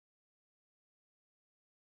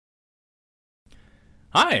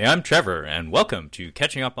Hi, I'm Trevor, and welcome to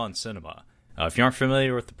Catching Up on Cinema. If you aren't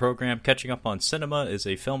familiar with the program, Catching Up on Cinema is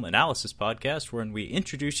a film analysis podcast wherein we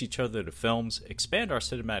introduce each other to films, expand our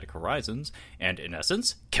cinematic horizons, and, in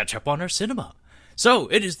essence, catch up on our cinema. So,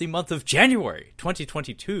 it is the month of January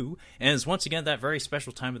 2022, and is once again that very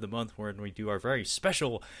special time of the month wherein we do our very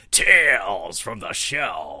special Tales from the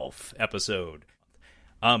Shelf episode.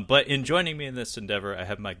 But in joining me in this endeavor, I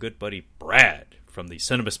have my good buddy Brad from the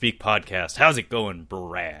Cinema Speak podcast. How's it going,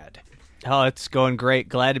 Brad? Oh, it's going great.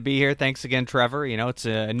 Glad to be here. Thanks again, Trevor. You know, it's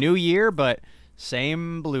a new year, but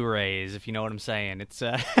same Blu-rays, if you know what I'm saying. It's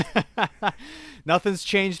nothing's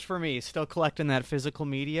changed for me. Still collecting that physical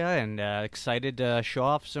media and excited to show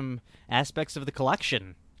off some aspects of the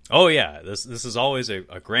collection. Oh yeah, this is always a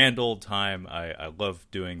grand old time. I love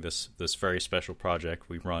doing this very special project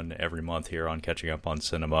we run every month here on Catching Up on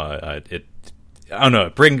Cinema. I don't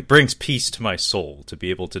know, it brings peace to my soul to be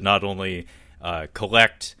able to not only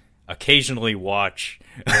collect, occasionally watch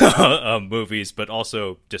movies, but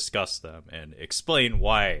also discuss them and explain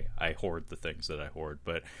why I hoard the things that I hoard.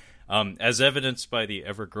 But as evidenced by the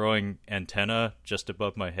ever-growing antenna just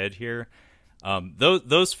above my head here,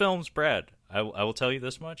 those films, Brad, I will tell you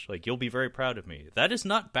this much, like, you'll be very proud of me. That is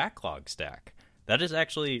not backlog stack. That is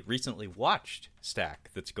actually recently watched stack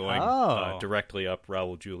that's going directly up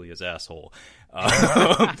Raul Julia's asshole.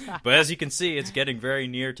 But as you can see, it's getting very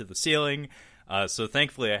near to the ceiling. So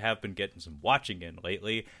thankfully, I have been getting some watching in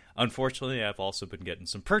lately. Unfortunately, I've also been getting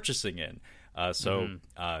some purchasing in.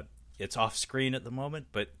 It's off screen at the moment,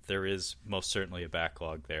 but there is most certainly a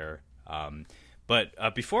backlog there.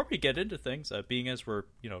 But before we get into things, being as we're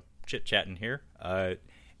chit-chatting here,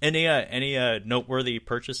 any noteworthy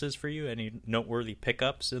purchases for you? Any noteworthy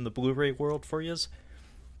pickups in the Blu-ray world for you?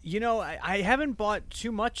 You know, I haven't bought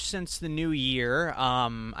too much since the new year.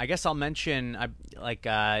 I guess I'll mention,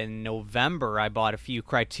 in November, I bought a few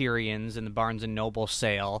Criterions in the Barnes & Noble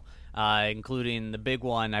sale, including the big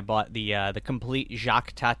one. I bought the complete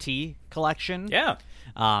Jacques Tati collection. Yeah.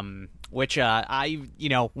 Which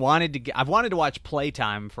I've wanted to watch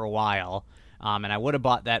Playtime for a while. And I would have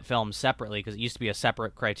bought that film separately because it used to be a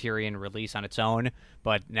separate Criterion release on its own.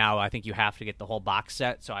 But now I think you have to get the whole box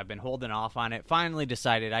set, so I've been holding off on it. Finally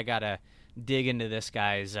decided I got to dig into this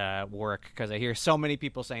guy's work because I hear so many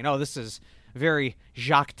people saying, oh, this is very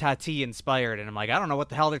Jacques Tati inspired. And I'm like, I don't know what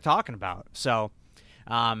the hell they're talking about. So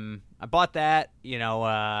I bought that.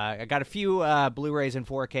 I got a few Blu-rays and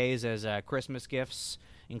 4Ks as Christmas gifts,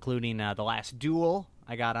 including The Last Duel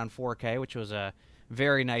I got on 4K, which was a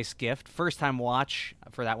very nice gift. First time watch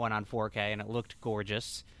for that one on 4K, and it looked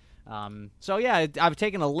gorgeous. So yeah, I've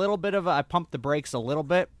taken a little bit of I pumped the brakes a little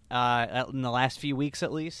bit in the last few weeks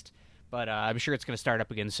at least, but I'm sure it's going to start up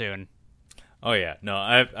again soon. Oh yeah, no,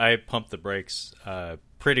 I pumped the brakes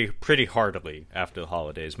pretty heartily after the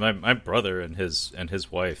holidays. My brother and his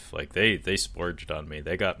wife, like they splurged on me.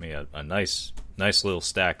 They got me a nice little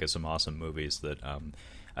stack of some awesome movies that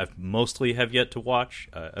I've mostly have yet to watch.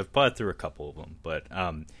 I've bought through a couple of them, but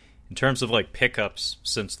in terms of like pickups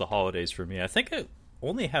since the holidays for me, I think I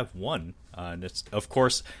only have one, and it's of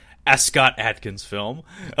course a Scott Adkins film,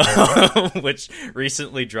 which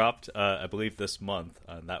recently dropped, I believe this month.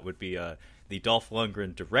 That would be the Dolph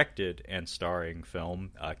Lundgren directed and starring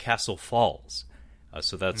film Castle Falls.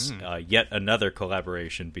 So that's yet another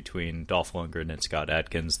collaboration between Dolph Lundgren and Scott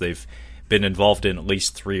Adkins. They've been involved in at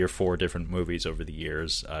least 3 or 4 different movies over the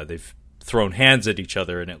years. They've thrown hands at each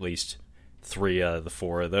other in at least 3 out of the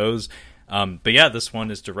 4 of those. But yeah, this one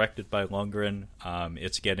is directed by Lundgren.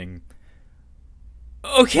 It's getting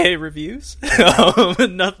okay reviews.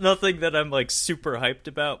 Nothing that I'm like super hyped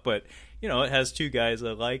about, but it has 2 guys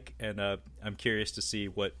I like, and I'm curious to see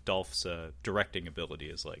what Dolph's directing ability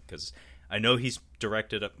is like, because I know he's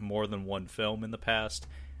directed more than one film in the past.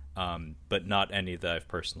 But not any that I've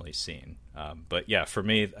personally seen. But yeah, for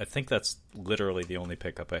me, I think that's literally the only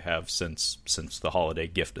pickup I have since the holiday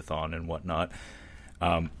gift-a-thon and whatnot.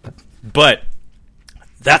 But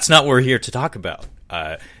that's not what we're here to talk about.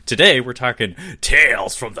 Today, we're talking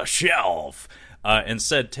Tales from the Shelf. And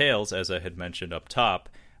said tales, as I had mentioned up top,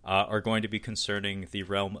 are going to be concerning the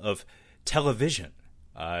realm of television.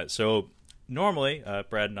 So normally,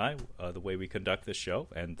 Brad and I, the way we conduct this show,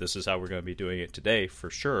 and this is how we're going to be doing it today for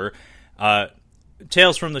sure,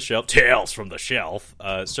 Tales from the Shelf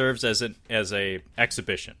serves as a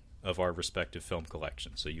exhibition of our respective film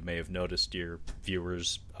collections. So you may have noticed your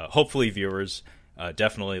viewers, hopefully viewers,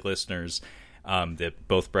 definitely listeners, that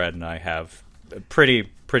both Brad and I have pretty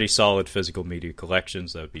solid physical media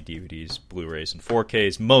collections. That would be DVDs, Blu-rays, and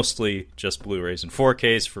 4Ks. Mostly just Blu-rays and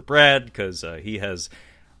 4Ks for Brad, because he has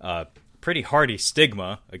pretty hardy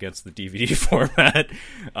stigma against the DVD format.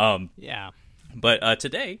 Yeah. But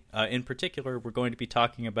today, in particular, we're going to be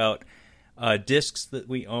talking about discs that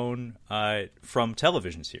we own from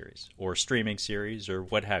television series or streaming series or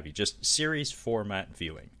what have you, just series format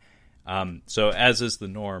viewing. So as is the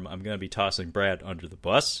norm, I'm going to be tossing Brad under the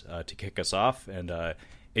bus to kick us off and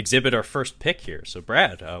exhibit our first pick here. So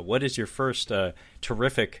Brad, what is your first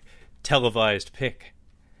terrific televised pick?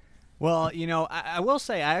 Well, I will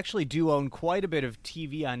say I actually do own quite a bit of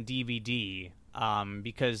TV on DVD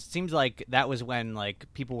because it seems like that was when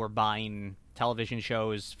people were buying television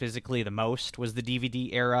shows physically the most, was the DVD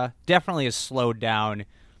era. Definitely has slowed down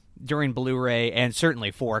during Blu-ray and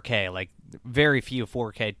certainly 4K, very few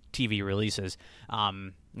 4K TV releases.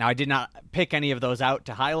 Now, I did not pick any of those out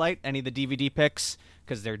to highlight any of the DVD picks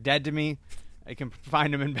because they're dead to me. I can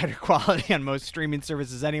find them in better quality on most streaming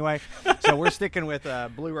services anyway. So we're sticking with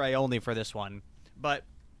Blu-ray only for this one. But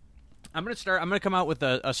I'm going to come out with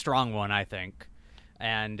a strong one, I think.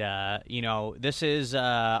 And, this is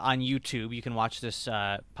on YouTube. You can watch this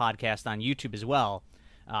podcast on YouTube as well.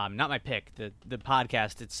 Not my pick, the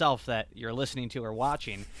podcast itself that you're listening to or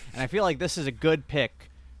watching. And I feel like this is a good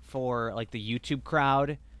pick for, the YouTube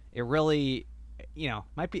crowd. It really,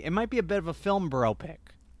 might be a bit of a film bro pick.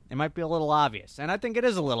 It might be a little obvious, and I think it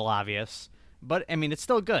is a little obvious, but, it's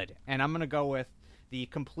still good. And I'm going to go with the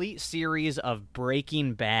complete series of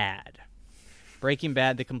Breaking Bad. Breaking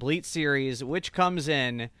Bad, the complete series, which comes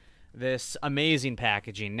in this amazing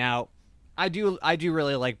packaging. Now, I do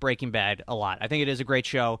really like Breaking Bad a lot. I think it is a great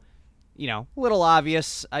show. A little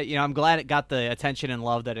obvious. I'm glad it got the attention and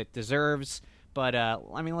love that it deserves, but,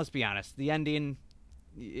 let's be honest. The ending...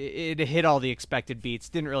 It hit all the expected beats.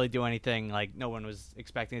 Didn't really do anything no one was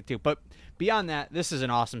expecting it to. But beyond that, this is an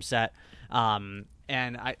awesome set. And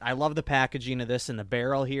I love the packaging of this in the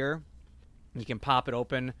barrel here. You can pop it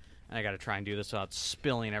open. And I got to try and do this without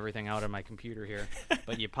spilling everything out on my computer here.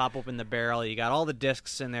 But you pop open the barrel. You got all the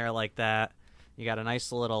discs in there like that. You got a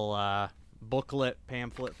nice little booklet,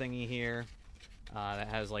 pamphlet thingy here that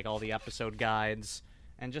has all the episode guides.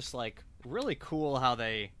 And just really cool how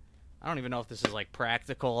they... I don't even know if this is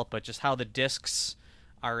practical, but just how the discs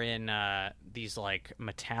are in these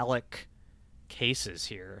metallic cases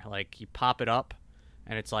here. You pop it up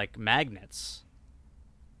and it's magnets,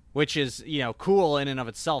 which is, cool in and of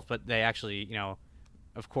itself, but they actually,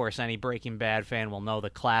 of course, any Breaking Bad fan will know the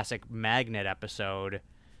classic Magnet episode,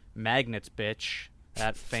 Magnets bitch,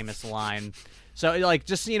 that famous line. So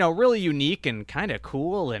just, really unique and kind of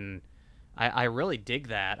cool, and I really dig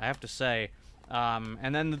that, I have to say.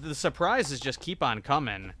 And then the surprises just keep on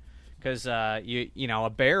coming, because a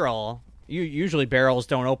barrel. Usually barrels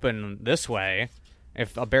don't open this way.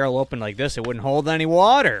 If a barrel opened like this, it wouldn't hold any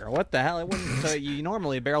water. What the hell? It wouldn't. So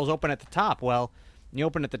normally barrels open at the top. Well, you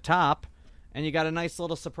open at the top, and you got a nice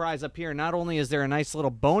little surprise up here. Not only is there a nice little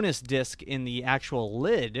bonus disc in the actual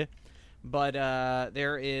lid, but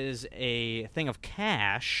there is a thing of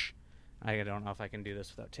cash. I don't know if I can do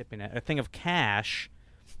this without tipping it. A thing of cash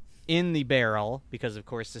in the barrel, because of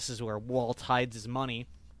course this is where Walt hides his money.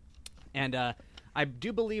 And I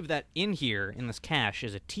do believe that in here, in this cash,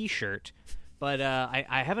 is a t-shirt, but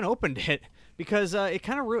I haven't opened it because it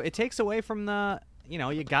kind of it takes away from the,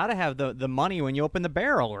 you gotta have the money when you open the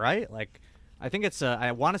barrel, right? I think it's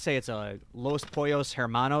I want to say it's a Los Pollos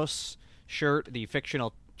Hermanos shirt, the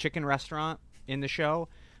fictional chicken restaurant in the show.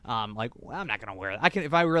 I'm not gonna wear it.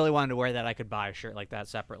 If I really wanted to wear that, I could buy a shirt like that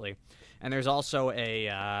separately. And there's also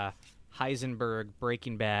a Heisenberg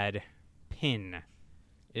Breaking Bad pin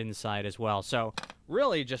inside as well. So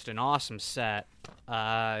really, just an awesome set.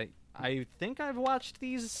 I think I've watched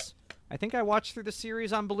these. I think I watched through the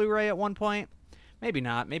series on Blu-ray at one point. Maybe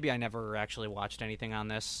not. Maybe I never actually watched anything on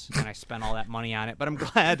this, and I spent all that money on it. But I'm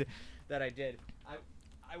glad that I did.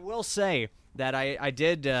 I will say that I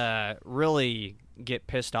did really get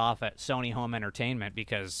pissed off at Sony Home Entertainment,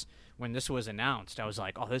 because when this was announced, I was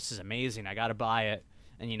like, oh, this is amazing. I got to buy it.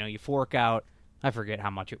 And, you fork out, I forget how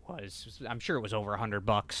much it was. I'm sure it was over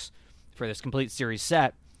 $100 for this complete series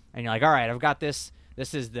set. And you're like, all right, I've got this.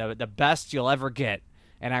 This is the best you'll ever get.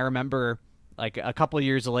 And I remember, a couple of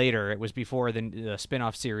years later, it was before the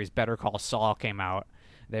spin-off series Better Call Saul came out.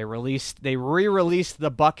 They re-released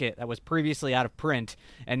the bucket that was previously out of print,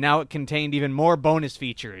 and now it contained even more bonus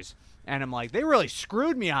features. And I'm like, they really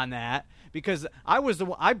screwed me on that, because I was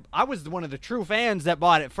one of the true fans that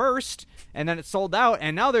bought it first, and then it sold out,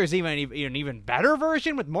 and now there's even an even better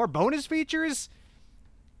version with more bonus features.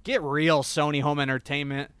 Get real, Sony Home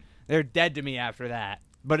Entertainment. They're dead to me after that.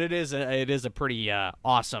 But it is a pretty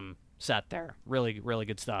awesome set there. Really, really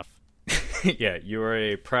good stuff. Yeah, you are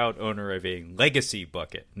a proud owner of a legacy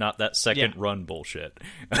bucket, not that second run bullshit.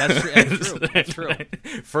 That's true.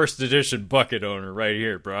 First edition bucket owner right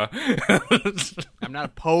here, bro. I'm not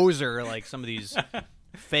a poser like some of these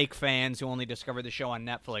fake fans who only discovered the show on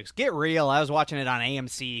Netflix. Get real. I was watching it on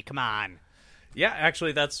AMC. Come on. Yeah,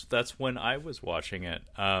 actually, that's when I was watching it,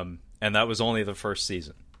 and that was only the first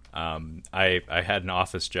season. I had an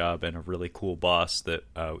office job and a really cool boss that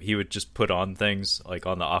he would just put on things like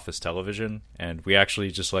on the office television, and we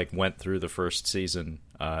actually just like went through the first season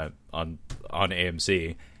on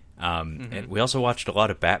AMC. And we also watched a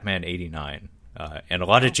lot of Batman '89 and a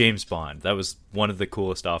lot of James Bond. That was one of the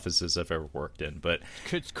coolest offices I've ever worked in. But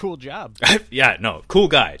it's a cool job. Yeah, no, cool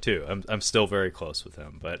guy too. I'm still very close with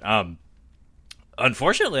him, but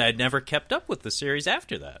unfortunately, I'd never kept up with the series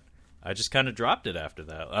after that. I just kind of dropped it after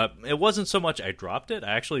that. It wasn't so much I dropped it.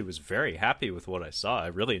 I actually was very happy with what I saw. I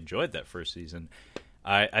really enjoyed that first season.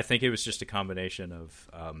 I think it was just a combination of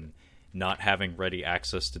not having ready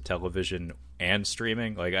access to television and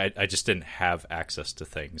streaming. Like I just didn't have access to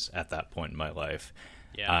things at that point in my life.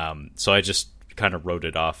 Yeah. So I just kind of wrote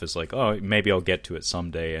it off as like, oh, maybe I'll get to it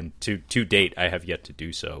someday. And to date, I have yet to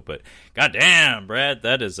do so. But goddamn, Brad,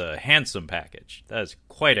 that is a handsome package. That is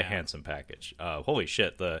quite a handsome package. Holy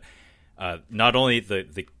shit, not only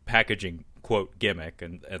the packaging quote gimmick,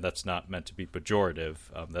 and that's not meant to be pejorative.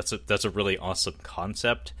 That's a really awesome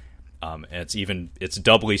concept, and it's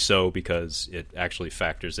doubly so because it actually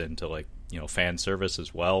factors into like fan service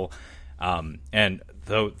as well. And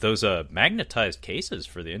those magnetized cases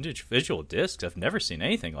for the individual discs, I've never seen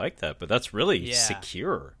anything like that. But that's really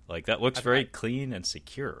secure. Like that looks very clean and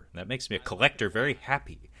secure. That makes me a collector very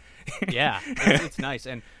happy. Yeah, it's nice.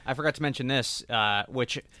 And I forgot to mention this,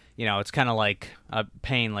 which it's kind of like a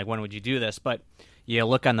pain. Like, when would you do this? But you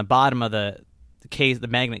look on the bottom of the case, the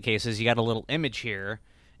magnet cases. You got a little image here,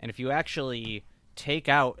 and if you actually take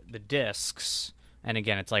out the discs, and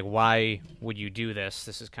again, it's like, why would you do this?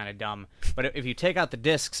 This is kind of dumb. But if you take out the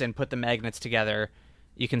discs and put the magnets together,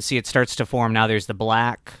 you can see it starts to form. Now there's the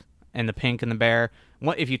black and the pink and the bear.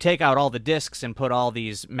 If you take out all the discs and put all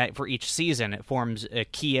these for each season, it forms a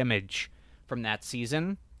key image from that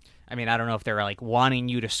season. I mean, I don't know if they're like wanting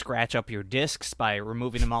you to scratch up your discs by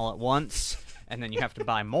removing them all at once, and then you have to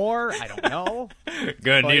buy more. I don't know.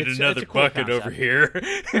 Gonna need another cool bucket concept over here.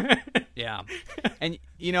 Yeah. And,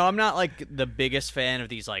 I'm not like the biggest fan of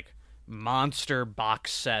these like monster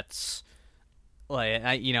box sets. Like,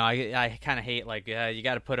 I kind of hate, like, you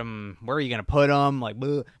got to put them, where are you going to put them? Like,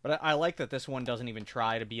 bleh. But I like that this one doesn't even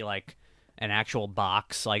try to be, like, an actual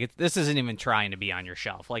box. Like, this isn't even trying to be on your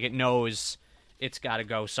shelf. Like, it knows it's got to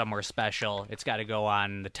go somewhere special. It's got to go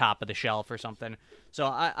on the top of the shelf or something. So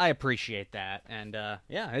I appreciate that. And,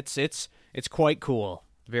 yeah, it's quite cool.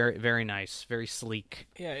 Very, very nice. Very sleek.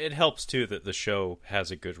 Yeah, it helps, too, that the show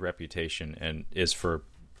has a good reputation and is, for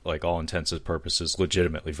like all intents and purposes,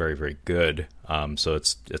 legitimately very, very good. So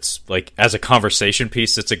it's like, as a conversation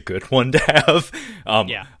piece, it's a good one to have.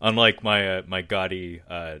 Unlike my gaudy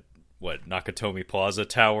Nakatomi Plaza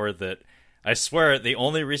tower, that I swear the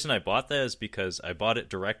only reason I bought that is because I bought it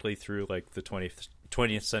directly through like the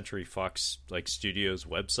 20th Century Fox like Studios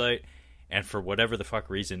website, and for whatever the fuck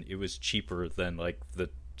reason, it was cheaper than like the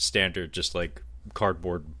standard just like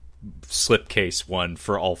cardboard slipcase one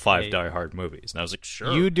for all 5 Die Hard movies. And I was like,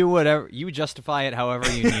 sure. You do whatever, you justify it however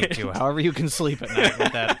you need to, however you can sleep at night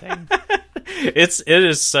with that thing. It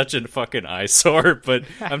is such a fucking eyesore, but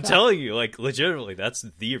I'm telling you, like, legitimately, that's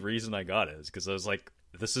the reason I got it, is because I was like,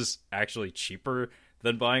 this is actually cheaper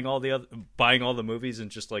than buying all the movies in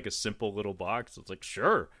just like a simple little box. It's like,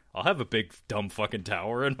 sure, I'll have a big dumb fucking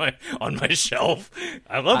tower on my shelf.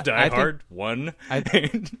 I love Die Hard 1.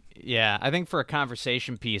 Yeah, I think for a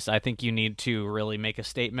conversation piece, I think you need to really make a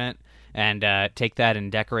statement and take that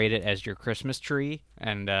and decorate it as your Christmas tree,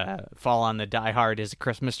 and fall on the Die Hard is a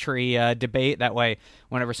Christmas tree debate. That way,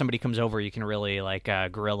 whenever somebody comes over, you can really like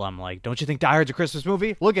grill them. Like, don't you think Die Hard's a Christmas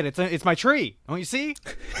movie? Look at it, it's my tree. Don't you see?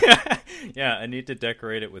 Yeah, I need to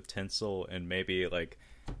decorate it with tinsel and maybe like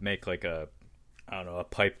make like a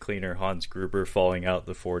pipe cleaner Hans Gruber falling out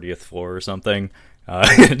the 40th floor or something.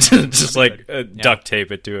 Just like duct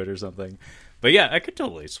tape it to it or something. But yeah, I could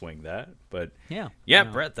totally swing that. But yeah,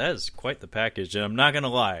 Brett, that is quite the package. And I'm not gonna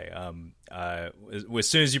lie, as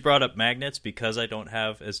soon as you brought up magnets, because I don't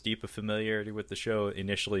have as deep a familiarity with the show,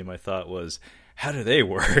 initially my thought was, how do they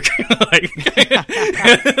work?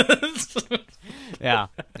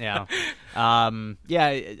 Yeah. And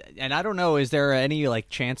I don't know, is there any like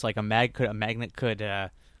chance like a magnet could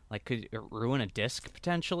ruin a disc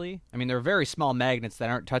potentially? I mean, they're very small magnets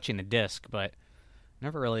that aren't touching the disc, but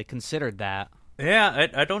never really considered that. Yeah,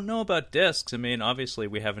 I don't know about discs. I mean, obviously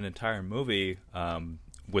we have an entire movie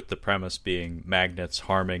with the premise being magnets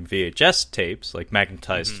harming VHS tapes, like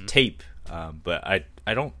magnetized tape. But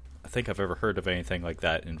I don't think I've ever heard of anything like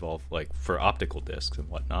that involved, like for optical discs and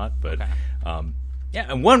whatnot. But yeah,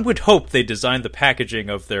 and one would hope they designed the packaging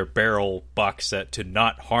of their barrel box set to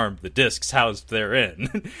not harm the discs housed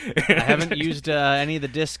therein. I haven't used any of the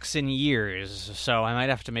discs in years, so I might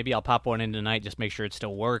have to. Maybe I'll pop one in tonight, just make sure it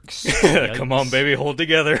still works. Come on, baby, hold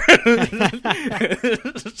together.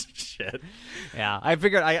 Shit. Yeah, I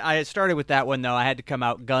figured I started with that one though. I had to come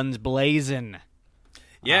out guns blazing.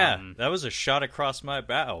 Yeah, that was a shot across my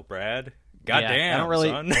bow, Brad. Goddamn,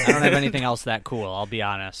 I don't have anything else that cool. I'll be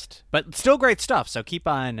honest, but still great stuff. So keep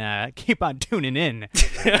on tuning in.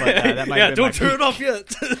 But, that might have been don't turn it off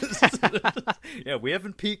yet. Yeah, we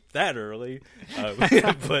haven't peaked that early,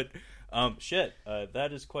 but shit,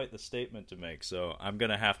 that is quite the statement to make. So I'm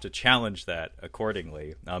gonna have to challenge that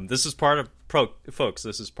accordingly. This is part of folks.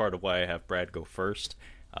 This is part of why I have Brad go first.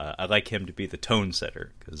 I like him to be the tone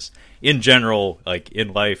setter because, in general, like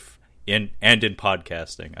in life, in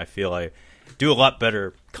podcasting, I feel I do a lot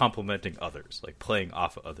better complimenting others, like playing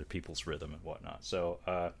off of other people's rhythm and whatnot. So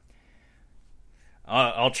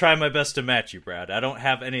I'll try my best to match you, Brad. I don't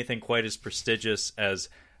have anything quite as prestigious as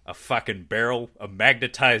a fucking barrel, a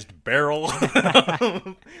magnetized barrel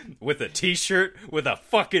with a t-shirt, with a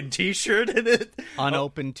fucking t-shirt in it.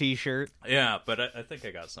 Unopened t-shirt. Yeah, but I think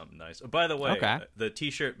I got something nice. By the way, okay. The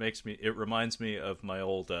t-shirt reminds me of my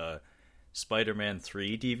old Spider-Man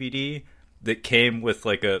 3 DVD that came with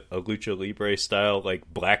like a Lucha Libre style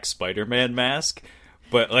like black Spider-Man mask.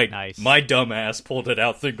 But like nice. My dumb ass pulled it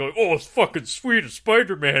out thinking, oh, it's fucking sweet, a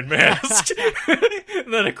Spider-Man mask.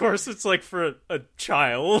 And then of course it's like for a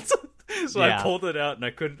child. So I pulled it out and I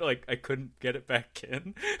couldn't get it back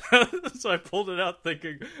in. So I pulled it out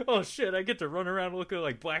thinking, oh shit, I get to run around looking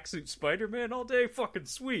like black suit Spider-Man all day? Fucking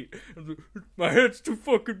sweet. My head's too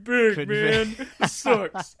fucking big, man. It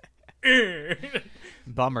sucks.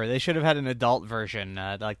 Bummer. They should have had an adult version.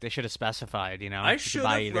 Like they should have specified. I should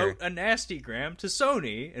have wrote a nastygram to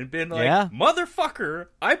Sony and been like, yeah? Motherfucker,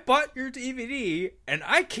 I bought your DVD and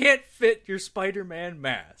I can't fit your Spider-Man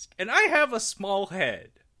mask, and I have a small head.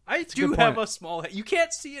 I do have a small head. You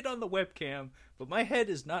can't see it on the webcam, but my head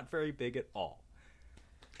is not very big at all.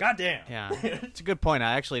 Goddamn. Yeah, it's a good point.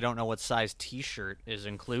 I actually don't know what size T-shirt is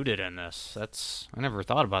included in this. I never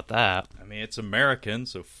thought about that. I mean, it's American,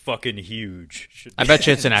 so fucking huge. I bet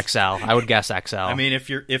you it's an XL. I would guess XL. I mean,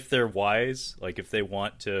 if they're wise, like if they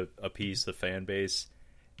want to appease the fan base,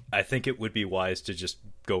 I think it would be wise to just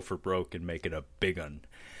go for broke and make it a big one.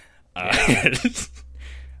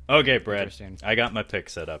 Okay, Brad, I got my pick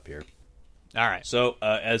set up here. All right. So,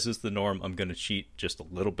 as is the norm, I'm going to cheat just a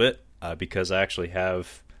little bit because I actually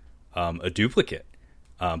have a duplicate,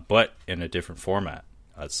 but in a different format.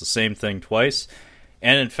 It's the same thing twice.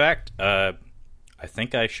 And in fact, I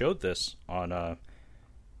think I showed this on...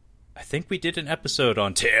 I think we did an episode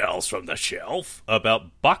on Tales from the Shelf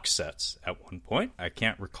about box sets at one point. I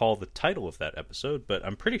can't recall the title of that episode, but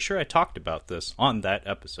I'm pretty sure I talked about this on that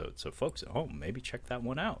episode. So folks at home, maybe check that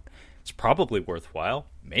one out. It's probably worthwhile.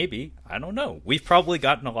 Maybe. I don't know. We've probably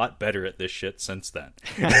gotten a lot better at this shit since then.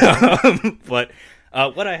 But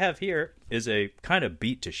what I have here is a kind of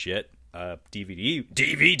beat to shit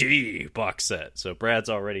DVD box set. So Brad's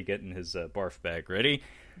already getting his barf bag ready.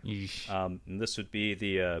 And this would be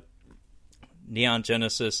the Neon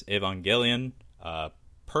Genesis Evangelion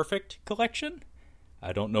Perfect Collection.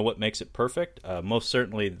 I don't know what makes it perfect. Most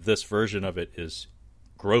certainly this version of it is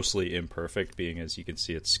grossly imperfect, being as you can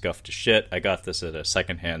see it's scuffed to shit. I got this at a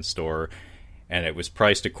secondhand store and it was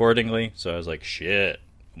priced accordingly, so I was like, shit,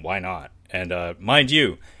 why not? And mind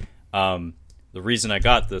you, the reason I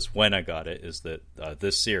got this when I got it is that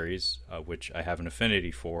this series, which I have an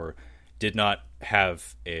affinity for, did not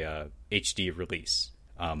have a HD release.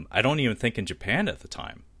 I don't even think in Japan at the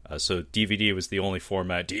time. So DVD was the only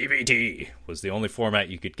format. DVD was the only format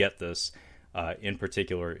you could get this, in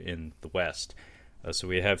particular in the West. So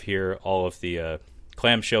we have here all of the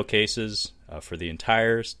clamshell cases for the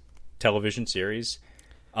entire television series,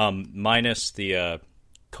 minus the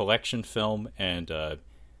collection film and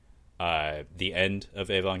the end of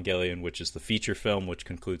Evangelion, which is the feature film, which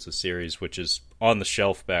concludes the series, which is on the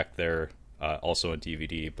shelf back there. Also on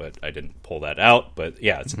DVD, but I didn't pull that out. But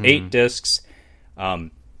yeah, it's 8 discs,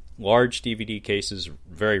 large DVD cases,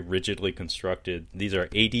 very rigidly constructed. These are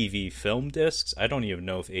ADV film discs. I don't even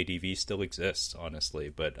know if ADV still exists, honestly.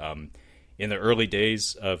 But in the early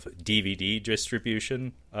days of DVD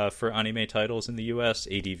distribution for anime titles in the US,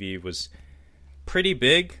 ADV was pretty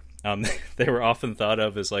big. They were often thought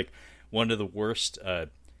of as like one of the worst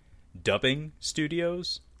dubbing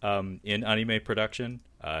studios in anime production.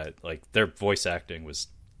 Like their voice acting was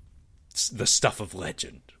the stuff of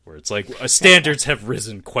legend, where it's like standards have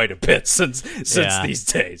risen quite a bit since these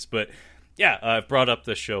days. But yeah, I've brought up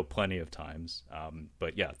this show plenty of times.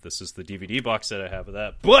 But yeah, this is the DVD box set I have of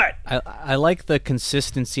that. But I like the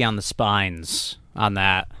consistency on the spines on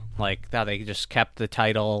that. Like how they just kept the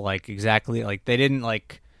title like exactly like they didn't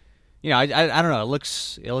like. I don't know. It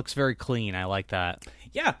looks very clean. I like that.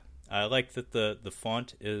 Yeah, I like that the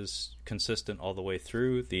font is consistent all the way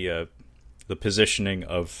through. The positioning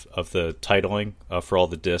of the titling for all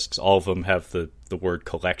the discs, all of them have the word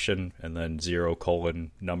collection and then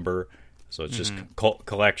 0:number. So it's just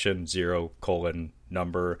collection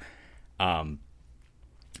 0:number.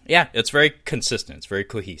 Yeah, it's very consistent. It's very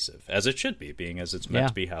cohesive, as it should be, being as it's meant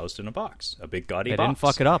to be housed in a box, a big gaudy box. They didn't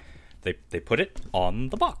fuck it up. They put it on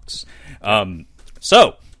the box.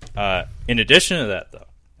 So in addition to that, though,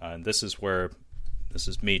 and this is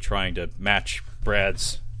me trying to match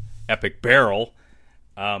Brad's epic barrel.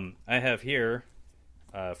 I have here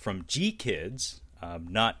from G Kids,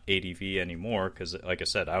 not ADV anymore, because like I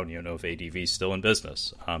said, I don't even know if ADV is still in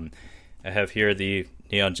business. I have here the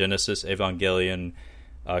Neon Genesis Evangelion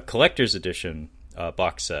Collector's Edition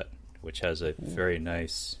box set, which has a very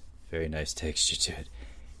nice texture to it.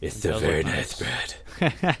 It's a very nice, Brad.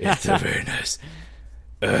 It's a very nice.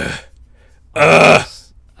 I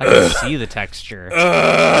can see the texture.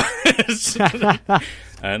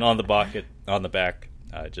 And on the back,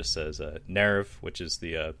 it just says NERV, which is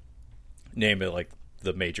the name of like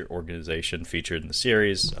the major organization featured in the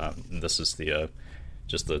series. And this is the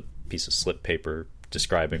just the piece of slip paper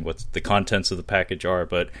describing what the contents of the package are.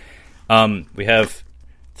 But we have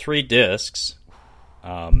 3 discs.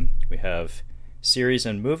 We have Series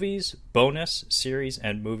and Movies, Bonus, Series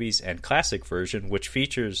and Movies, and Classic version, which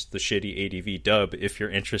features the shitty ADV dub if you're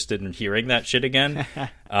interested in hearing that shit again.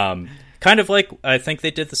 Kind of like, I think they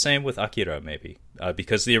did the same with Akira, maybe.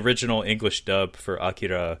 Because the original English dub for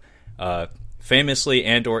Akira famously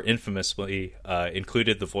and or infamously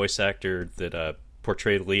included the voice actor that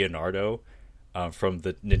portrayed Leonardo from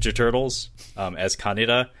the Ninja Turtles as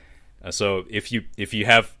Kaneda. So if you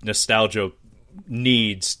have nostalgia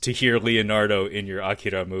needs to hear Leonardo in your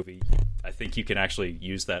Akira movie, I think you can actually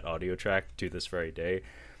use that audio track to this very day.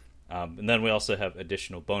 And then we also have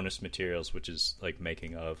additional bonus materials, which is like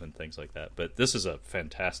making of and things like that. But this is a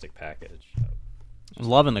fantastic package. I'm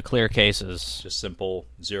loving the clear cases. Just simple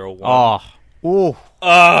 0-1. Ooh.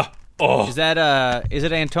 Oh. Is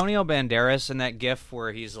it Antonio Banderas in that GIF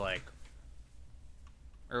where he's like,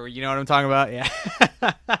 or you know what I'm talking about? Yeah.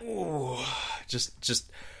 Ooh. Just.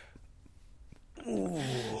 Ooh.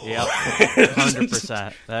 Yep.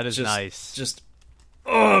 100%. That is nice.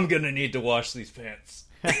 I'm gonna need to wash these pants.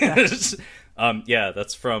 Yeah,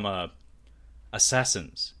 that's from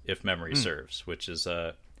Assassins, if memory serves, which is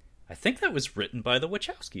I think that was written by the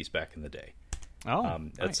Wachowskis back in the day.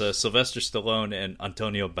 Nice. It's Sylvester Stallone and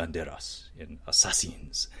Antonio Banderas in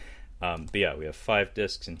Assassins. But yeah, we have 5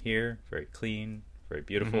 discs in here, very clean, very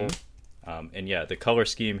beautiful. And yeah, the color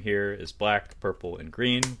scheme here is black, purple, and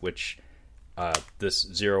green, which this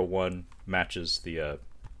 0-1 matches the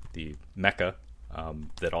mecha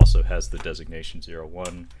that also has the designation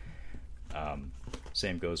 0-1.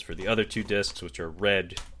 Same goes for the other 2 discs, which are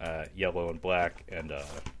red, yellow, and black, and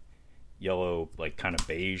yellow, like kind of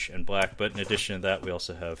beige and black. But in addition to that, we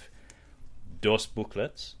also have dos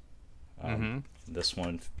booklets. This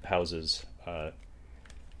one houses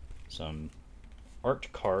some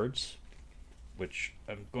art cards, which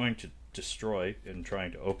I'm going to destroy in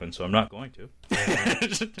trying to open, so I'm not going to.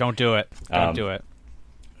 Don't do it. Don't do it.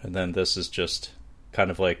 And then this is just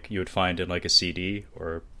kind of like you would find in like a CD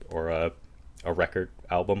or a record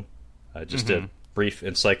album. Just a brief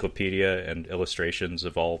encyclopedia and illustrations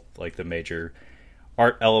of all like the major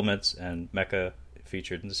art elements and mecha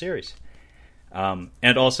featured in the series.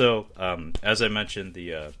 And also, as I mentioned,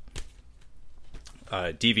 the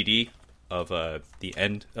DVD of the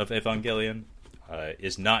end of Evangelion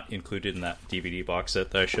is not included in that DVD box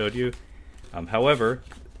set that I showed you. However,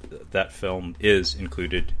 that film is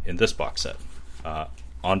included in this box set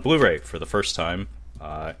on Blu-ray for the first time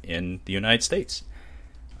in the United States.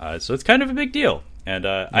 So it's kind of a big deal. And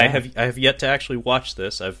I have yet to actually watch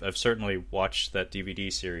this. I've certainly watched that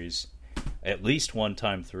DVD series at least one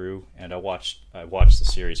time through, and I watched the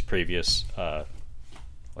series previous,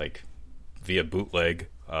 like via bootleg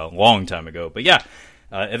a long time ago. But yeah,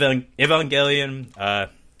 Evangelion. I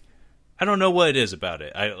don't know what it is about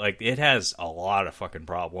it. It has a lot of fucking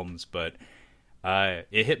problems, but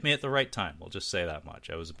It hit me at the right time. We'll just say that much.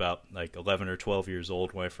 I was about like 11 or 12 years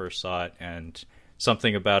old when I first saw it, and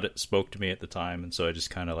something about it spoke to me at the time, and so I just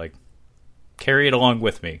kind of like carry it along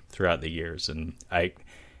with me throughout the years, and I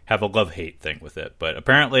have a love-hate thing with it. But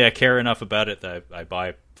apparently I care enough about it that I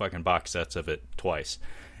buy fucking box sets of it twice.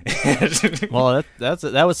 Well,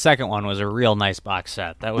 that was second one was a real nice box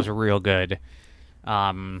set. That was real good.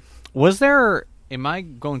 Was there? Am I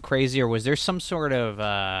going crazy, or was there some sort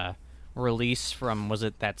of release from? Was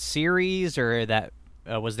it that series, or that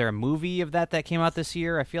was there a movie of that came out this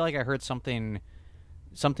year? I feel like I heard something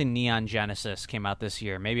Neon Genesis came out this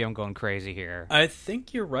year. Maybe I'm going crazy here. I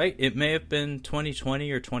think you're right. It may have been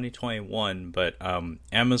 2020 or 2021, but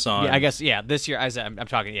Amazon. Yeah, I guess this year. I'm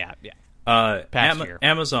talking. Yeah.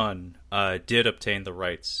 Amazon did obtain the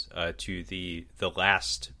rights to the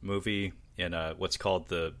last movie in what's called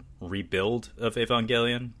the rebuild of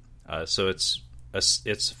Evangelion. So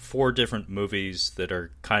it's 4 different movies that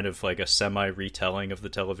are kind of like a semi-retelling of the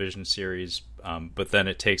television series, but then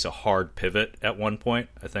it takes a hard pivot at one point.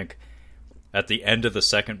 I think at the end of the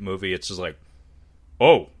second movie, it's just like,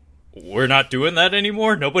 oh, we're not doing that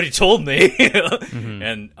anymore? Nobody told me. Mm-hmm.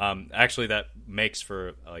 And actually that makes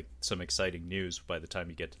for like some exciting news by the time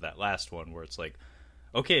you get to that last one, where it's like,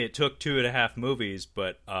 okay, it took 2.5 movies,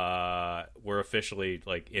 but we're officially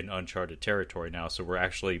like in uncharted territory now, so we're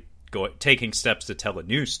actually taking steps to tell a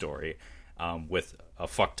new story with a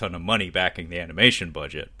fuck ton of money backing the animation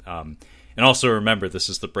budget. And also remember, this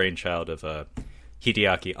is the brainchild of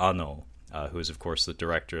Hideaki Anno, who is, of course, the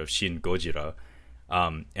director of Shin Gojira,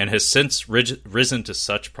 and has since risen to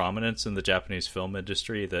such prominence in the Japanese film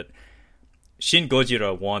industry that Shin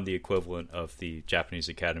Gojira won the equivalent of the Japanese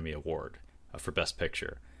Academy Award for Best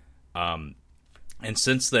Picture. And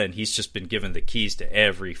since then, he's just been given the keys to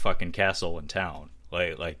every fucking castle in town.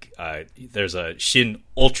 There's a Shin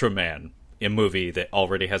Ultraman movie that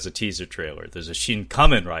already has a teaser trailer. There's a Shin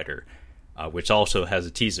Kamen Rider, which also has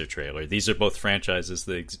a teaser trailer. These are both franchises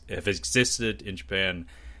that have existed in Japan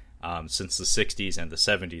since the 60s and the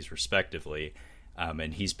 70s, respectively.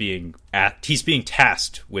 And he's being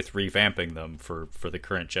tasked with revamping them for the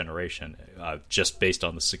current generation, just based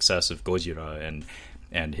on the success of Gojira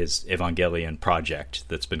and his Evangelion project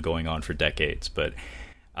that's been going on for decades. But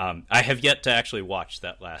I have yet to actually watch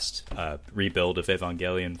that last rebuild of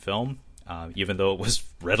Evangelion film, even though it was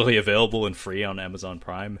readily available and free on Amazon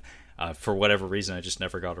Prime. For whatever reason, I just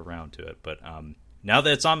never got around to it. But now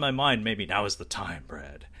that it's on my mind, maybe now is the time,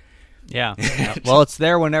 Brad. Yeah. Well, it's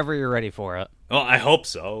there whenever you're ready for it. Well, I hope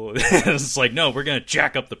so. It's like, no, we're gonna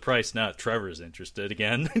jack up the price now. Trevor's interested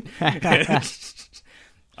again. But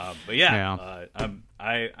yeah. I'm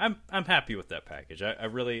happy with that package. I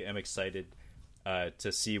really am excited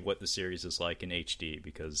to see what the series is like in HD,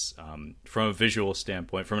 because from a visual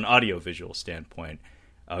standpoint, from an audio visual standpoint,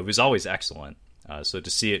 it was always excellent. So to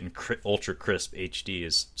see it in ultra crisp HD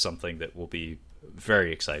is something that will be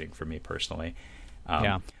very exciting for me personally.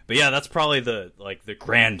 But yeah, that's probably the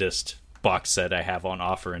grandest box set I have on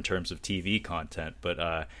offer in terms of TV content.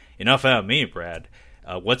 But enough out of me, Brad.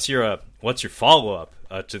 What's your follow up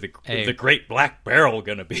to the Great Black Barrel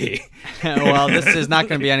gonna be? Well, this is not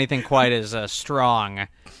going to be anything quite as strong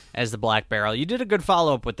as the Black Barrel. You did a good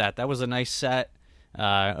follow up with that. That was a nice set,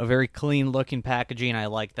 a very clean looking packaging. I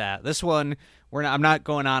like that. This one, I'm not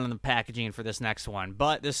going on the packaging for this next one,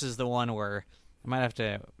 but this is the one where I might have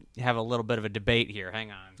to have a little bit of a debate here.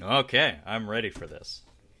 Hang on. Okay, I'm ready for this.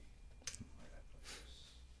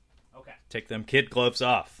 Okay, take them kid gloves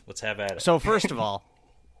off. Let's have at it. So first of all,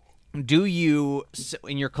 do you,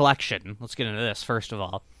 in your collection, let's get into this first of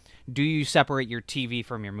all, do you separate your TV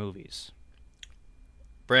from your movies?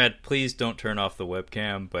 Brad, please don't turn off the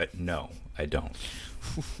webcam, but no, I don't.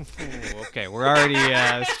 Okay, we're already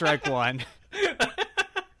strike one.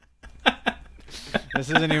 This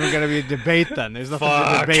isn't even going to be a debate then. There's nothing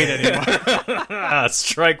to debate anymore.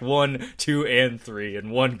 Strike 1, 2, and 3 in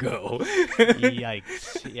one go.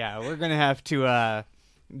 Yikes. Yeah, we're going to have to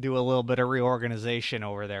do a little bit of reorganization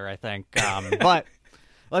over there, I think. But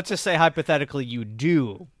let's just say hypothetically you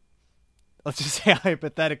do. Let's just say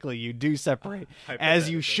hypothetically you do separate, as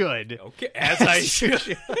you should. Okay, as I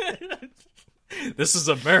should. This is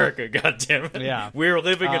America, goddammit. Yeah. We were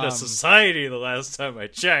living in a society the last time I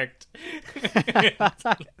checked.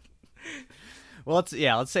 Well,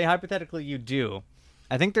 let's say hypothetically you do.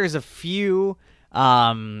 I think there's a few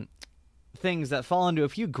things that fall into a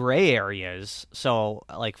few gray areas. So,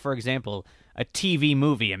 like, for example, a TV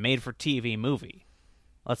movie, a made-for-TV movie.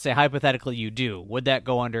 Let's say hypothetically you do. Would that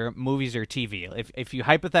go under movies or TV? If you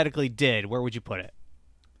hypothetically did, where would you put it?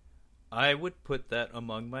 I would put that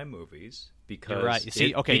among my movies because You're right.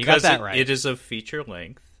 See, okay, you because got that right. It is a feature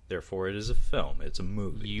length, therefore it is a film. It's a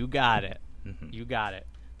movie. You got it. You got it.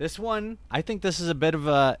 This one, I think this is a bit of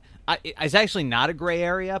a... it's actually not a gray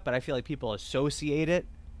area, but I feel like people associate it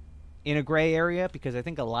in a gray area because I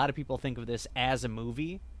think a lot of people think of this as a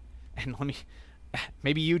movie. And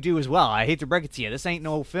maybe you do as well. I hate to break it to you. This ain't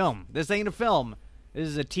no film. This ain't a film. This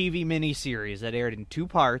is a TV miniseries that aired in 2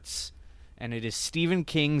 parts, and it is Stephen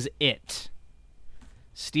King's It.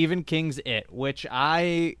 Stephen King's It, which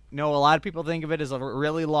I know a lot of people think of it as a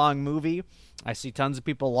really long movie. I see tons of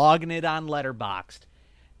people logging it on Letterboxd.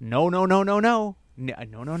 No. No.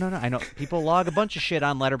 I know people log a bunch of shit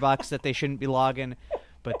on Letterboxd that they shouldn't be logging,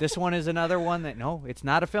 but this one is another one that, no, it's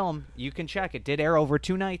not a film. You can check. It did air over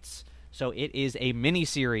 2 nights, so it is a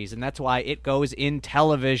miniseries, and that's why it goes in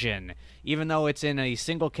television, even though it's in a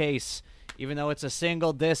single case, even though it's a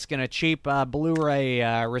single disc in a cheap Blu-ray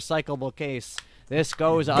recyclable case. This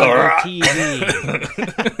goes on TV.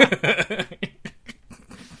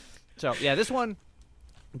 So, yeah, this one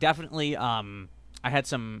definitely, I had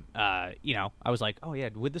some, I was like, oh, yeah,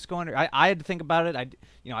 would this go under? I had to think about it.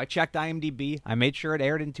 I checked IMDb. I made sure it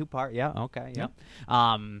aired in 2 parts. Yeah, okay, yeah.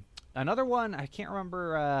 Another one, I can't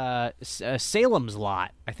remember, Salem's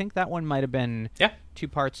Lot. I think that one might have been 2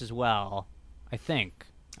 parts as well, I think.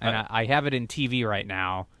 And I have it in TV right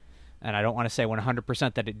now. And I don't want to say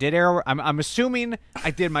 100% that it did air. I'm assuming I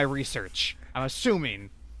did my research. I'm assuming.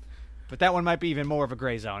 But that one might be even more of a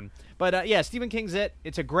gray zone. But, yeah, Stephen King's It.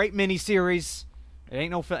 It's a great miniseries. It ain't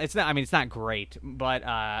no film. It's not. I mean, it's not great. But,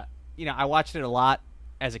 I watched it a lot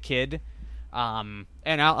as a kid. And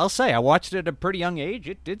I'll say, I watched it at a pretty young age.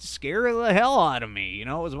 It did scare the hell out of me. It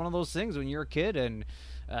was one of those things when you're a kid and...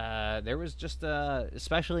 there was just,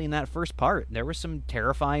 especially in that first part, there were some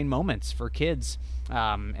terrifying moments for kids,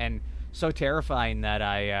 and so terrifying that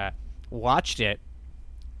I watched it,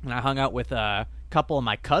 and I hung out with a couple of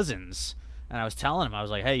my cousins, and I was telling them, I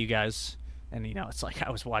was like, hey, you guys, and, it's like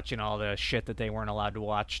I was watching all the shit that they weren't allowed to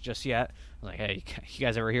watch just yet. I was like, hey, you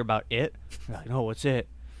guys ever hear about It? They're like, no, what's It?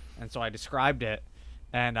 And so I described it,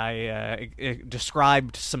 and I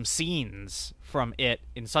described some scenes from It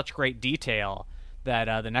in such great detail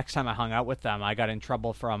that the next time I hung out with them, I got in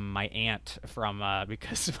trouble from my aunt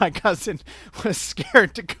because my cousin was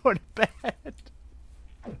scared to go to bed.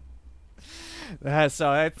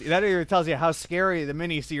 So that either tells you how scary the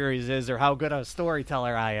miniseries is or how good a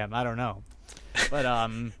storyteller I am. I don't know. But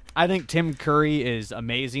I think Tim Curry is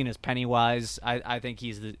amazing as Pennywise. I think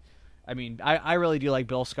he's the... I mean, I really do like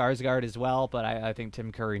Bill Skarsgård as well, but I think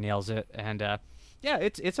Tim Curry nails it. And, yeah,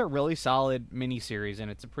 it's a really solid miniseries,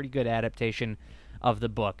 and it's a pretty good adaptation of the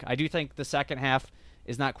book. I do think the second half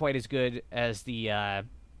is not quite as good as the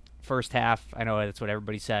first half. I know that's what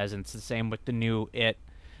everybody says, and it's the same with the new It.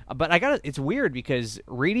 But it's weird because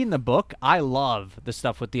reading the book, I love the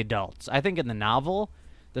stuff with the adults. I think in the novel,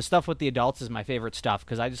 the stuff with the adults is my favorite stuff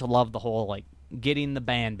because I just love the whole, like, getting the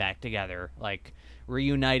band back together, like,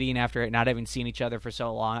 reuniting after not having seen each other for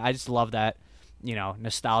so long. I just love that,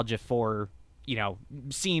 nostalgia for,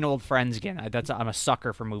 seeing old friends again. I'm a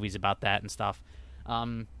sucker for movies about that and stuff.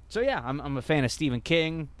 So yeah, I'm a fan of Stephen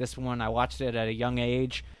King. This one, I watched it at a young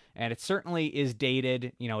age, and it certainly is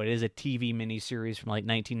dated. It is a TV miniseries from like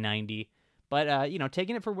 1990, but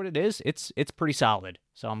taking it for what it is, it's pretty solid.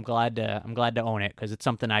 So I'm glad to own it because it's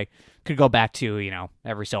something I could go back to,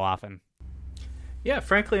 every so often. Yeah,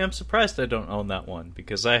 frankly, I'm surprised I don't own that one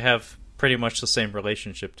because I have pretty much the same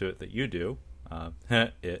relationship to it that you do.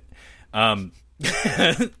 It. And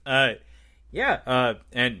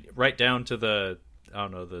right down to the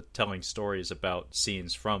telling stories about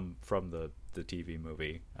scenes from the TV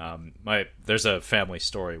movie. There's a family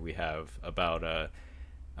story we have about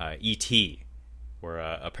E.T., where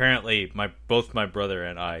apparently both my brother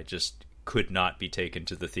and I just could not be taken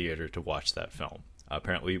to the theater to watch that film.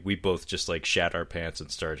 Apparently, we both just like shat our pants and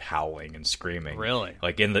started howling and screaming. Really?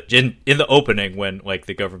 Like in the opening when like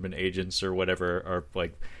the government agents or whatever are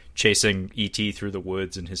like chasing E.T. through the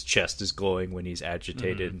woods and his chest is glowing when he's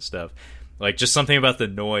agitated and stuff. Like just something about the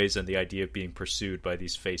noise and the idea of being pursued by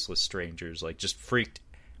these faceless strangers like just freaked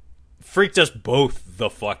us both the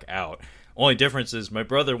fuck out. Only difference is my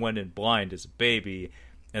brother went in blind as a baby.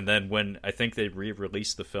 And then when I think they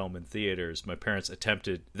re-released the film in theaters, my parents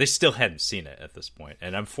they still hadn't seen it at this point,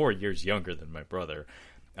 and I'm 4 years younger than my brother.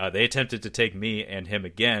 They attempted to take me and him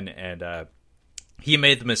again, and he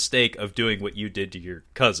made the mistake of doing what you did to your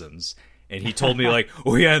cousins. And he told me, like,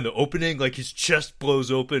 oh yeah, in the opening, like, his chest blows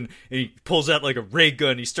open, and he pulls out, like, a ray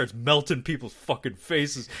gun, and he starts melting people's fucking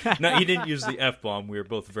faces. Now, he didn't use the F-bomb. We were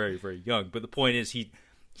both very, very young. But the point is, he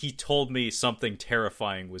he told me something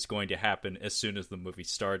terrifying was going to happen as soon as the movie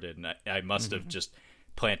started, and I must have just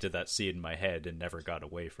planted that seed in my head and never got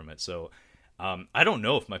away from it. So I don't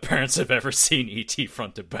know if my parents have ever seen E.T.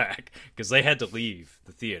 front to back, because they had to leave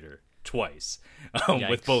the theater twice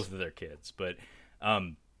with both of their kids. But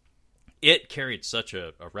it carried such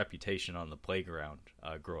a reputation on the playground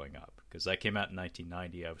growing up, because that came out in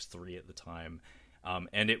 1990. I was 3 at the time,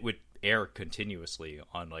 and it would air continuously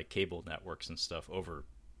on like cable networks and stuff over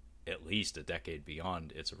at least a decade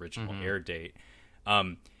beyond its original air date.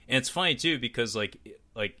 And it's funny too, because like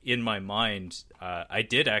in my mind, I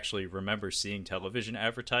did actually remember seeing television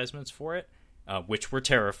advertisements for it, which were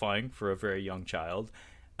terrifying for a very young child.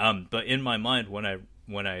 But in my mind, when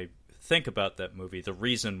I think about that movie, the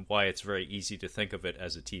reason why it's very easy to think of it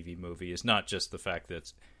as a TV movie is not just the fact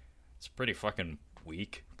that it's pretty fucking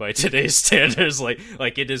weak by today's standards.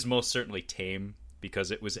 Like it is most certainly tame,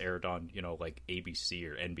 because it was aired on, like ABC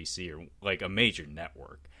or NBC or like a major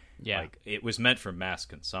network. Yeah. Like it was meant for mass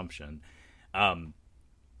consumption.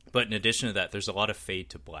 But in addition to that, there's a lot of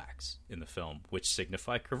fade to blacks in the film, which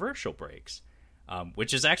signify commercial breaks,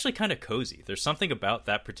 which is actually kind of cozy. There's something about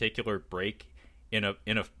that particular break in a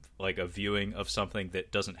like a viewing of something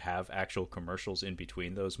that doesn't have actual commercials in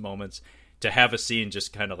between those moments, to have a scene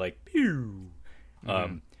just kind of like pew.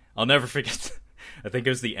 I'll never forget. I think it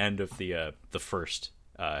was the end of the first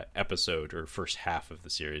episode or first half of the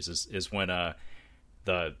series is when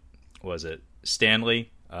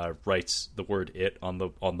Stanley writes the word "it" on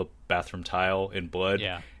the bathroom tile in blood.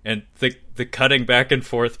 Yeah. And the cutting back and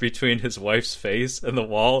forth between his wife's face and the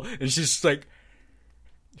wall, and she's just like,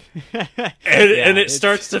 and it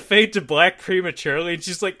starts to fade to black prematurely, and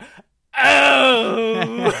she's like,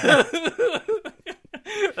 "Oh!"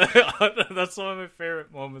 That's one of my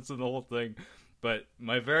favorite moments in the whole thing. But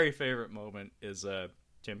my very favorite moment is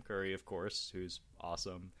Tim Curry, of course, who's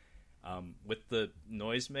awesome, with the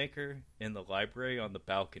noisemaker in the library on the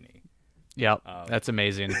balcony. Yep, that's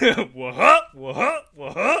amazing. What?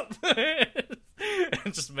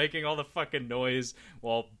 And just making all the fucking noise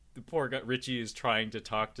while the poor guy Richie is trying to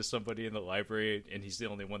talk to somebody in the library, and he's the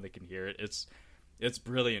only one that can hear it. It's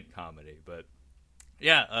brilliant comedy. But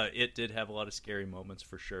yeah, it did have a lot of scary moments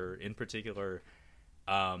for sure. In particular,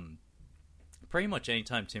 pretty much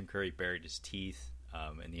anytime Tim Curry buried his teeth,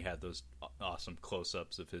 and he had those awesome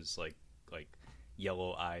close-ups of his like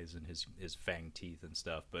yellow eyes and his fang teeth and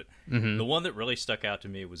stuff. But the one that really stuck out to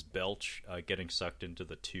me was Belch getting sucked into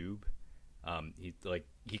the tube.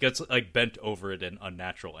 He gets like bent over at an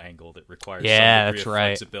unnatural angle that requires some degree of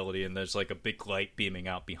flexibility, and there's like a big light beaming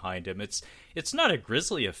out behind him. It's not a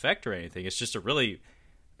grisly effect or anything. It's just a really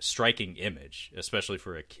striking image, especially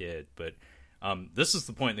for a kid. But this is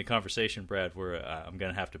the point in the conversation, Brad, where I'm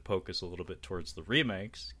going to have to focus a little bit towards the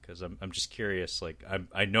remakes, because I'm just curious. Like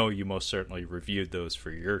I know you most certainly reviewed those for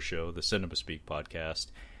your show, the Cinema Speak podcast.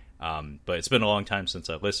 But it's been a long time since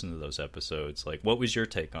I listened to those episodes. Like, what was your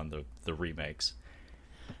take on the remakes?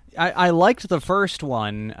 I liked the first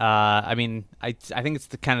one. I mean, I think it's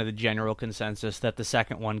the kind of the general consensus that the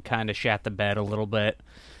second one kind of shat the bed a little bit.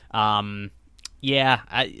 Yeah,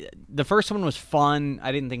 the first one was fun.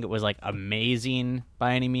 I didn't think it was like amazing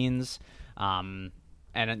by any means. And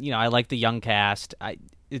I like the young cast.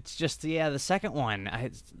 It's just the second one.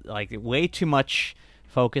 It's like way too much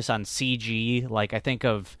focus on CG. Like I think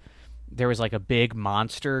of there was like a big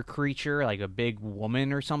monster creature, like a big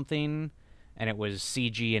woman or something, and it was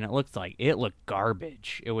CG, and it looked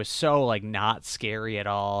garbage. It was so like not scary at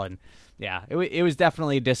all, and yeah, it was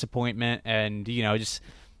definitely a disappointment. And just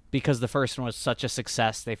because the first one was such a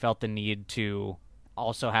success, they felt the need to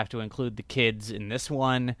also have to include the kids in this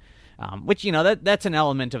one, which that's an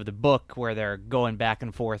element of the book where they're going back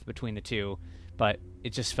and forth between the two, but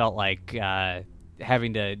it just felt like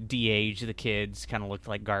having to de-age the kids kind of looked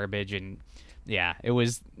like garbage, and yeah, it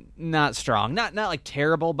was not strong, not like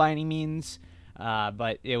terrible by any means,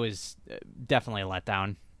 but it was definitely a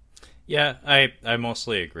letdown. Yeah, I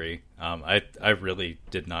mostly agree. I really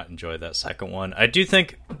did not enjoy that second one. I do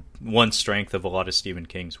think one strength of a lot of Stephen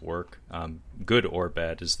King's work, good or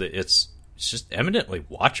bad, is that it's just eminently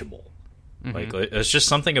watchable. Mm-hmm. Like it's just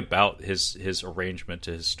something about his arrangement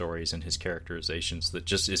to his stories and his characterizations that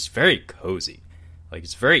just is very cozy. Like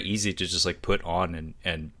it's very easy to just like put on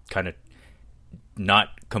and kind of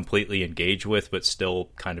not completely engage with, but still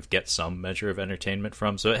kind of get some measure of entertainment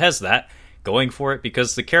from. So it has that going for it,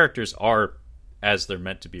 because the characters are as they're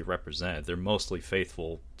meant to be represented. They're mostly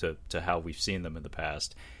faithful to how we've seen them in the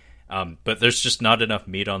past. But there's just not enough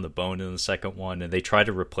meat on the bone in the second one, and they try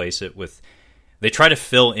to replace it with they try to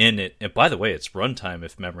fill in it. And by the way, its runtime,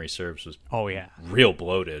 if memory serves, was real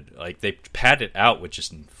bloated. Like, they pad it out with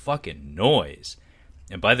just fucking noise.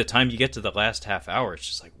 And by the time you get to the last half hour, it's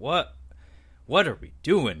just like, what are we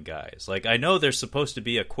doing, guys? Like, I know there's supposed to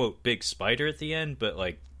be a, quote, big spider at the end, but,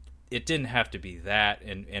 like, it didn't have to be that,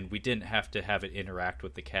 and we didn't have to have it interact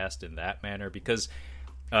with the cast in that manner, because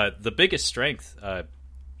the biggest strength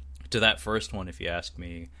to that first one, if you ask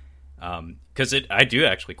me, because I do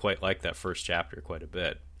actually quite like that first chapter quite a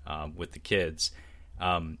bit with the kids.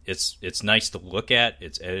 It's nice to look at.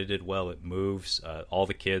 It's edited well. It moves. All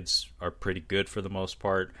the kids are pretty good for the most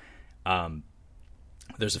part.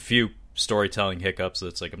 There's a few storytelling hiccups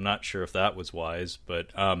that's like, I'm not sure if that was wise,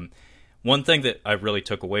 but one thing that I really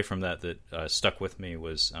took away from that stuck with me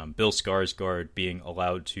was Bill Skarsgård being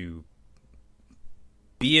allowed to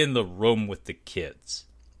be in the room with the kids.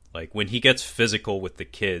 Like, when he gets physical with the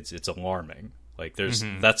kids, it's alarming. Like,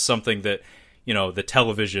 that's something that, the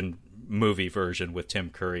television movie version with Tim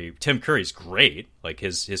Curry's great. Like,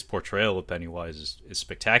 his portrayal of Pennywise is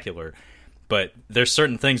spectacular. But there's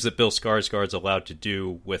certain things that Bill Skarsgård's allowed to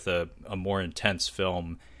do with a more intense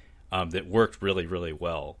film that worked really, really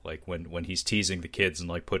well. Like, when he's teasing the kids and,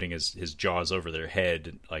 like, putting his jaws over their head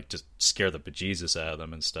and, like, just scare the bejesus out of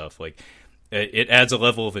them and stuff. Like, it adds a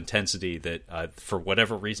level of intensity that, for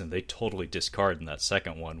whatever reason, they totally discard in that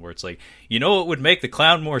second one, where it's like, what would make the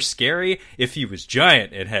clown more scary? If he was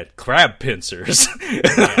giant and had crab pincers.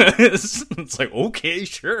 It's like, okay,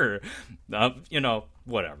 sure.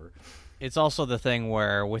 Whatever. It's also the thing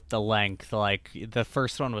where, with the length, like, the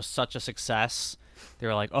first one was such a success, they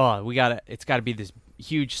were like, oh, it's got to be this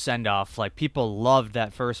huge send-off. Like, people loved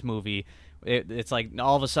that first movie. It's like,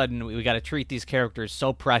 all of a sudden, we got to treat these characters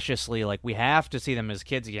so preciously. Like, we have to see them as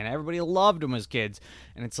kids again. Everybody loved them as kids.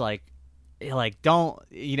 And it's like, don't,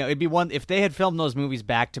 it'd be one, if they had filmed those movies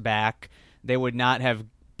back to back, they would not have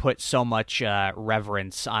put so much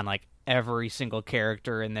reverence on, like, every single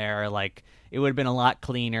character in there. Like, it would have been a lot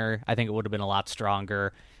cleaner. I think it would have been a lot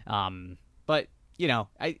stronger. But,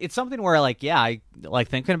 it's something where, like, I like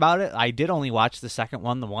thinking about it. I did only watch the second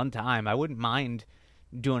one the one time. I wouldn't mind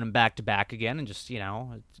doing them back to back again and just,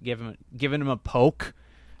 giving them a poke.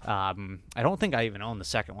 I don't think I even own the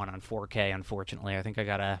second one on 4K, unfortunately. I think I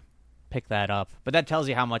gotta pick that up. But that tells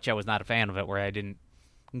you how much I was not a fan of it, where I didn't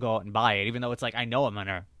go out and buy it, even though it's like, I know I'm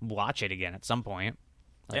gonna watch it again at some point.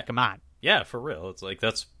 Like, come on. Yeah, for real. It's like,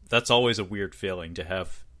 that's always a weird feeling, to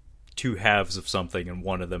have two halves of something and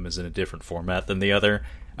one of them is in a different format than the other.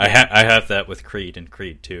 I have that with Creed and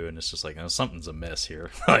Creed 2, and it's just like, something's amiss here.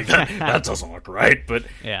 Like, that doesn't look right. But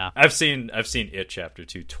yeah, I've seen It Chapter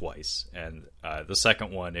 2 twice, and the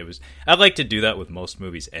second one, I'd like to do that with most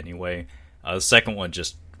movies anyway. The second one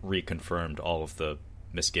just reconfirmed all of the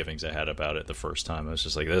misgivings I had about it the first time. I was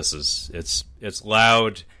just like, it's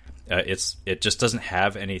loud. It just doesn't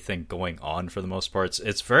have anything going on for the most part.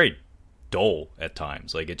 It's very dull at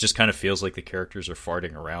times. Like, it just kind of feels like the characters are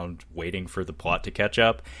farting around waiting for the plot to catch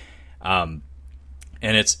up. And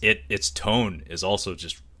its tone is also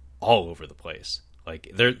just all over the place. Like,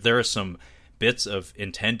 there are some bits of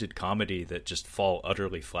intended comedy that just fall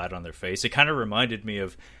utterly flat on their face. It kind of reminded me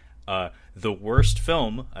of the worst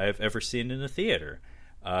film I've ever seen in a theater.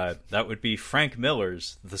 That would be Frank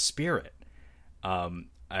Miller's The Spirit.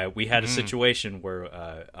 We had a situation where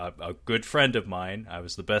a good friend of mine, I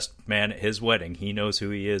was the best man at his wedding, he knows who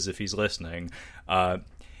he is if he's listening,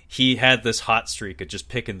 he had this hot streak of just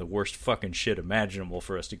picking the worst fucking shit imaginable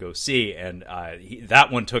for us to go see, and that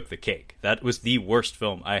one took the cake. That was the worst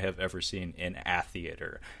film I have ever seen in a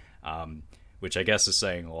theater, which I guess is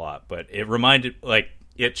saying a lot, but it reminded, like,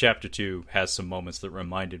 It Chapter 2 has some moments that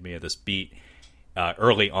reminded me of this beat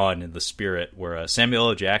early on in The Spirit, where Samuel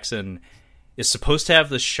L. Jackson is supposed to have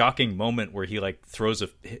this shocking moment where he, like, throws a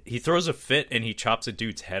fit and he chops a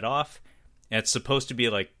dude's head off, and it's supposed to be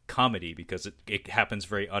like comedy because it happens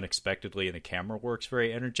very unexpectedly and the camera works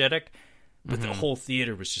very energetic, but the whole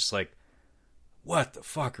theater was just like, what the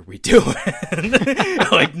fuck are we doing?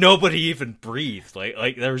 Like, nobody even breathed.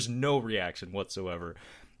 Like there was no reaction whatsoever.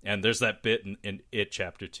 And there's that bit in It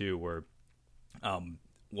Chapter 2 where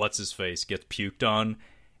what's his face gets puked on,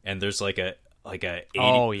 and there's like a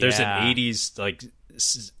 80, there's an 80s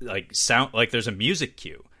like sound, like there's a music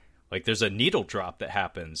cue, like there's a needle drop that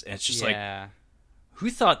happens, and it's just like, who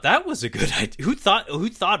thought that was a good idea? Who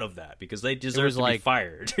thought of that? Because they deserve to be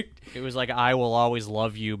fired. It was like I Will Always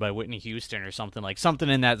Love You by Whitney Houston or something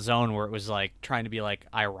in that zone where it was like trying to be like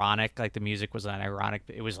ironic, like the music was ironic.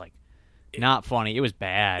 It was like not funny. It was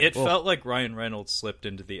bad. It felt like Ryan Reynolds slipped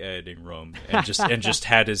into the editing room and just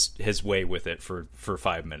had his way with it for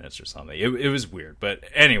 5 minutes or something. It was weird. But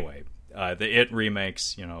anyway, the It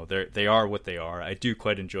remakes, they are what they are. I do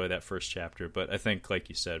quite enjoy that first chapter, but I think, like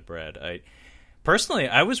you said, Brad,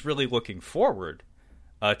 I was really looking forward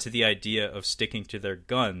to the idea of sticking to their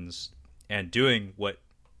guns and doing what,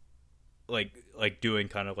 like doing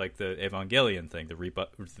kind of like the Evangelion thing,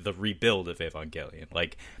 the rebuild of Evangelion,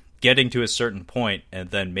 like getting to a certain point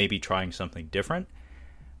and then maybe trying something different,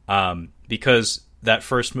 because that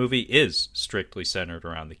first movie is strictly centered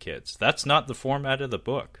around the kids. That's not the format of the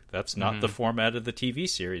book. That's not the format of the TV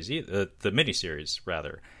series, either, the miniseries,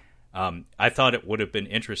 rather. I thought it would have been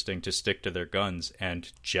interesting to stick to their guns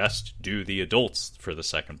and just do the adults for the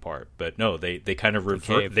second part. But no, they kind of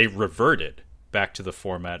reverted back to the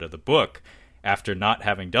format of the book after not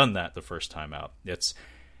having done that the first time out. It's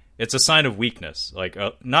a sign of weakness. Like,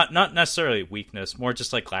 not necessarily weakness, more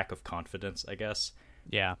just like lack of confidence, I guess.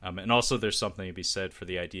 Yeah. And also there's something to be said for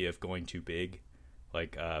the idea of going too big.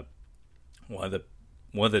 Like, one of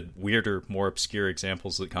the weirder, more obscure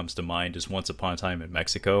examples that comes to mind is Once Upon a Time in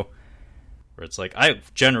Mexico, where it's like, I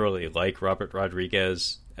generally like Robert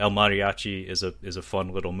Rodriguez. El Mariachi is a fun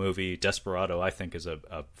little movie. Desperado, I think, is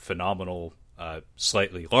a phenomenal,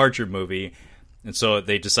 slightly larger movie. And so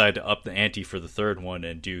they decided to up the ante for the third one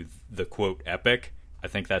and do the, quote, epic. I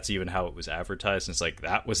think that's even how it was advertised. And it's like,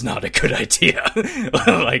 that was not a good idea.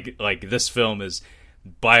 like this film is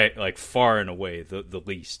by like far and away the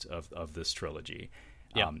least of this trilogy.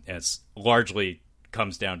 Yeah. And it's largely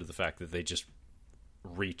comes down to the fact that they just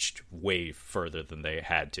reached way further than they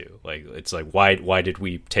had to. Like, it's like, why did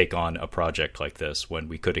we take on a project like this when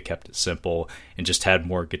we could have kept it simple and just had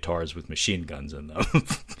more guitars with machine guns in them?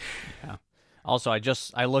 Yeah. Also,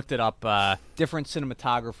 I looked it up. Different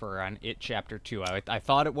cinematographer on It Chapter 2. I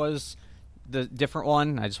thought it was the different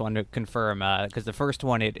one. I just wanted to confirm, because the first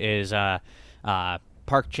one, it is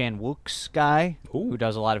Park Chan-wook's guy, who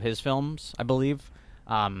does a lot of his films, I believe.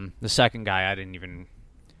 The second guy, I didn't even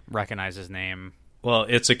recognize his name. Well,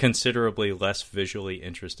 it's a considerably less visually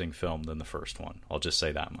interesting film than the first one. I'll just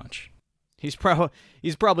say that much. He's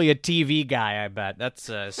probably a TV guy, I bet.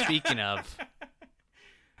 That's speaking of.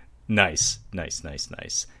 Nice.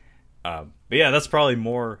 But yeah, that's probably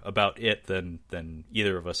more about it than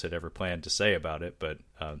either of us had ever planned to say about it. But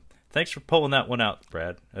thanks for pulling that one out,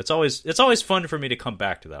 Brad. It's always fun for me to come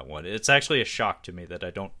back to that one. It's actually a shock to me that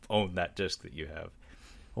I don't own that disc that you have.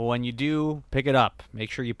 Well, when you do pick it up,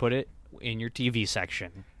 make sure you put it in your TV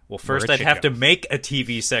section. Well, first I'd have to make a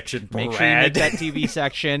TV section, Brad. Make sure you make that TV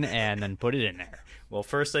section and then put it in there. Well,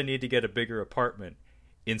 first I need to get a bigger apartment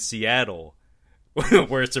in Seattle,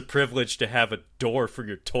 where it's a privilege to have a door for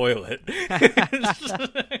your toilet.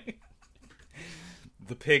 The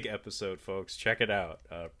Pig episode, folks. Check it out.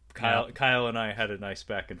 Kyle and I had a nice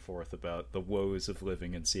back and forth about the woes of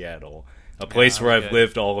living in Seattle, a place where I've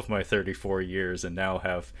lived all of my 34 years and now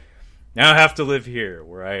have to live here,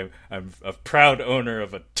 where I'm a proud owner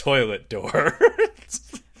of a toilet door.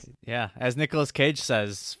 Yeah, as Nicolas Cage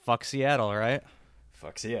says, fuck Seattle, right?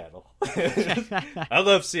 Fuck Seattle. I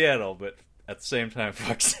love Seattle, but at the same time,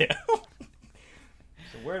 fuck Seattle.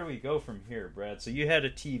 So where do we go from here, Brad? So you had a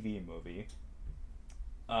TV movie.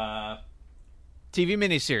 TV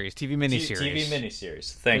miniseries. TV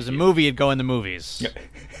miniseries. Thank you. There's a movie, it'd go in the movies.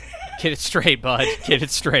 Get it straight, bud. Get it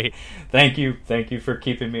straight. Thank you for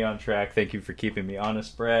keeping me on track. Thank you for keeping me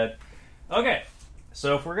honest, Brad. Okay,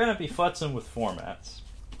 so if we're going to be futzing with formats,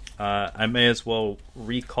 I may as well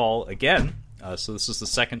recall again. So this is the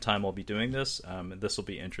second time I'll be doing this. This will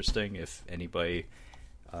be interesting if anybody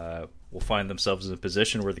will find themselves in a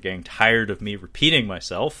position where they're getting tired of me repeating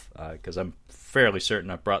myself, because I'm fairly certain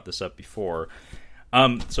I've brought this up before.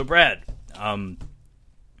 So Brad,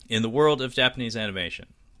 in the world of Japanese animation,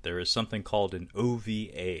 there is something called an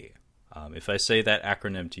OVA. If I say that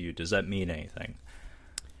acronym to you, does that mean anything?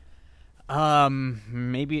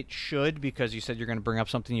 Maybe it should, because you said you're going to bring up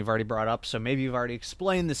something you've already brought up, so maybe you've already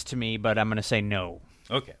explained this to me, but I'm going to say no.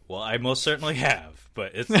 Okay, well, I most certainly have,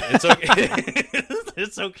 but it's okay.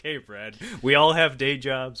 It's okay, Brad. We all have day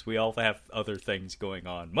jobs. We all have other things going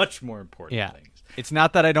on, much more important things. It's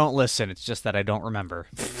not that I don't listen, it's just that I don't remember.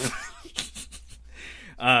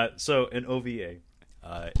 So an OVA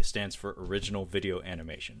stands for Original Video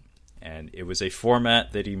Animation, and it was a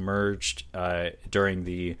format that emerged during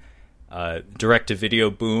the direct-to-video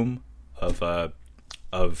boom of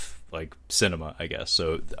like cinema, I guess.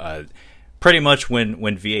 So pretty much when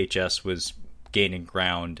VHS was gaining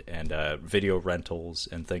ground and video rentals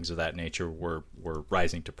and things of that nature were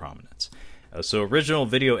rising to prominence. So original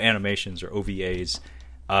video animations, or OVAs,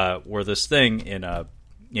 were this thing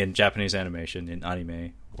in Japanese animation, in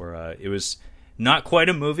anime, where it was not quite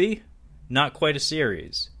a movie, not quite a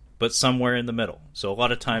series, but somewhere in the middle. So a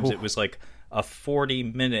lot of times it was like a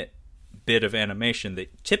 40-minute bit of animation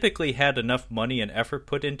that typically had enough money and effort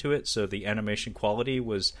put into it, so the animation quality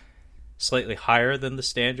was slightly higher than the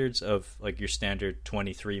standards of like your standard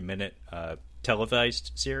 23-minute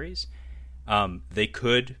televised series. They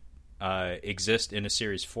could exist in a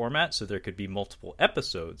series format, so there could be multiple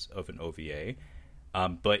episodes of an OVA.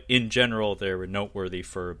 But in general, they were noteworthy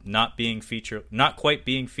for not quite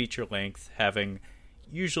being feature length, having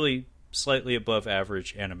usually slightly above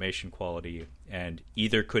average animation quality, and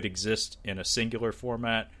either could exist in a singular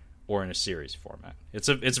format or in a series format. It's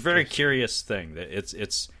a very curious thing that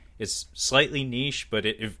it's slightly niche, but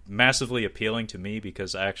it massively appealing to me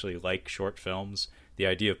because I actually like short films. The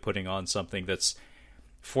idea of putting on something that's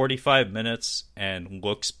 45 minutes and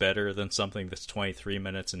looks better than something that's 23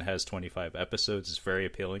 minutes and has 25 episodes is very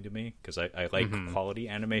appealing to me because I like quality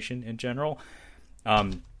animation in general.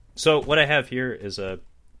 So what I have here is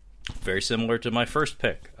very similar to my first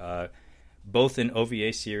pick, both an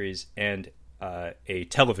OVA series and a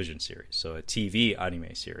television series, so a TV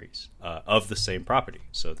anime series of the same property.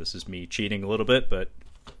 So this is me cheating a little bit, but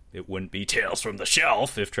it wouldn't be Tales from the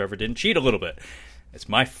Shelf if Trevor didn't cheat a little bit. It's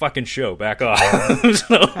my fucking show. Back off.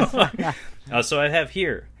 So I have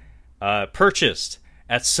here, purchased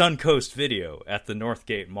at Suncoast Video at the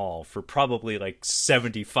Northgate Mall for probably like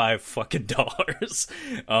 $75 fucking dollars.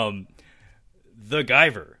 The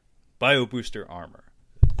Guyver, Bio Booster Armor,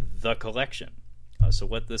 The Collection. So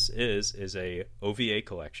what this is a OVA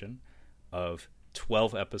collection of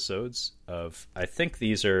 12 episodes of, I think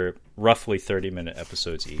these are roughly 30-minute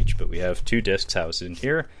episodes each, but we have 2 discs housed in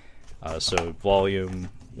here. So Volume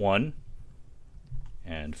 1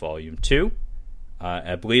 and Volume 2.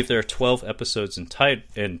 I believe there are 12 episodes in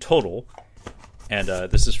total. And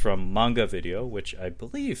this is from Manga Video, which I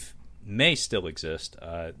believe may still exist.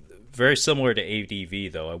 Very similar to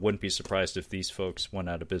ADV, though. I wouldn't be surprised if these folks went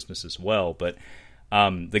out of business as well. But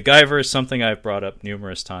The Guyver is something I've brought up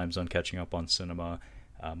numerous times on Catching Up on Cinema.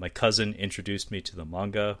 My cousin introduced me to the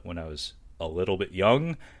manga when I was a little bit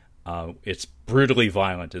young. It's brutally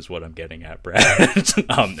violent is what I'm getting at, Brad.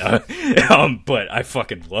 But I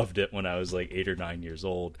fucking loved it when I was like 8 or 9 years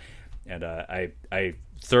old. And I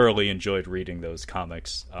thoroughly enjoyed reading those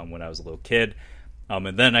comics when I was a little kid.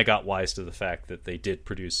 And then I got wise to the fact that they did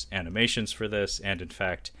produce animations for this, and in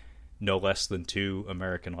fact, no less than 2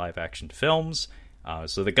 American live-action films.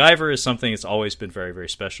 So The Guyver is something that's always been very, very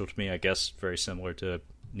special to me, I guess very similar to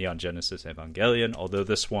Neon Genesis Evangelion, although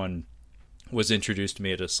this one was introduced to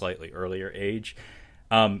me at a slightly earlier age.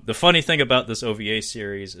 The funny thing about this OVA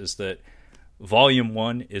series is that Volume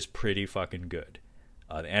 1 is pretty fucking good.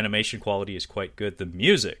 The animation quality is quite good. The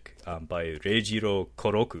music by Reijiro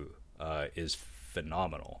Koroku is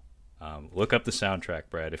phenomenal. Look up the soundtrack,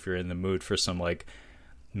 Brad, if you're in the mood for some like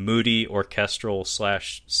moody orchestral /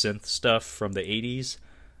 synth stuff from the 80s.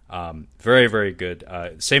 Very, very good.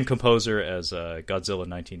 Same composer as Godzilla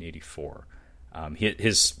 1984.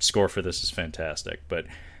 His score for this is fantastic. But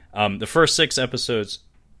the first 6 episodes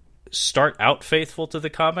start out faithful to the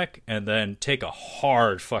comic and then take a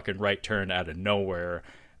hard fucking right turn out of nowhere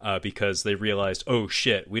because they realized, oh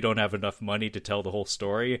shit, we don't have enough money to tell the whole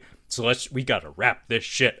story, so we gotta wrap this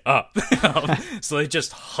shit up. So they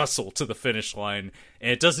just hustle to the finish line,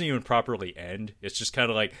 and it doesn't even properly end. It's just kind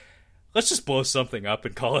of like, let's just blow something up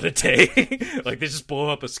and call it a day. Like they just blow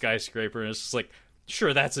up a skyscraper and it's just like,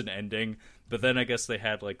 sure, that's an ending. But then I guess they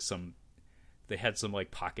had some like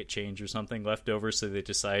pocket change or something left over, so they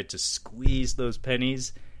decided to squeeze those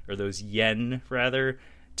pennies, or those yen rather,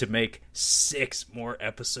 to make 6 more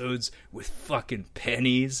episodes with fucking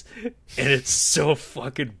pennies, and it's so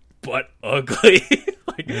fucking butt ugly.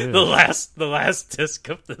 Like the last disc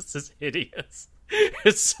of this is hideous.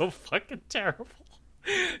 It's so fucking terrible.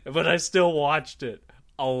 But I still watched it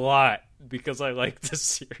a lot because I like this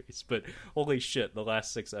series. But holy shit, the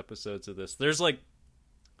last 6 episodes of this, there's like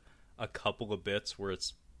a couple of bits where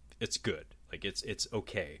it's good, like it's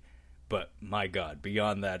okay, but my god,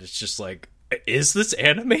 beyond that, it's just like, is this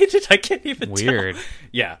animated? I can't even weird tell.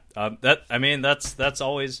 Yeah, that's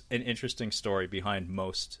always an interesting story behind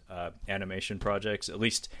most animation projects, at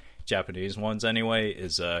least Japanese ones anyway,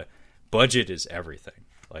 is budget is everything.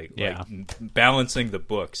 Like balancing the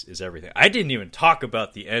books is everything. I didn't even talk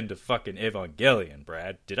about the end of fucking Evangelion,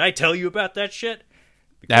 Brad. Did I tell you about that shit?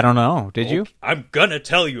 Because, I don't know. Did you? I'm gonna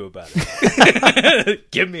tell you about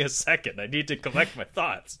it. Give me a second. I need to collect my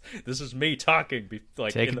thoughts. This is me talking.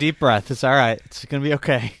 Take a deep breath. It's all right. It's gonna be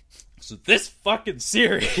okay. So this fucking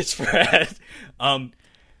series, Brad,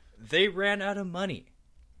 they ran out of money.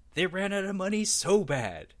 They ran out of money so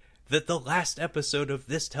bad that the last episode of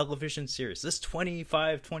this television series, this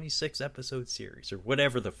 25, 26 episode series, or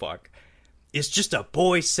whatever the fuck, is just a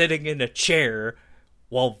boy sitting in a chair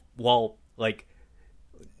while like,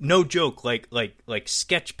 no joke, like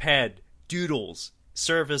sketchpad doodles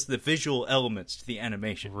serve as the visual elements to the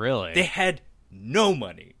animation. Really? They had no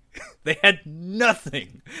money. They had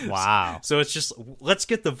nothing. Wow. So it's just, let's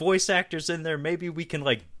get the voice actors in there. Maybe we can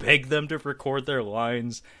like beg them to record their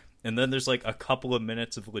lines. And then there's like a couple of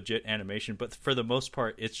minutes of legit animation. But for the most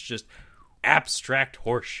part, it's just abstract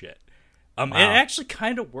horse shit. Wow. It actually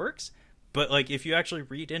kind of works. But like, if you actually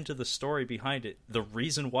read into the story behind it, the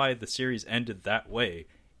reason why the series ended that way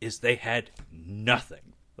is they had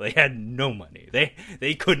nothing. They had no money.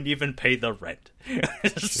 They couldn't even pay the rent.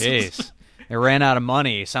 Jeez. They ran out of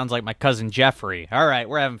money. Sounds like my cousin Jeffrey. All right,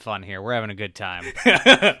 we're having fun here. We're having a good time.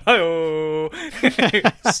 Hi-oh.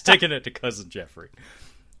 Sticking it to cousin Jeffrey.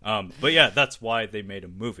 But yeah, that's why they made a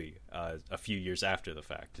movie a few years after the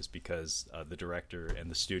fact, is because the director and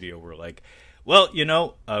the studio were like, well,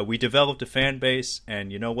 we developed a fan base,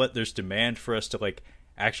 and you know what? There's demand for us to like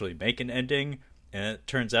actually make an ending. And it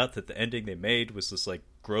turns out that the ending they made was this like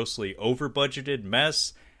grossly over-budgeted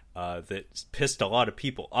mess that pissed a lot of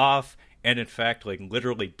people off. And in fact, like,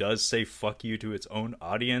 literally does say fuck you to its own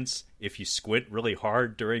audience if you squint really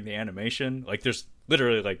hard during the animation. Like, there's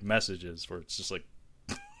literally like messages where it's just like,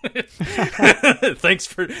 thanks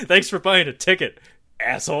for buying a ticket,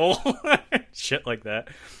 asshole. Shit like that.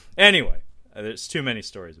 Anyway, there's too many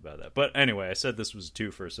stories about that. But anyway, I said this was a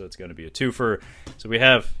twofer, so it's going to be a twofer. So we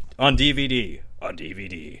have on DVD,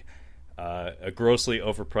 a grossly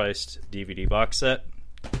overpriced DVD box set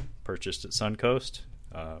purchased at Suncoast.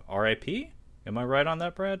 RIP? Am I right on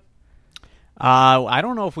that, Brad? I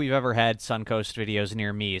don't know if we've ever had Suncoast videos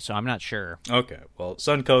near me, so I'm not sure. Okay, well,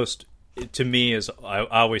 Suncoast, to me, I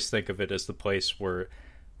always think of it as the place where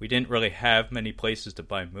we didn't really have many places to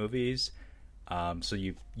buy movies. So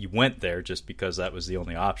you went there just because that was the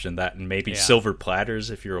only option. That and maybe Silver Platters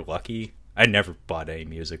if you were lucky. I never bought any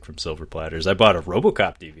music from Silver Platters. I bought a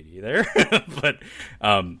RoboCop DVD there,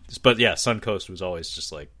 but yeah, Suncoast was always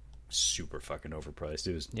just like super fucking overpriced.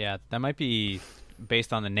 It was, yeah, that might be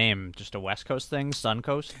based on the name, just a West Coast thing,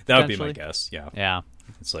 Suncoast. That would be my guess. Yeah.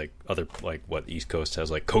 It's like other, like what East Coast has,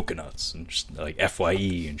 like coconuts and just like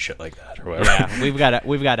FYE and shit like that, or whatever. Yeah,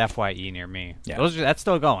 we've got FYE near me. Yeah, that's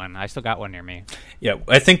still going. I still got one near me. Yeah,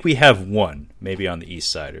 I think we have one, maybe on the east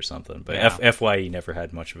side or something. But yeah. FYE never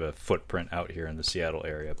had much of a footprint out here in the Seattle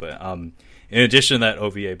area. But in addition to that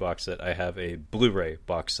OVA box set, I have a Blu-ray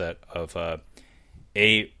box set of a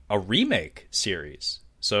remake series.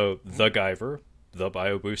 So The Guyver, The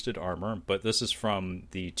Bio-Boosted Armor, but this is from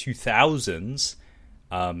the 2000s,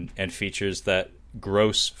 and features that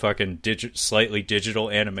gross fucking slightly digital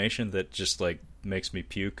animation that just like makes me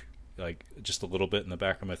puke like just a little bit in the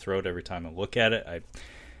back of my throat every time I look at it.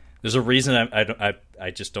 There's a reason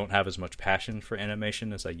I just don't have as much passion for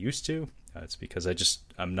animation as I used to. It's because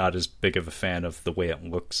I'm not as big of a fan of the way it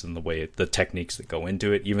looks and the techniques that go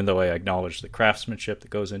into it, even though I acknowledge the craftsmanship that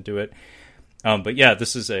goes into it. But yeah,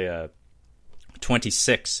 this is a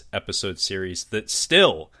 26 episode series that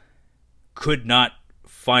still could not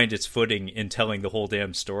find its footing in telling the whole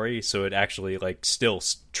damn story, so it actually like still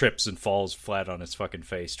trips and falls flat on its fucking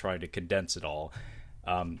face trying to condense it all.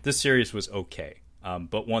 This series was okay.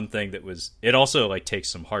 But one thing that was, it also like takes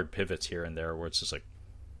some hard pivots here and there where it's just like,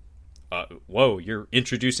 whoa, you're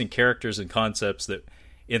introducing characters and concepts that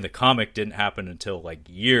in the comic didn't happen until like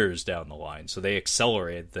years down the line. So they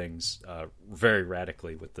accelerated things very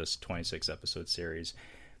radically with this 26 episode series.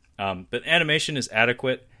 But animation is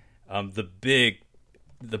adequate.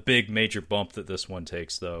 The big major bump that this one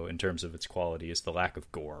takes, though, in terms of its quality, is the lack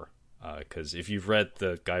of gore. Because if you've read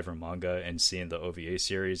the Guyver manga and seen the OVA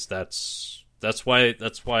series, that's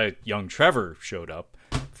why young Trevor showed up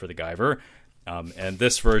for the Guyver. And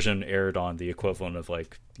this version aired on the equivalent of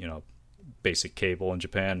like, basic cable in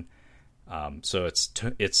Japan. So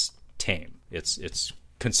it's tame. It's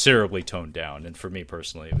considerably toned down. And for me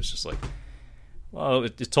personally, it was just like, well,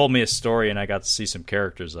 it told me a story and I got to see some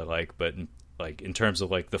characters I like, but like in terms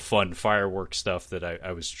of like the fun fireworks stuff that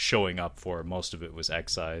I was showing up for, most of it was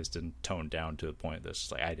excised and toned down to the point that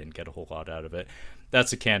like I didn't get a whole lot out of it.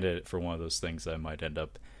 That's a candidate for one of those things that I might end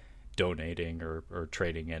up donating or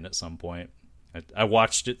trading in at some point. I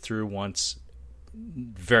watched it through once,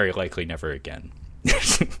 very likely never again.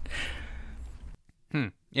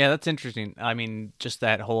 Yeah, that's interesting. I mean, just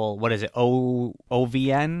that whole, what is it,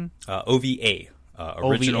 OVN? OVA.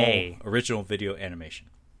 Original video animation.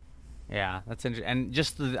 Yeah, that's interesting. And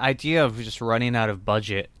just the idea of just running out of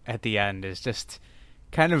budget at the end is just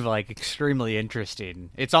kind of like extremely interesting.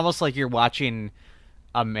 It's almost like you're watching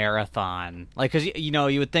a marathon, like because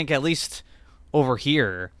you would think at least over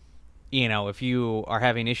here, if you are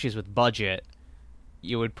having issues with budget,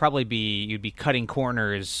 you'd be cutting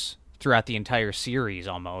corners throughout the entire series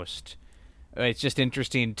almost. It's just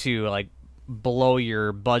interesting to like blow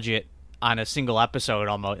your budget on a single episode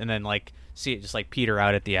almost, and then like see it just like peter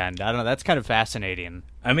out at the end. I don't know. That's kind of fascinating.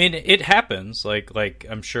 I mean, it happens. Like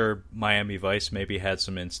I'm sure Miami Vice maybe had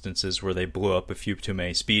some instances where they blew up a few too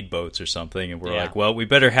many speedboats or something, and we're like, well, we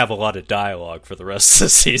better have a lot of dialogue for the rest of the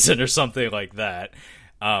season or something like that.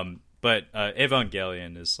 But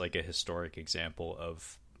Evangelion is like a historic example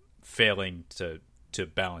of failing to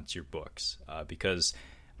balance your books because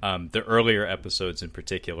the earlier episodes in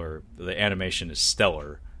particular, the animation is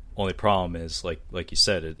stellar. Only problem is, like you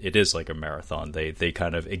said, it is like a marathon. They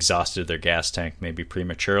kind of exhausted their gas tank maybe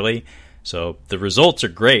prematurely. So the results are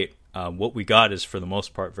great. What we got is for the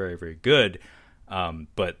most part very, very good.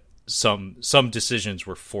 But some decisions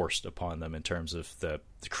were forced upon them in terms of the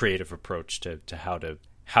creative approach to how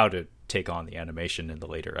to take on the animation in the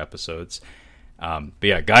later episodes. But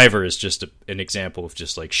yeah, Guyver is just an example of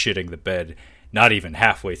just like shitting the bed not even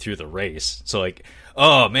halfway through the race. So like,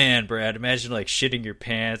 oh man, Brad, imagine like shitting your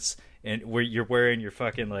pants and where you're wearing your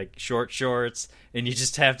fucking like short shorts and you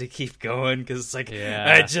just have to keep going because it's like,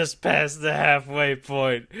 I just passed the halfway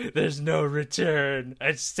point. There's no return.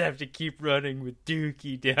 I just have to keep running with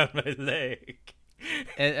Dookie down my leg.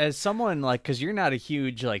 As someone like, because you're not a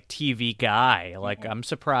huge like TV guy, like I'm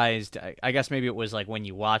surprised. I guess maybe it was like when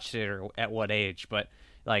you watched it or at what age, but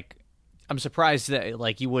like I'm surprised that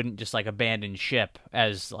like you wouldn't just like abandon ship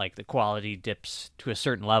as like the quality dips to a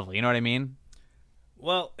certain level. You know what I mean?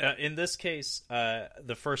 Well, in this case,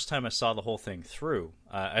 the first time I saw the whole thing through,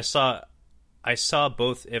 I saw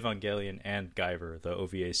both Evangelion and Guyver, the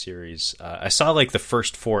OVA series. I saw like the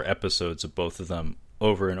first 4 episodes of both of them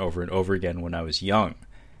over and over and over again when I was young,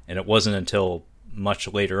 and it wasn't until much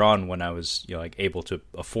later on when I was like able to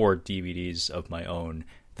afford DVDs of my own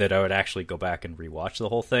that I would actually go back and rewatch the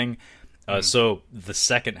whole thing. So the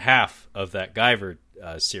second half of that Guyver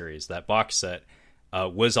series, that box set,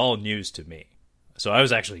 was all news to me. So I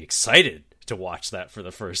was actually excited to watch that for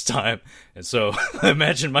the first time. And so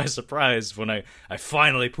imagine my surprise when I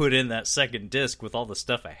finally put in that second disc with all the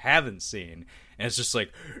stuff I haven't seen. And it's just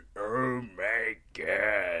like, oh my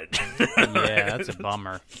God. Yeah, that's a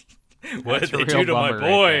bummer. What That's did a they real do to my bummer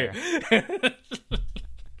boy? right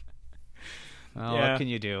Well, Yeah. what can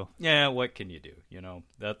you do? Yeah, what can you do?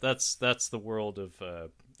 That's the world of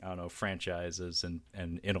I don't know, franchises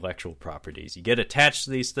and intellectual properties. You get attached to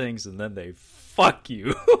these things and then they fuck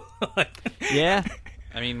you. Yeah,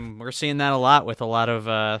 I mean we're seeing that a lot with a lot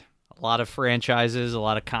of franchises, a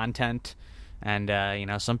lot of content, and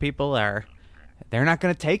some people they're not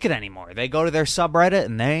going to take it anymore. They go to their subreddit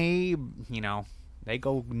and they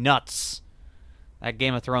go nuts. That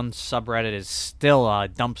Game of Thrones subreddit is still a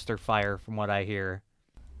dumpster fire from what I hear.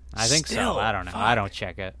 I think Still? so. I don't know. Fuck. I don't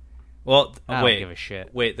check it. Well, I wait. don't give a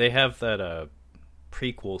shit. Wait, they have that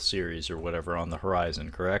prequel series or whatever on the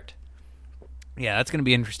horizon, correct? Yeah, that's going to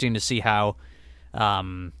be interesting to see how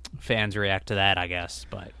fans react to that, I guess.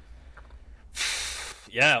 But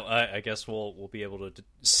Yeah, I guess we'll be able to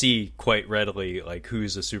see quite readily like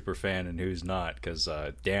who's a super fan and who's not. Because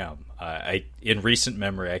damn, in recent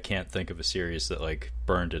memory I can't think of a series that like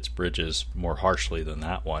burned its bridges more harshly than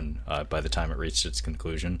that one. By the time it reached its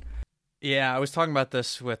conclusion. yeah, I was talking about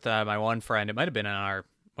this with my one friend. It might have been in our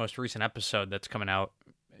most recent episode that's coming out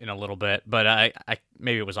in a little bit, but I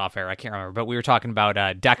maybe it was off air. I can't remember. But we were talking about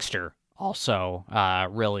Dexter also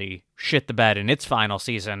really shit the bed in its final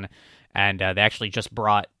season. And they actually just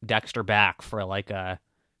brought Dexter back for like a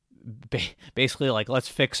basically like let's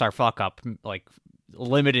fix our fuck up like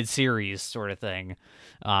limited series sort of thing.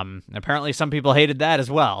 Apparently some people hated that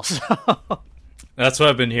as well. So That's what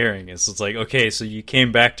I've been hearing. It's like, okay, so you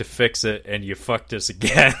came back to fix it and you fucked us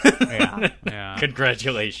again. yeah.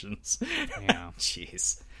 Congratulations. Yeah.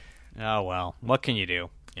 Jeez. Oh well, what can you do?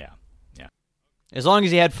 Yeah. As long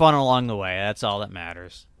as you had fun along the way, that's all that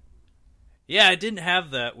matters. Yeah, I didn't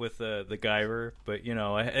have that with the Guyver, but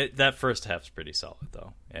that first half's pretty solid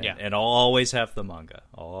though. And I'll always have the manga.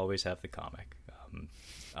 I'll always have the comic.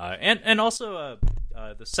 And also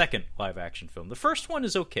the second live action film. The first one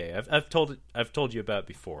is okay. I've told you about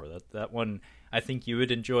before. That one I think you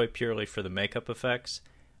would enjoy purely for the makeup effects.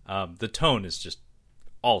 The tone is just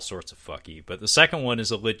all sorts of fucky, but the second one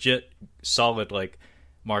is a legit solid like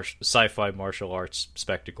sci-fi martial arts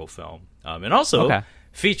spectacle film. And also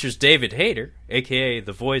features David Hayter, aka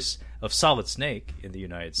the voice of Solid Snake in the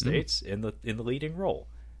United States, in the leading role.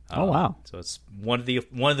 Oh wow! So it's one of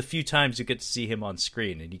the few times you get to see him on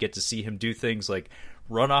screen, and you get to see him do things like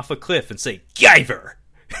run off a cliff and say "Guyver."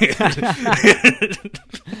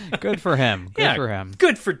 Good for him. Good for him.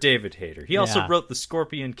 Good for David Hayter. He also wrote The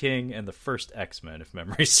Scorpion King and the first X-Men, if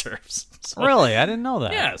memory serves. So, really? I didn't know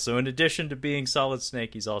that. Yeah, so in addition to being Solid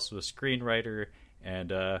Snake, he's also a screenwriter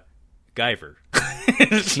and Guyver.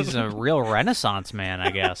 He's a real Renaissance man,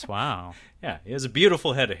 I guess. Wow. Yeah, he has a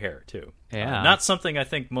beautiful head of hair, too. Yeah. Not something I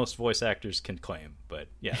think most voice actors can claim, but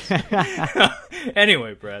yes.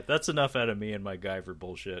 Anyway, Brad, that's enough out of me and my Guyver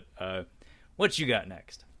bullshit. What you got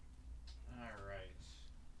next? All right.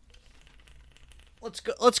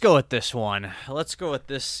 Let's go with this one. Let's go with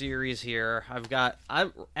this series here.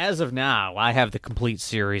 As of now, I have the complete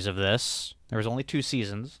series of this. There was only 2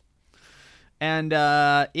 seasons. And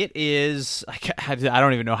it is... I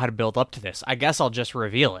don't even know how to build up to this. I guess I'll just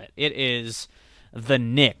reveal it. It is The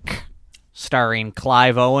Knick, starring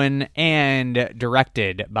Clive Owen and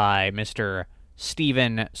directed by Mr.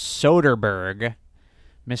 Steven Soderbergh.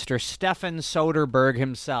 Mr. Stefan Soderbergh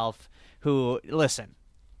himself, who, listen,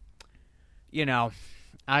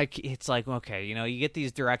 it's like, okay, you get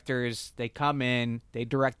these directors, they come in, they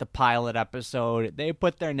direct the pilot episode, they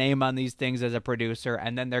put their name on these things as a producer,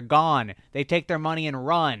 and then they're gone. They take their money and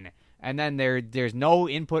run, and then there's no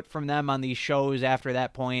input from them on these shows after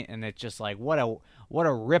that point, and it's just like, what a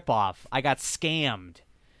ripoff. I got scammed.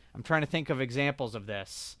 I'm trying to think of examples of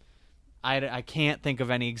this. I can't think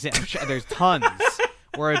of any examples. There's tons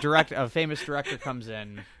where a famous director comes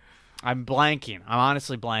in. I'm blanking. I'm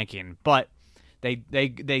honestly blanking, but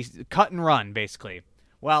They cut and run, basically.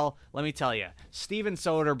 Well, let me tell you, Steven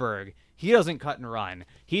Soderbergh, he doesn't cut and run.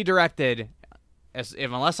 He directed,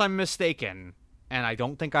 unless I'm mistaken, and I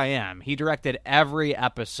don't think I am, he directed every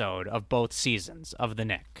episode of both seasons of The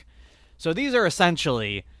Knick. So these are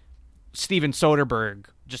essentially Steven Soderbergh,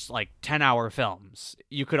 just like 10-hour films.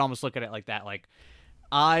 You could almost look at it like that. Like,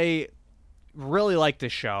 I really like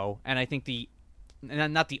this show, and I think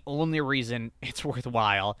not the only reason it's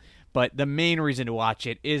worthwhile, but the main reason to watch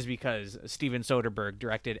it is because Steven Soderbergh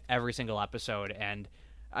directed every single episode, and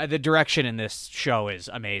the direction in this show is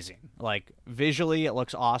amazing. Like, visually, it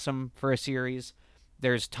looks awesome for a series.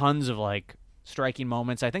 There's tons of, like, striking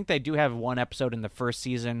moments. I think they do have one episode in the first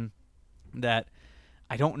season that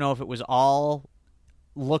I don't know if it was all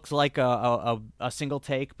looked like a single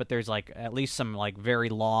take, but there's, like, at least some, like, very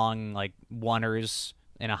long, like, oneers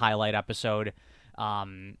in a highlight episode.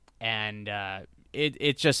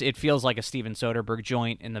 It feels like a Steven Soderbergh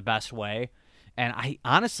joint in the best way. And I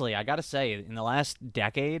gotta say, in the last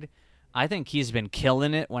decade, I think he's been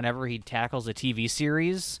killing it whenever he tackles a TV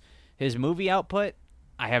series. His movie output,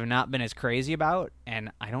 I have not been as crazy about,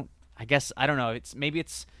 and I don't know. Maybe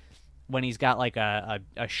it's when he's got like a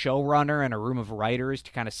showrunner and a room of writers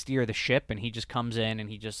to kind of steer the ship, and he just comes in and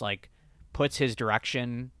he just like puts his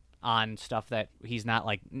direction on stuff that he's not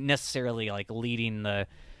like necessarily like leading the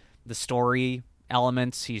story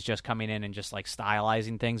elements. He's just coming in and just like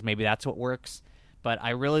stylizing things. Maybe that's what works. But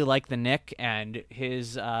I really like The Knick, and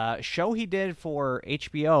his show he did for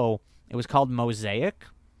HBO, it was called Mosaic,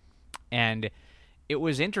 and it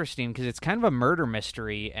was interesting because it's kind of a murder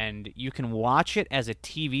mystery, and you can watch it as a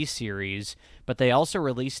TV series, but they also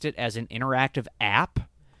released it as an interactive app,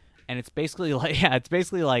 and it's basically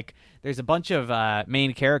like there's a bunch of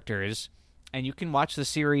main characters, and you can watch the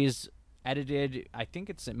series edited, I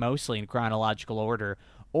think it's mostly in chronological order,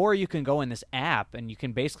 or you can go in this app and you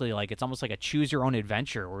can basically like, it's almost like a choose your own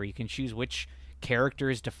adventure where you can choose which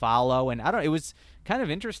characters to follow, and it was kind of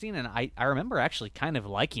interesting, and I remember actually kind of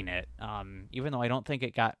liking it, even though I don't think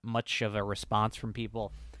it got much of a response from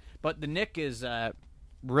people. But The Knick is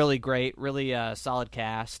really great, really solid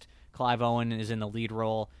cast. Clive Owen is in the lead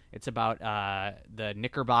role. It's about the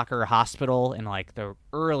Knickerbocker Hospital in like the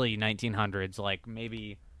early 1900s, like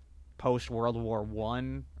maybe post World War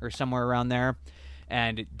I or somewhere around there.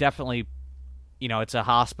 And it definitely, it's a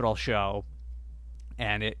hospital show,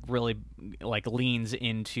 and it really like leans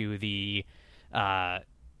into the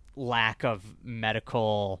lack of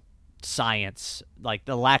medical science, like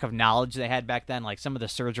the lack of knowledge they had back then, like some of the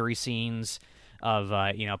surgery scenes of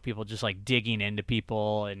people just like digging into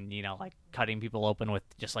people and like cutting people open with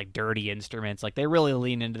just like dirty instruments. Like they really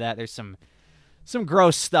lean into that. There's some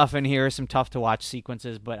gross stuff in here, some tough to watch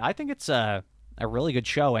sequences, but I think it's a really good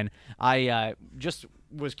show. And I just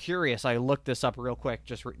was curious. I looked this up real quick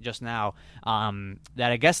just now,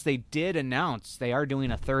 that I guess they did announce they are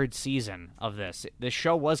doing a third season of this. This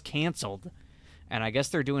show was canceled, and I guess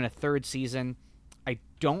they're doing a third season. I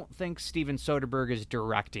don't think Steven Soderbergh is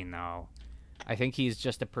directing, though. I think he's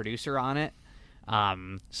just a producer on it.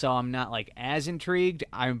 So I'm not like as intrigued.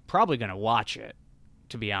 I'm probably gonna watch it,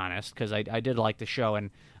 to be honest, because I did like the show,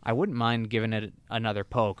 and I wouldn't mind giving it another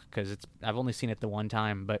poke because I've only seen it the one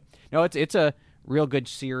time. But no, it's a real good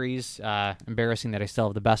series. Embarrassing that I still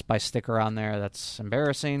have the Best Buy sticker on there. That's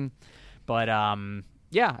embarrassing. But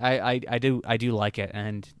yeah, I do like it,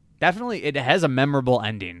 and definitely it has a memorable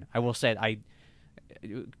ending. I will say I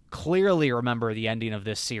clearly remember the ending of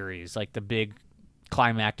this series, like the big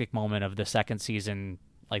climactic moment of the second season,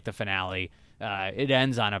 like the finale. It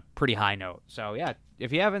ends on a pretty high note. So yeah,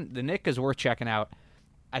 if you haven't, The Nick is worth checking out.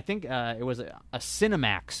 I think it was a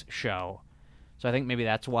Cinemax show, so I think maybe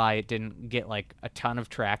that's why it didn't get like a ton of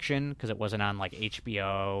traction, because it wasn't on like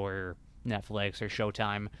HBO or Netflix or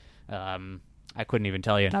Showtime. I couldn't even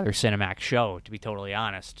tell you another Cinemax show, to be totally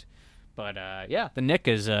honest. But yeah, The Nick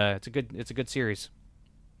is it's a good series.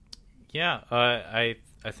 Yeah, I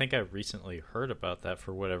think I recently heard about that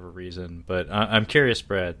for whatever reason, but I'm curious,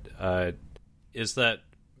 Brad. Is that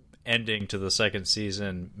ending to the second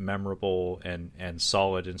season memorable and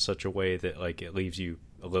solid in such a way that like it leaves you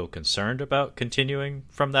a little concerned about continuing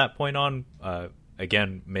from that point on?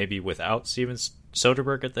 Again, maybe without Steven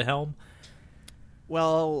Soderbergh at the helm.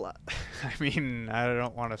 Well, I mean, I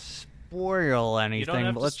don't want to spoil anything. You don't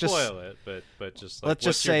have but to let's spoil it, but just like, let's just what's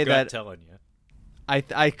your say gut that telling you?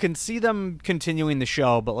 I can see them continuing the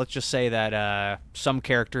show, but let's just say that some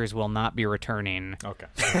characters will not be returning. Okay,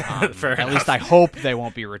 Fair enough. At least I hope they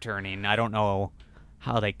won't be returning. I don't know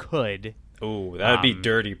how they could. Oh, that would be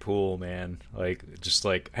dirty pool, man. Like, just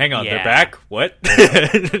like, hang on, Yeah. they're back? What?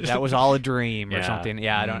 That was all a dream or Yeah. something.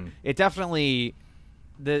 Yeah, I don't. It definitely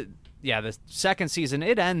the second season,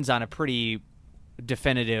 it ends on a pretty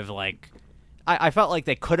definitive, like, I felt like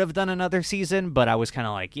they could have done another season, but I was kind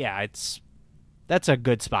of like, yeah, that's a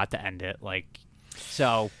good spot to end it. Like,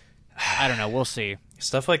 so I don't know. We'll see.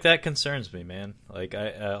 Stuff like that concerns me, man. Like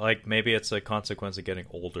like maybe it's a consequence of getting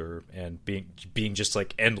older and being just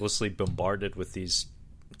like endlessly bombarded with these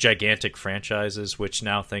gigantic franchises, which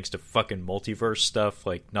now, thanks to fucking multiverse stuff,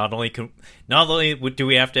 like not only do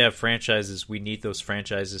we have to have franchises, we need those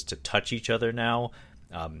franchises to touch each other now.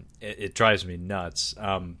 It drives me nuts.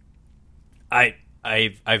 I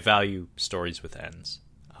value stories with ends.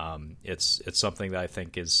 It's something that I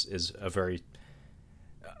think is a very,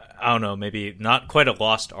 I don't know, maybe not quite a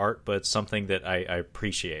lost art, but something that I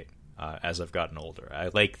appreciate as I've gotten older. I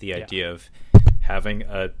like the idea of having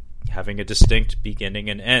a distinct beginning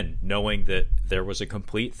and end, knowing that there was a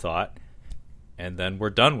complete thought, and then we're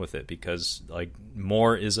done with it, because like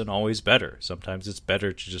more isn't always better. Sometimes it's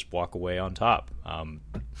better to just walk away on top.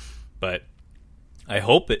 But I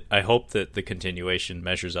hope that the continuation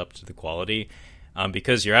measures up to the quality.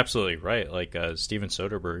 Because you're absolutely right. Like Steven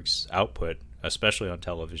Soderbergh's output, especially on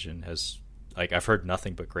television, has, like, I've heard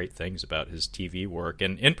nothing but great things about his TV work,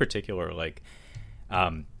 and in particular, like,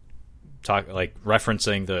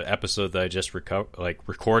 referencing the episode that I just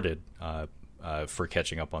recorded for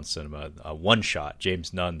Catching Up on Cinema, One Shot,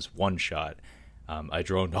 James Nunn's One Shot. I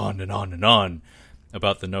droned on and on and on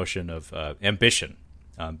about the notion of ambition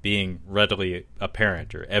being readily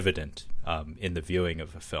apparent or evident in the viewing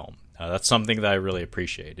of a film. That's something that I really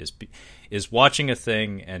appreciate, is watching a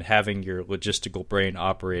thing and having your logistical brain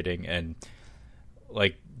operating and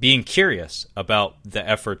like being curious about the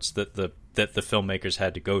efforts that the filmmakers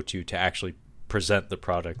had to go to actually present the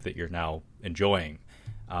product that you're now enjoying.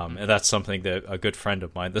 And that's something that a good friend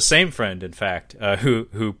of mine, the same friend, in fact,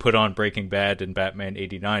 who put on Breaking Bad and Batman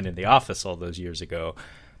 '89 in The Office all those years ago,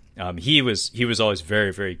 he was always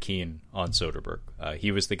very, very keen on Soderbergh.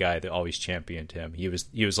 He was the guy that always championed him. He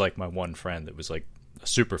was like my one friend that was like a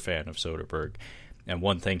super fan of Soderbergh. And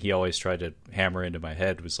one thing he always tried to hammer into my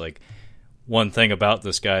head was like, one thing about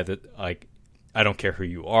this guy that, like, I don't care who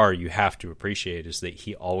you are, you have to appreciate, is that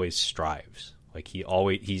he always strives. Like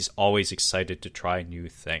he's always excited to try new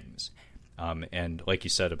things. And like you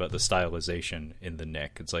said about the stylization in The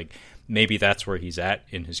Nick, it's like maybe that's where he's at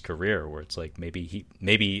in his career, where it's like maybe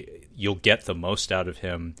you'll get the most out of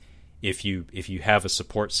him if you have a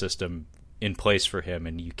support system in place for him,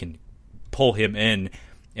 and you can pull him in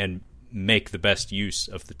and make the best use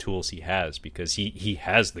of the tools he has, because he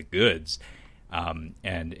has the goods. And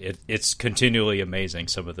it's continually amazing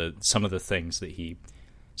some of the things that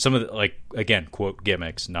some of the, like, again, quote,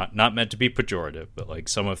 gimmicks, not meant to be pejorative, but like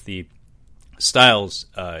some of the styles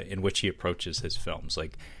in which he approaches his films.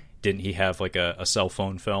 Like, didn't he have like a cell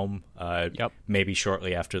phone film maybe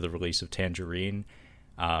shortly after the release of Tangerine?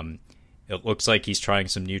 It looks like he's trying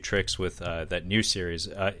some new tricks with that new series.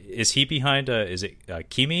 Is he behind is it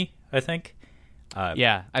Kimi, I think?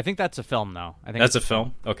 Yeah, I think that's a film, though. I think that's a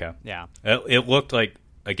film? Okay. Yeah. It looked like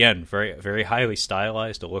again, very very highly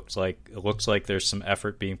stylized. It looks like there's some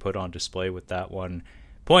effort being put on display with that one.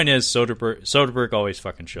 Point is, Soderbergh always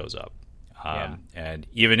fucking shows up. And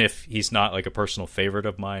even if he's not like a personal favorite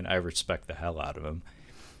of mine, I respect the hell out of him.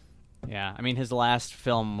 Yeah, I mean, his last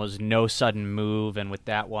film was No Sudden Move, and with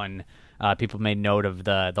that one, people made note of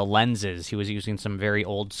the lenses. He was using some very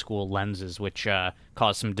old school lenses, which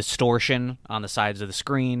caused some distortion on the sides of the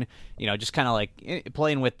screen. You know, just kind of like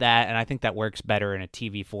playing with that, and I think that works better in a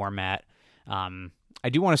TV format. I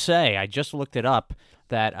do want to say, I just looked it up,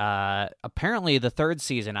 that apparently the third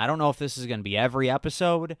season, I don't know if this is going to be every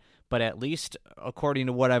episode, but at least according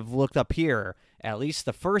to what I've looked up here, at least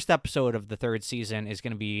the first episode of the third season is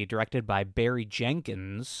going to be directed by Barry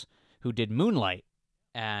Jenkins, who did Moonlight.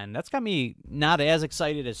 And that's got me not as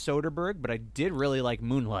excited as Soderbergh, but I did really like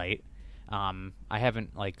Moonlight. I haven't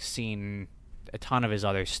seen a ton of his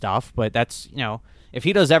other stuff, but that's, if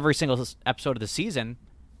he does every single episode of the season,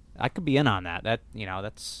 I could be in on that.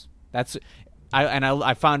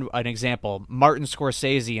 I found an example. Martin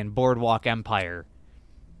Scorsese in Boardwalk Empire.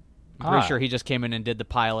 I'm pretty sure he just came in and did the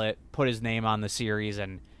pilot, put his name on the series,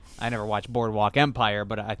 and I never watched Boardwalk Empire,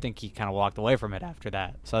 but I think he kind of walked away from it after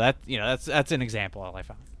that. So that's an example I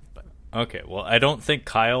found. But. Okay, well, I don't think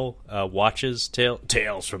Kyle watches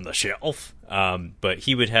Tales from the Shelf, but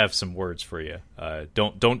he would have some words for you.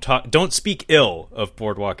 Don't speak ill of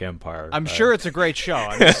Boardwalk Empire. I'm sure it's a great show.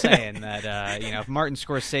 I'm just saying that if Martin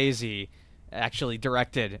Scorsese actually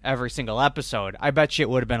directed every single episode, I bet you it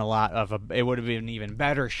would have been it would have been an even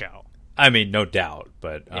better show. I mean, no doubt,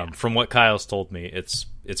 but from what Kyle's told me, it's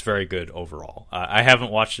very good overall. I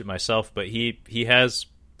haven't watched it myself, but he has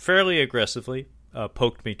fairly aggressively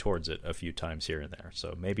poked me towards it a few times here and there.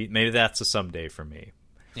 So maybe that's a someday for me.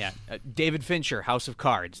 Yeah, David Fincher, House of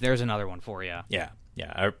Cards. There's another one for you. Yeah.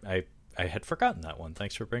 I had forgotten that one.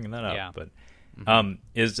 Thanks for bringing that up. Yeah. But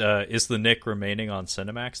is the Nick remaining on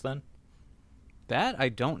Cinemax then? That I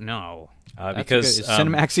don't know. Because is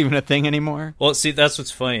Cinemax even a thing anymore? Well, see, that's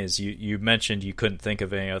what's funny is you mentioned you couldn't think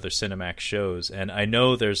of any other Cinemax shows, and I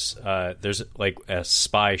know there's like a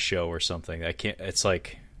spy show or something. It's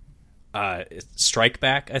like Strike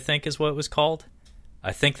Back, I think is what it was called.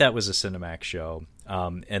 I think that was a Cinemax show.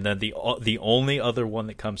 And then the only other one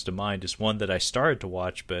that comes to mind is one that I started to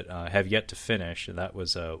watch but have yet to finish, and that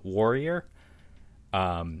was Warrior.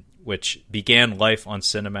 Which began life on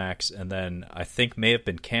Cinemax and then I think may have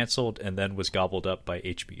been canceled and then was gobbled up by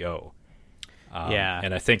HBO.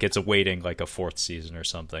 And I think it's awaiting like a fourth season or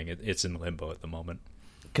something. It's in limbo at the moment.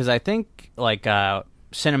 Because I think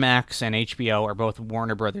Cinemax and HBO are both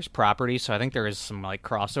Warner Brothers properties, so I think there is some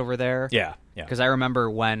crossover there. Yeah. Because I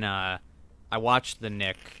remember when I watched the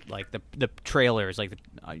Nick, the trailers,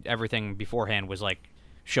 everything beforehand was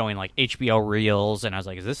showing HBO reels, and I was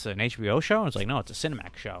like, is this an HBO show? And it's like, no, it's a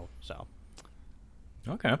Cinemax show. So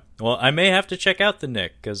okay, well, I may have to check out the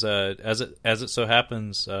Nick, because as it so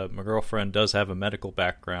happens, my girlfriend does have a medical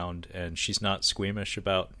background, and she's not squeamish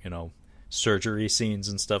about surgery scenes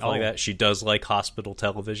and stuff like that. She does like hospital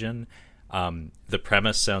television. The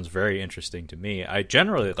premise sounds very interesting to me. I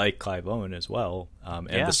generally like Clive Owen as well, and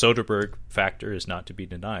the Soderbergh factor is not to be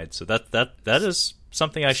denied. So that is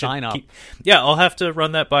something I should sign up. Yeah, I'll have to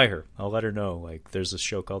run that by her. I'll let her know there's a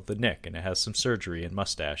show called The Nick, and it has some surgery and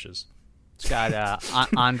mustaches. It's got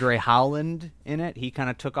Andre Howland in it. He kind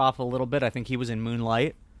of took off a little bit. I think he was in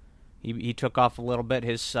Moonlight. He took off a little bit.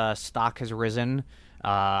 His stock has risen.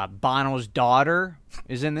 Bono's daughter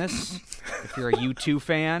is in this. If you're a U2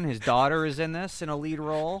 fan, his daughter is in this in a lead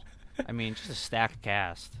role. I mean, just a stacked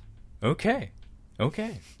cast. Okay. Well,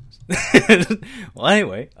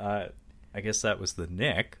 anyway, I guess that was the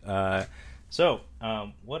Nick. So,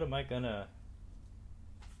 what am I gonna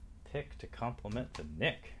pick to compliment the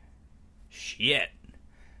Nick? Shit.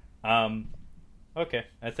 Okay,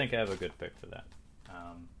 I think I have a good pick for that.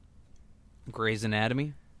 Grey's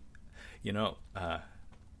Anatomy.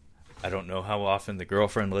 I don't know how often the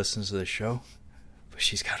girlfriend listens to the show, but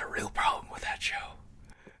she's got a real problem with that show.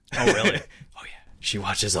 Oh, really? Oh, yeah. She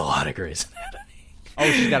watches a lot of Grey's Anatomy.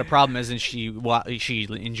 Oh, she's got a problem, isn't she? She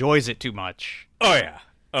enjoys it too much. Oh, yeah.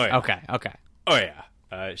 Okay. Oh, yeah.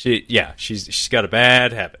 She's got a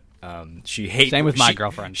bad habit. She hates. Same with my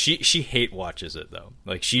girlfriend. She hate watches it though.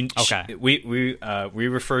 Okay. We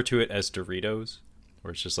refer to it as Doritos,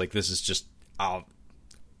 where it's just this is just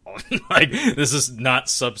this is not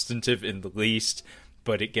substantive in the least,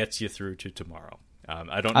 but it gets you through to tomorrow.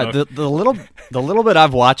 I don't know. The little bit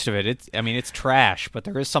I've watched of it, it's trash, but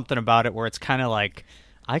there is something about it where it's kind of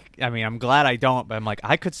I'm glad I don't, but I'm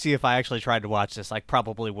I could see if I actually tried to watch this, I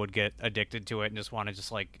probably would get addicted to it and just want to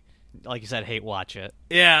like you said, hate watch it.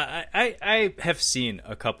 Yeah, I have seen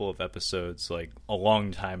a couple of episodes like a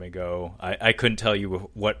long time ago. I couldn't tell you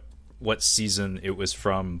what season it was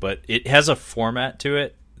from, but it has a format to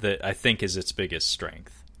it that I think is its biggest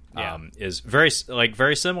strength. Yeah. Is very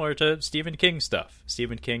similar to Stephen King stuff,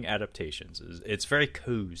 Stephen King adaptations. It's very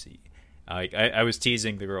cozy. I was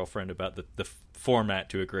teasing the girlfriend about the format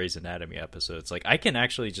to a Grey's Anatomy episode. It's like I can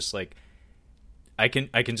actually just like I can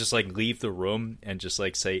just like leave the room and just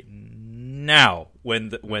like say now when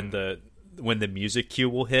the music cue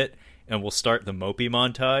will hit and we'll start the mopey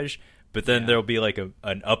montage, but then there'll be like an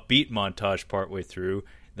upbeat montage partway through.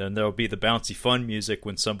 Then there'll be the bouncy fun music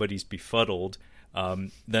when somebody's befuddled.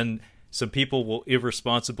 Then some people will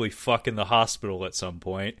irresponsibly fuck in the hospital at some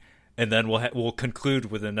point, and then we'll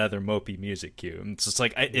conclude with another mopey music cue. And it's just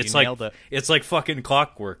like it's like fucking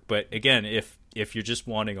clockwork. But again, if you're just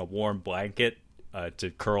wanting a warm blanket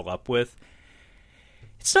to curl up with,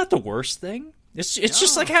 it's not the worst thing. It's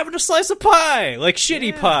just like having a slice of pie, like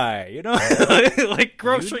shitty pie, you know, like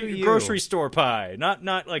grocery store pie,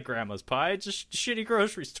 not like grandma's pie, just shitty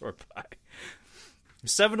grocery store pie.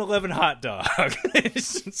 7-Eleven hot dog,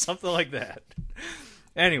 something like that.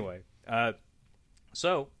 Anyway,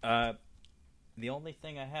 so the only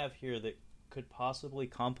thing I have here that could possibly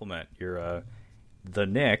complement your the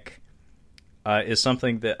Nick is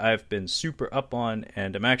something that I've been super up on,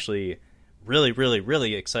 and I'm actually really, really,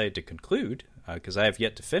 really excited to conclude because I have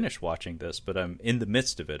yet to finish watching this, but I'm in the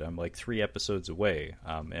midst of it. I'm like 3 episodes away,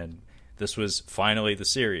 and this was finally the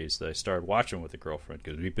series that I started watching with a girlfriend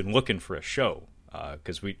because we've been looking for a show.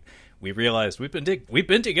 Because we realized we've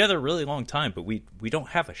been together a really long time, but we don't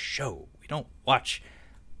have a show. We don't watch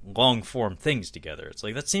long form things together. It's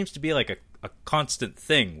like that seems to be like a constant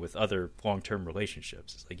thing with other long term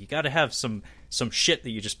relationships. It's like you got to have some shit that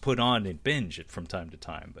you just put on and binge it from time to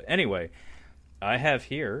time. But anyway, I have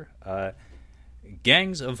here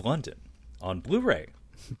Gangs of London on Blu-ray.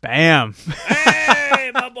 Bam!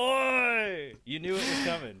 Hey, my boy! You knew it was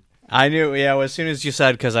coming. I knew, yeah. As soon as you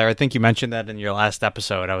said, because I think you mentioned that in your last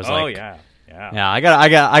episode, I was like, "Oh yeah. I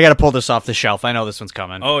got to pull this off the shelf. I know this one's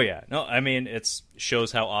coming." Oh yeah, no, I mean it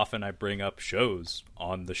shows how often I bring up shows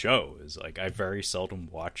on the show. Is like I very seldom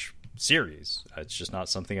watch series. It's just not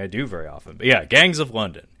something I do very often. But yeah, Gangs of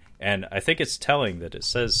London, and I think it's telling that it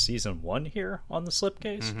says season 1 here on the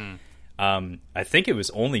slipcase. Mm-hmm. I think it was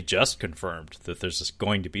only just confirmed that there's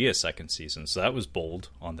going to be a second season, so that was bold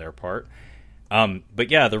on their part. But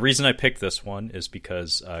yeah, the reason I picked this one is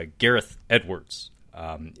because Gareth Edwards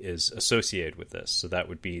is associated with this. So that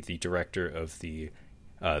would be the director of the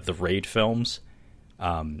Raid films.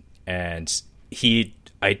 And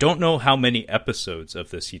I don't know how many episodes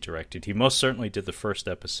of this he directed. He most certainly did the first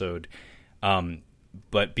episode.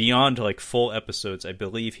 But beyond like full episodes, I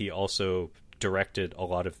believe he also directed a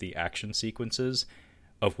lot of the action sequences,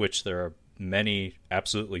 of which there are many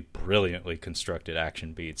absolutely brilliantly constructed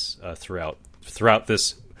action beats throughout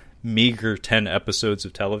this meager 10 episodes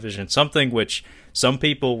of television, something which some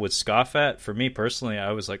people would scoff at. For me personally,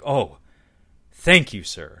 I was like, oh, thank you,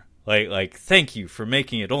 sir. Like thank you for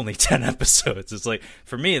making it only 10 episodes. It's like,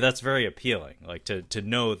 for me, that's very appealing, like to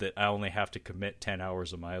know that I only have to commit 10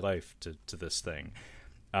 hours of my life to this thing.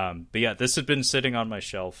 But yeah, this had been sitting on my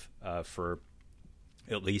shelf for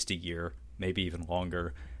at least a year, maybe even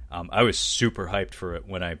longer. I was super hyped for it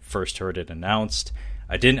when I first heard it announced.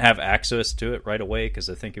 I didn't have access to it right away because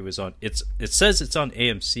I think it was on. It says it's on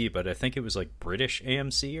AMC, but I think it was like British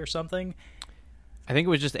AMC or something. I think it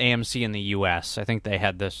was just AMC in the U.S. I think they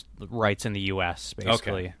had this rights in the U.S.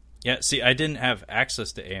 basically. Okay. Yeah. See, I didn't have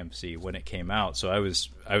access to AMC when it came out, so I was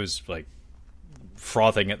like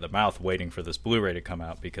frothing at the mouth waiting for this Blu-ray to come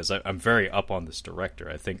out because I'm very up on this director.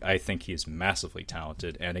 I think he's massively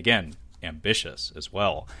talented and again ambitious as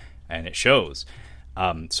well, and it shows.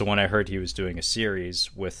 So when I heard he was doing a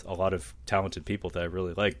series with a lot of talented people that I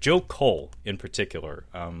really like, Joe Cole in particular,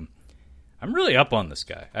 I'm really up on this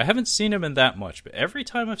guy. I haven't seen him in that much, but every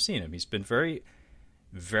time I've seen him, he's been very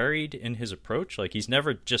varied in his approach. Like he's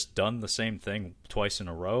never just done the same thing twice in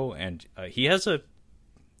a row, and he has a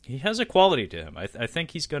quality to him. I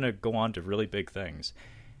think he's going to go on to really big things.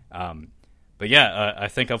 But yeah, I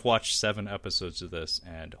think I've watched 7 episodes of this,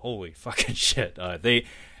 and holy fucking shit,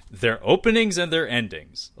 their openings and their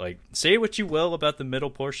endings. Like, say what you will about the middle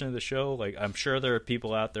portion of the show. Like, I'm sure there are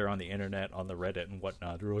people out there on the internet, on the Reddit and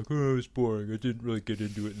whatnot. They're like, oh, it was boring. I didn't really get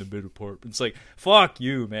into it in the middle part. It's like, fuck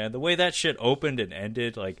you, man. The way that shit opened and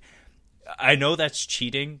ended, like, I know that's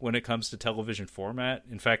cheating when it comes to television format.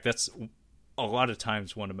 In fact, that's a lot of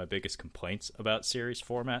times one of my biggest complaints about series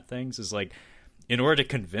format things is like, in order to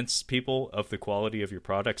convince people of the quality of your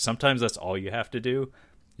product, sometimes that's all you have to do.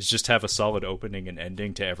 is just have a solid opening and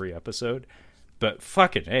ending to every episode. But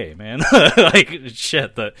fucking hey, man, like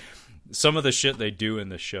shit. Some of the shit they do in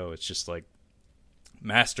the show, it's just like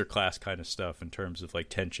masterclass kind of stuff in terms of like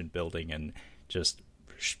tension building and just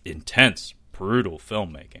intense, brutal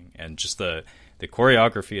filmmaking, and just the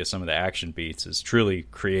choreography of some of the action beats is truly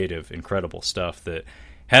creative, incredible stuff that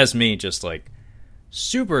has me just like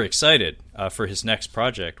super excited for his next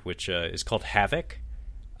project, which is called Havoc.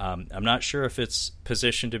 I'm not sure if it's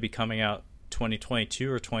positioned to be coming out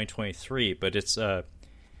 2022 or 2023, but it's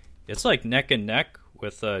like neck and neck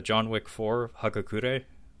with John Wick 4 Hagakure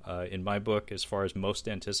in my book as far as most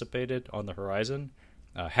anticipated on the horizon.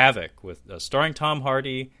 Havoc with starring Tom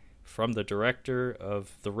Hardy from the director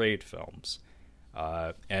of the Raid films,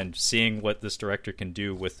 and seeing what this director can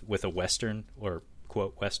do with a Western or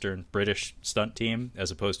quote Western British stunt team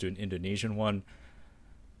as opposed to an Indonesian one.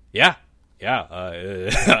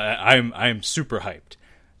 I'm super hyped.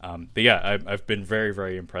 But yeah, I've been very,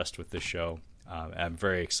 very impressed with this show. I'm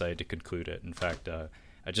very excited to conclude it. In fact,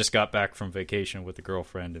 I just got back from vacation with a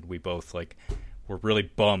girlfriend, and we both were really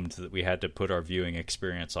bummed that we had to put our viewing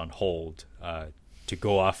experience on hold to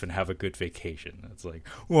go off and have a good vacation. It's like,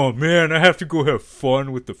 oh man, I have to go have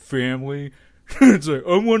fun with the family. It's like,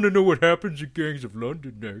 I want to know what happens in Gangs of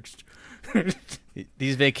London next.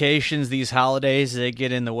 These vacations, these holidays, they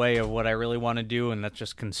get in the way of what I really want to do, and that's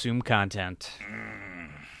just consume content.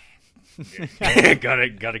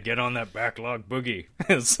 gotta get on that backlog boogie.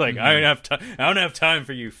 It's like I don't have time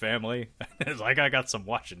for you, family. It's like I got some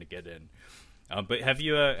watching to get in. But have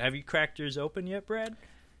you cracked yours open yet, Brad?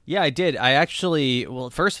 Yeah, I did. I actually, well,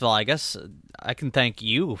 first of all, I guess I can thank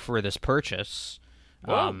you for this purchase.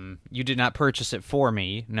 You did not purchase it for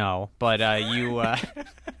me, no, but you.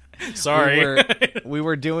 Sorry, we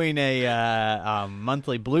were doing a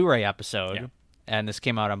monthly Blu-ray episode, and this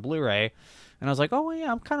came out on Blu-ray, and I was like, oh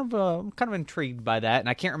yeah, I'm kind of intrigued by that, and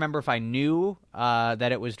I can't remember if I knew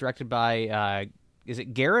that it was directed by is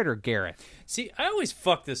it Garrett or Gareth? See, I always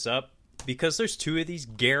fuck this up because there's two of these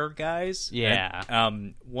Gare guys. Yeah.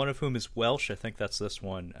 And, one of whom is Welsh. I think that's this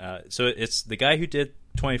one. So it's the guy who did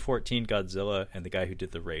 2014 Godzilla and the guy who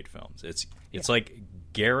did the Raid films. It's like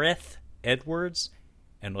Gareth Edwards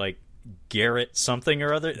and like Garrett something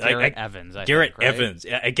or other. Garrett Evans. Garrett think, right? Evans.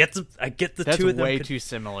 I get the That's two of them. Way too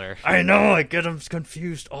similar. I know. I get them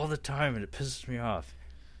confused all the time, and it pisses me off.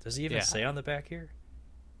 Does he even say on the back here?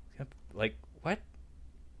 Like what?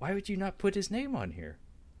 Why would you not put his name on here?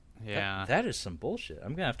 Yeah, that is some bullshit.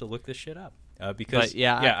 I'm gonna have to look this shit up because but,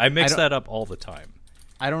 I mix that up all the time.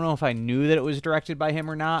 I don't know if I knew that it was directed by him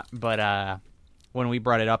or not, but when we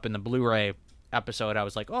brought it up in the Blu-ray episode, I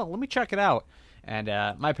was like, oh, let me check it out. And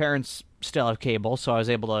my parents still have cable, so I was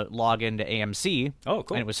able to log into AMC. Oh,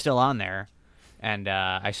 cool. And it was still on there. And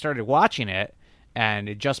I started watching it,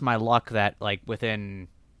 and just my luck that, like, within,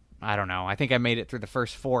 I don't know, I think I made it through the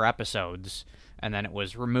first 4 episodes, and then it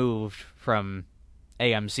was removed from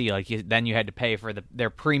AMC. Like, then you had to pay for their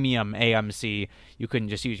premium AMC. You couldn't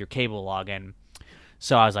just use your cable login.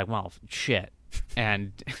 So I was like, well, shit.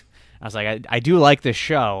 And I was like, I do like this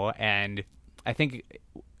show, and I think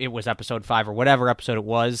it was episode 5 or whatever episode it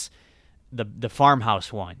was, the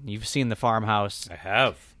farmhouse one. You've seen the farmhouse. I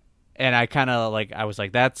have. And I kind of like, I was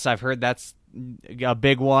like, I've heard that's a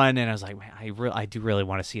big one, and I was like, man, I do really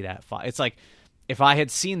want to see that. It's like, if I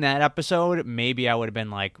had seen that episode, maybe I would have been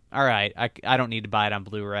like, all right, I don't need to buy it on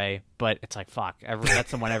Blu-ray, but it's like, fuck,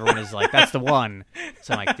 that's the one everyone is like, that's the one.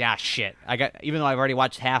 So I'm like, yeah, shit. Even though I've already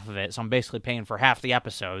watched half of it, so I'm basically paying for half the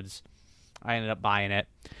episodes, I ended up buying it.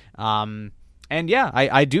 And yeah,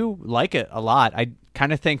 I do like it a lot. I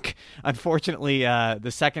kind of think, unfortunately,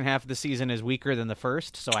 the second half of the season is weaker than the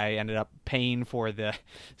first, so I ended up paying for the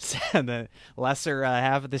lesser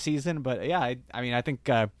half of the season. But yeah, I mean, I think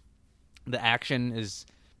the action is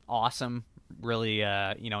awesome, really,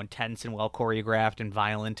 intense and well choreographed and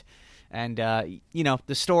violent, and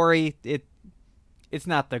the story it's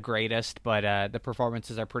not the greatest, but the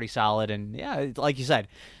performances are pretty solid, and yeah, like you said,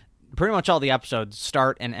 pretty much all the episodes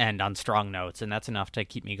start and end on strong notes, and that's enough to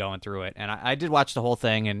keep me going through it. And I did watch the whole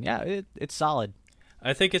thing, and yeah, it's solid.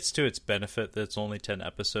 I think it's to its benefit that it's only 10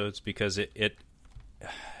 episodes because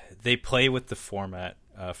they play with the format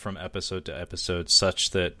from episode to episode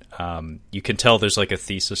such that you can tell there's like a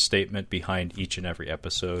thesis statement behind each and every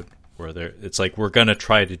episode where it's like, we're going to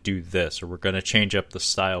try to do this, or we're going to change up the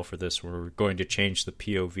style for this, or we're going to change the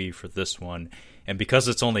POV for this one. And because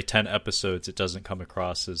it's only 10 episodes, it doesn't come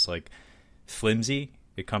across as like flimsy.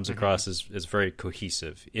 It comes across as very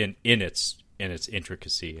cohesive in its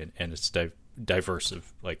intricacy and its diverse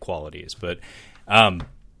of like qualities. But I'm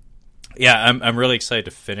really excited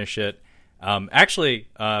to finish it. Actually,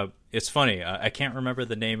 it's funny. I can't remember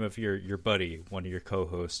the name of your buddy, one of your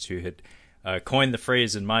co-hosts, who had coined the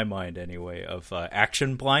phrase in my mind anyway of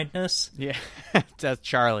action blindness. Yeah, that's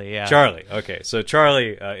Charlie. Yeah, Charlie. Okay, so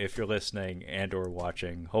Charlie, if you're listening and or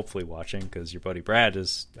watching, hopefully watching, because your buddy Brad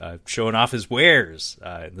is showing off his wares.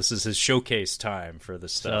 This is his showcase time for the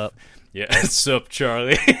stuff. Sup? Yeah, sup,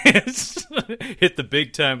 Charlie? Hit the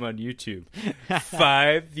big time on YouTube.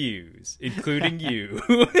 5 views, including you.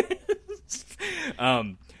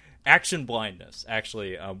 Action blindness.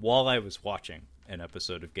 Actually, while I was watching an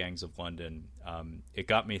episode of Gangs of London, it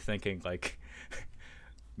got me thinking, like,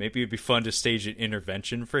 maybe it'd be fun to stage an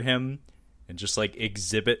intervention for him and just like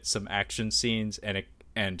exhibit some action scenes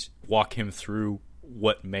and walk him through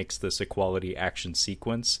what makes this a quality action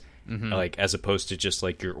sequence, like as opposed to just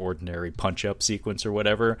like your ordinary punch up sequence or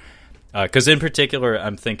whatever. Because in particular,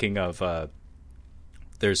 I'm thinking of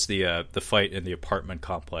there's the fight in the apartment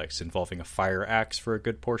complex involving a fire axe for a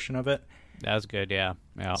good portion of it. That was good. Yeah.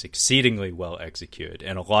 It's exceedingly well executed,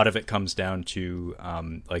 and a lot of it comes down to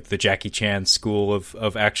like the Jackie Chan school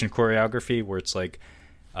of action choreography, where it's like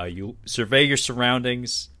you survey your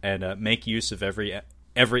surroundings and make use of every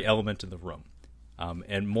element in the room.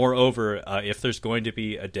 And moreover, if there's going to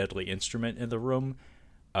be a deadly instrument in the room,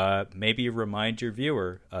 maybe remind your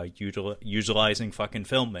viewer, utilizing fucking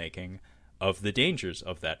filmmaking, of the dangers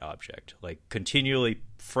of that object. Like, continually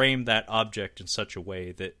frame that object in such a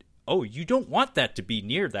way that, oh, you don't want that to be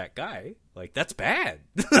near that guy. Like, that's bad.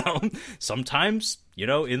 Sometimes,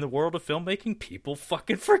 in the world of filmmaking, people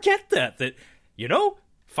fucking forget that,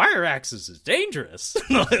 fire axes is dangerous.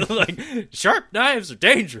 Like, sharp knives are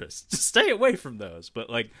dangerous. Just stay away from those. But,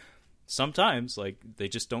 like, sometimes, like, they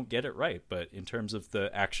just don't get it right. But in terms of the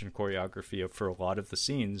action choreography for a lot of the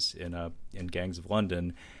scenes in Gangs of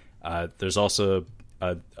London, there's also,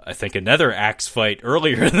 I think, another axe fight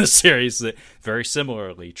earlier in the series that very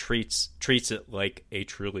similarly treats it like a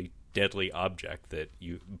truly deadly object that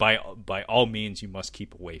you, by all means, you must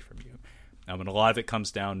keep away from you. And a lot of it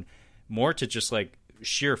comes down more to just like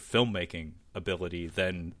sheer filmmaking ability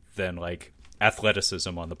than like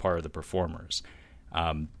athleticism on the part of the performers.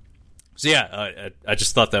 So yeah, I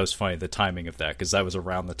just thought that was funny, the timing of that, because that was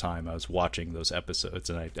around the time I was watching those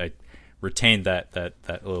episodes, and I retained that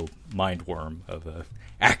little mind worm of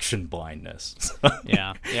action blindness.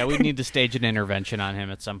 yeah, we need to stage an intervention on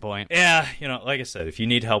him at some point. Yeah, like I said, if you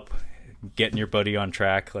need help getting your buddy on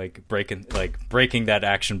track, like breaking that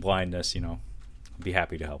action blindness, I'd be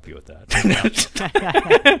happy to help you with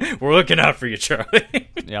that. We're looking out for you, Charlie.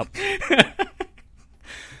 Yep.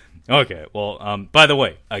 Okay, well, by the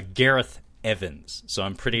way, Gareth Evans. So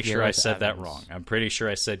I'm pretty sure I said that wrong. I'm pretty sure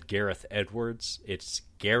I said Gareth Edwards. It's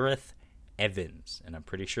Gareth Evans, and I'm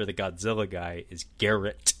pretty sure the Godzilla guy is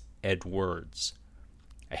Garrett Edwards.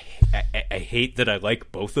 I hate that I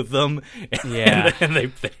like both of them. Yeah, and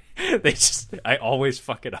they just, I always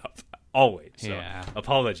fuck it up. Always. So yeah.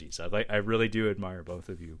 Apologies. I really do admire both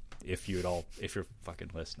of you. If you're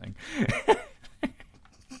fucking listening.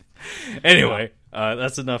 Anyway,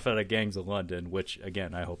 that's enough out of Gangs of London, which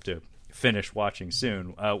again I hope to finish watching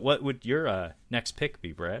soon. What would your next pick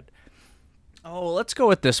be, Brad? Oh, let's go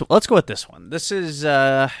with this one. This is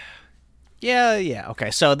yeah.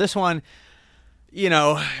 Okay, so this one, you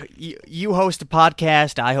host a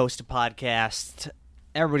podcast, I host a podcast.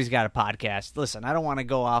 Everybody's got a podcast. Listen, I don't want to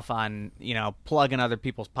go off on, plugging other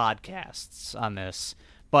people's podcasts on this,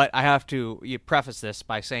 but I have to preface this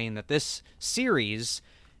by saying that this series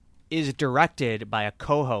is directed by a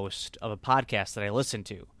co-host of a podcast that I listen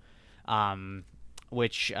to,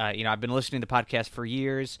 which, I've been listening to the podcast for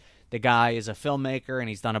years. The guy is a filmmaker, and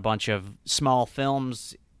he's done a bunch of small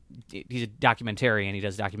films. He's a documentarian. He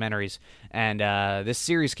does documentaries. And this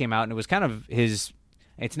series came out, and it was kind of his...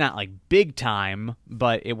 It's not like big time,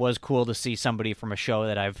 but it was cool to see somebody from a show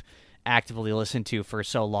that I've actively listened to for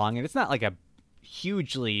so long. And it's not like a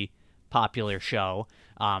hugely popular show.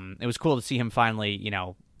 It was cool to see him finally,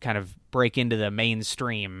 kind of break into the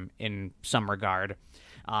mainstream in some regard.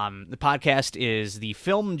 The podcast is the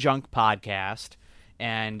Film Junk Podcast,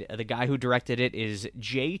 and the guy who directed it is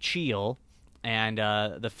Jay Cheel, and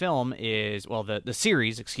the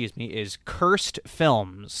series, is Cursed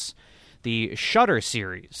Films, the Shudder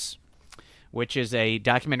series, which is a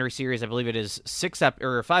documentary series. I believe it is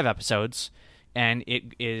 5 episodes, and it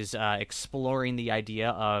is exploring the idea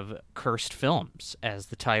of cursed films, as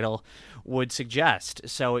the title would suggest.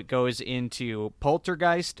 So it goes into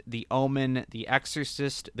Poltergeist, The Omen, The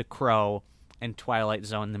Exorcist, The Crow, and Twilight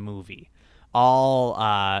Zone the movie.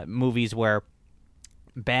 All movies where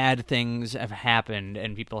bad things have happened,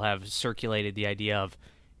 and people have circulated the idea of,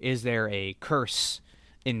 is there a curse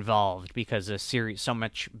involved because so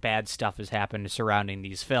much bad stuff has happened surrounding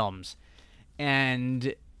these films.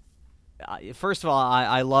 And first of all,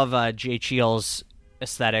 I love Jay Cheel's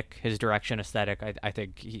aesthetic, his direction aesthetic. I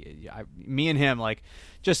think me and him, like,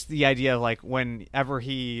 just the idea of, like, whenever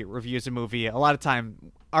he reviews a movie, a lot of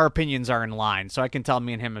time our opinions are in line, so I can tell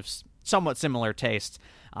me and him have somewhat similar tastes.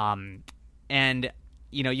 And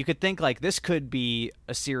you could think, like, this could be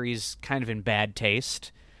a series kind of in bad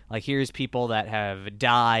taste. Like, here's people that have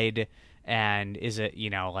died, and is it,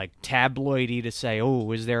 like, tabloidy to say,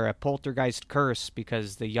 oh, is there a poltergeist curse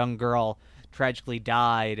because the young girl tragically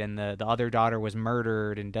died and the other daughter was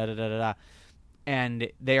murdered and da-da-da-da-da.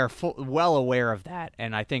 And they are well aware of that.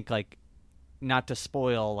 And I think, like, not to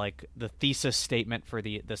spoil, like, the thesis statement for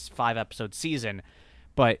this 5-episode season,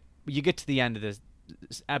 but you get to the end of this,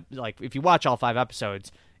 like, if you watch all 5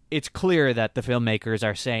 episodes, it's clear that the filmmakers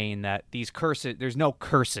are saying that these curses, there's no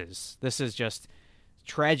curses. This is just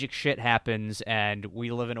tragic shit happens, and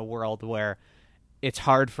we live in a world where it's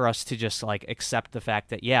hard for us to just, like, accept the fact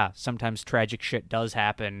that, yeah, sometimes tragic shit does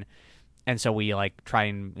happen, and so we, like, try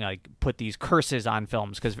and, like, put these curses on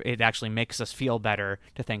films because it actually makes us feel better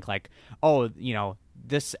to think, like, oh,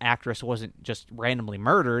 this actress wasn't just randomly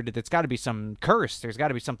murdered. It's got to be some curse. There's got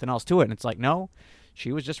to be something else to it. And it's like, no,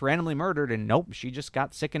 she was just randomly murdered, and nope, she just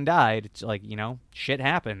got sick and died. It's like, shit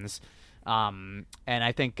happens. And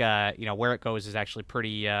I think, where it goes is actually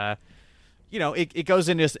pretty, it goes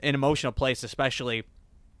into an emotional place, especially,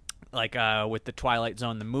 like, with the Twilight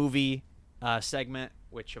Zone, the movie segment,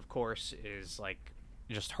 which, of course, is, like,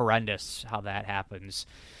 just horrendous how that happens.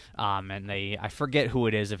 And I forget who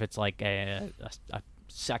it is, if it's, like, a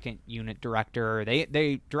second unit director.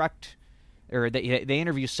 They direct, or they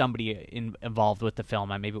interview somebody involved with the film.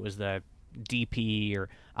 Maybe it was the DP, or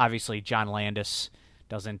obviously John Landis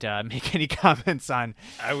doesn't make any comments on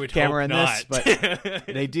camera in this, but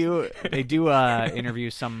they do interview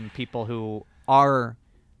some people who are,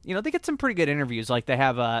 they get some pretty good interviews. Like, they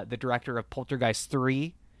have the director of Poltergeist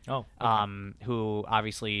 3, who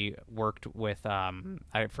obviously worked with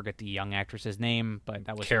I forget the young actress's name, but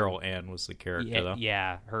that was Carol Ann was the character, though.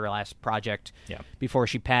 Yeah, her last project before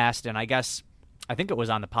she passed. And I think it was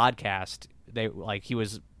on the podcast. He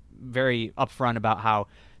was very upfront about how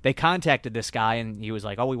they contacted this guy, and he was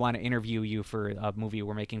like, oh, we want to interview you for a movie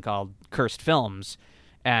we're making called Cursed Films.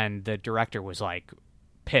 And the director was, like,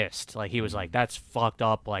 pissed. Like, he was like, that's fucked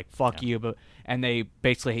up, like, fuck you. But and he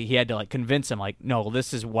had to, like, convince him, like, no,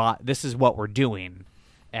 this is what we're doing.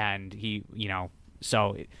 And he,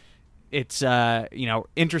 so it's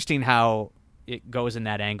interesting how it goes in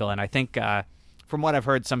that angle. And I think from what I've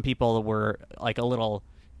heard, some people were, like, a little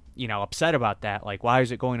upset about that. Like, why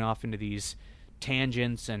is it going off into these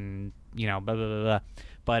tangents and blah blah blah blah.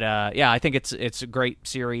 But I think it's a great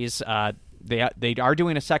series. They are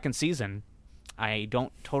doing a second season. I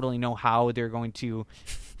don't totally know how they're going to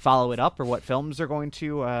follow it up or what films they're going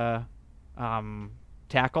to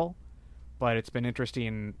tackle, but it's been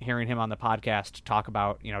interesting hearing him on the podcast talk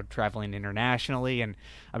about traveling internationally, and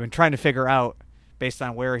I've been trying to figure out, based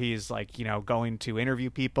on where he's, like, going to interview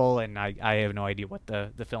people, and I have no idea what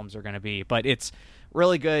the films are going to be. But it's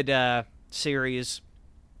really good series.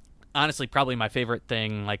 Honestly, probably my favorite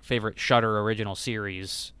thing, like, favorite Shudder original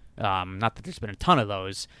series. Not that there's been a ton of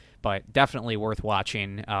those, but definitely worth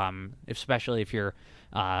watching, especially if you're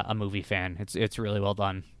a movie fan. It's really well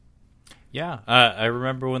done. Yeah, I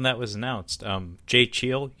remember when that was announced. Jay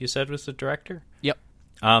Cheel, you said, was the director? Yep.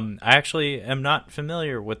 I actually am not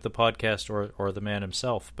familiar with the podcast or the man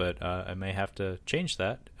himself, but I may have to change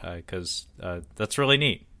that because that's really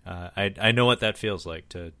neat. I know what that feels like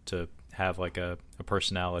to have, like, a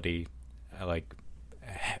personality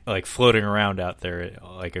like floating around out there,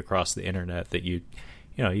 like, across the internet that you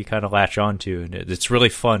kind of latch onto, and it's really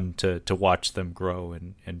fun to watch them grow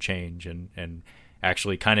and change and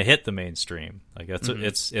actually kind of hit the mainstream. Like, that's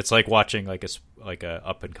it's like watching like a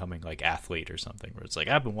up and coming, like, athlete or something, where it's like,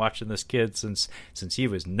 I've been watching this kid since he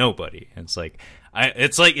was nobody, and it's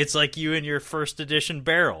like you and your first edition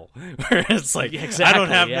barrel, where it's like, exactly, I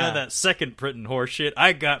don't have none of that second printing horse shit.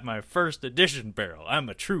 I got my first edition barrel. I'm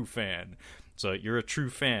a true fan. So you're a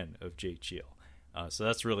true fan of Jay Cheel. So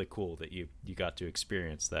that's really cool that you got to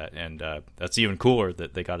experience that, and that's even cooler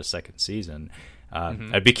that they got a second season.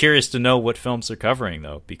 I'd be curious to know what films they're covering,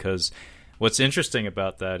 though, because what's interesting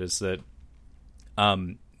about that is that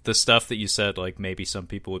the stuff that you said, like, maybe some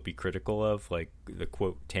people would be critical of, like the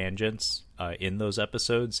quote tangents in those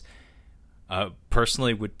episodes,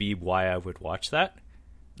 personally would be why I would watch that,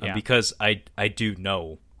 because I do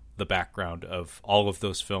know the background of all of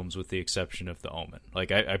those films with the exception of The Omen.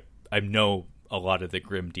 Like, I know a lot of the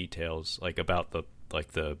grim details, like, about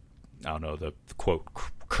like the I don't know, the quote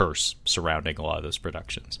curse surrounding a lot of those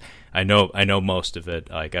productions. I know most of it.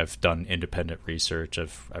 Like, I've done independent research.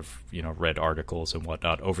 I've read articles and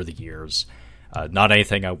whatnot over the years. Not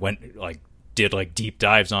anything I did deep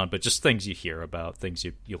dives on, but just things you hear about, things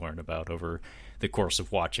you learn about over the course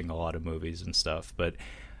of watching a lot of movies and stuff. But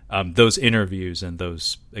those interviews and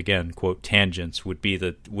those, again, quote, tangents would be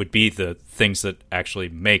the things that actually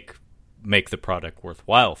make the product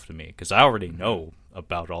worthwhile to me, because I already know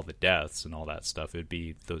about all the deaths and all that stuff. It'd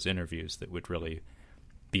be those interviews that would really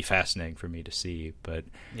be fascinating for me to see. But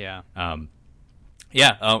I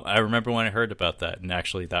remember when I heard about that, and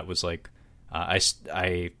actually that was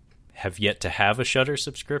I have yet to have a Shudder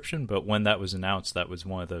subscription, but when that was announced, that was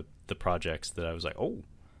one of the projects that I was like,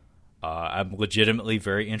 I'm legitimately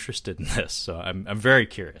very interested in this. So I'm very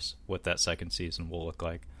curious what that second season will look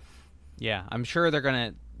like. Yeah, I'm sure they're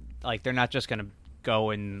gonna they're not just gonna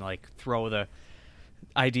go and throw the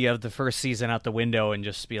idea of the first season out the window and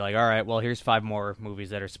just be like, all right, well, here's 5 more movies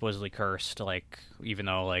that are supposedly cursed, even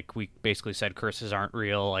though we basically said curses aren't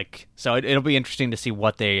real. So it'll be interesting to see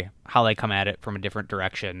how they come at it from a different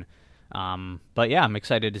direction. But yeah, I'm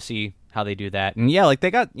excited to see how they do that. And yeah,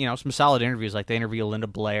 they got some solid interviews. They interview Linda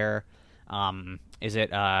Blair. I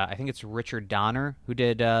think it's Richard Donner who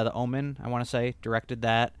did The Omen, I want to say, directed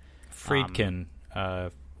that. Friedkin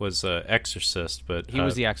was Exorcist, but he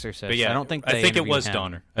was the Exorcist. But yeah, I don't think I think it was him.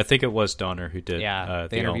 Donner. I think it was Donner who did. Yeah,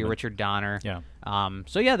 they interview Richard Donner. Yeah.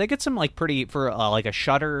 So yeah, they get some pretty for a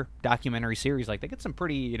Shudder documentary series. They get some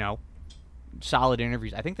pretty solid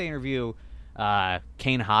interviews. I think they interview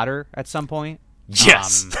Kane Hodder at some point.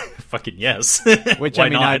 Yes, fucking yes. Which Why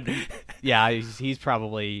I mean, not? he's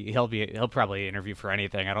probably he'll probably interview for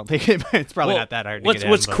anything. I don't think it's probably not that hard.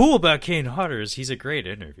 What's cool about Kane Hodder is he's a great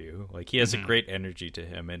interview. He has a great energy to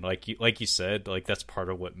him, and like you said, that's part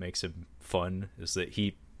of what makes him fun is that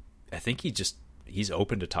I think he's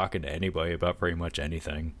open to talking to anybody about pretty much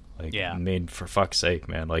anything. I mean, for fuck's sake,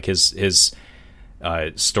 man! His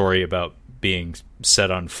story about being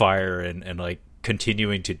set on fire and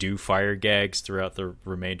continuing to do fire gags throughout the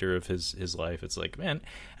remainder of his life. It's man,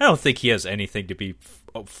 I don't think he has anything to be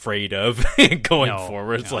afraid of going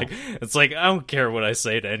forward. It's I don't care what I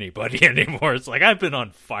say to anybody anymore. It's I've been on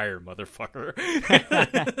fire, motherfucker.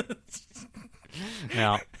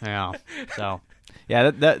 Yeah. So, yeah,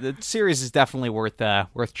 the series is definitely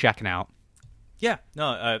worth checking out. Yeah,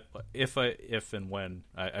 no. If and when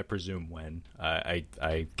I presume when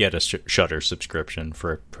I get a Shudder subscription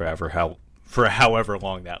for however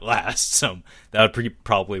long that lasts, that would be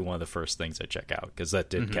probably one of the first things I check out, because that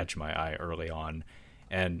did catch my eye early on,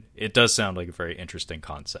 and it does sound like a very interesting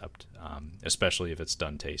concept, especially if it's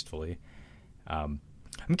done tastefully. I'm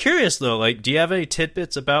curious though, do you have any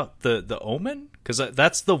tidbits about the Omen? Because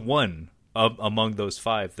that's the one among those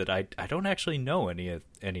 5 that I don't actually know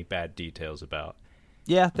any bad details about.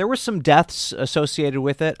 Yeah, there were some deaths associated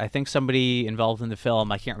with it. I think somebody involved in the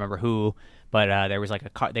film, I can't remember who, but there was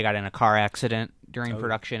they got in a car accident during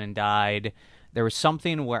production and died. There was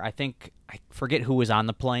something where I forget who was on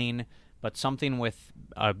the plane, but something with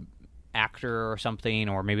a actor or something,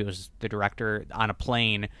 or maybe it was the director on a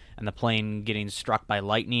plane, and the plane getting struck by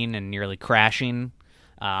lightning and nearly crashing.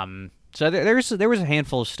 So there was a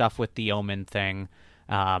handful of stuff with the Omen thing.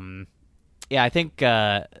 Yeah, I think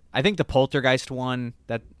the Poltergeist one,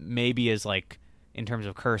 that maybe is in terms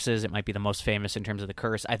of curses, it might be the most famous in terms of the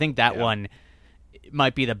curse. I think that one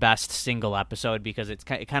might be the best single episode, because it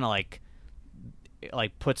kind of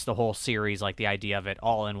puts the whole series, the idea of it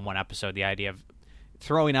all in one episode. The idea of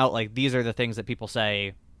throwing out these are the things that people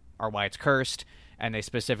say are why it's cursed, and they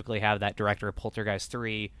specifically have that director of Poltergeist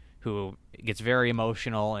 3 who gets very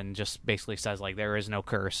emotional and just basically says there is no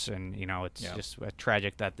curse, and it's just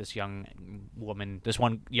tragic that this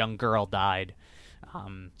one young girl died.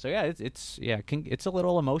 So yeah, it's a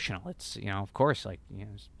little emotional. It's of course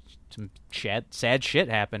some sad shit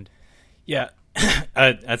happened. Yeah,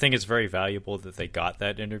 I think it's very valuable that they got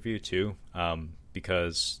that interview too,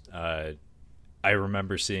 because I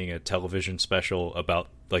remember seeing a television special about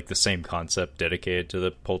the same concept dedicated to the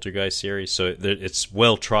Poltergeist series. So it's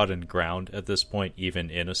well trodden ground at this point, even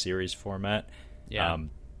in a series format. Yeah.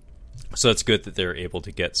 So it's good that they're able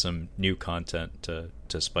to get some new content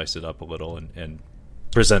to spice it up a little and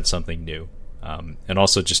present something new. And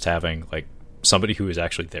also just having somebody who is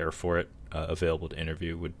actually there for it available to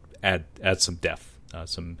interview would add some depth,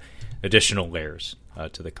 some additional layers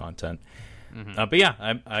to the content. But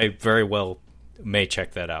yeah, I very well may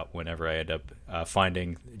check that out whenever I end up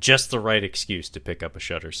finding just the right excuse to pick up a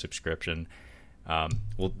Shudder subscription.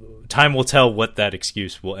 Time will tell what that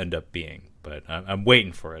excuse will end up being, But I'm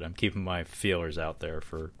waiting for it. I'm keeping my feelers out there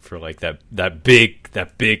for like that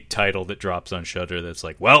big title that drops on Shudder. That's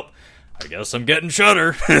like, well, I guess I'm getting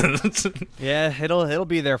Shudder. Yeah, it'll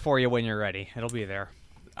be there for you when you're ready. It'll be there.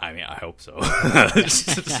 I mean, I hope so.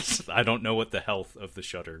 I don't know what the health of the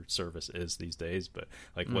Shudder service is these days, but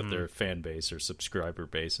like what their fan base or subscriber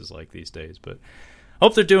base is like these days. But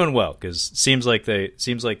hope they're doing well, because seems like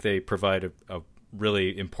they provide a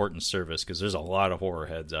really important service, because there's a lot of horror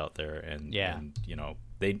heads out there, and you know,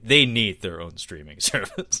 they need their own streaming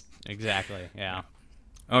service. Exactly. Yeah.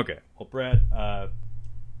 Okay. Well, Brad,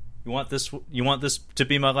 you want this to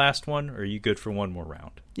be my last one, or are you good for one more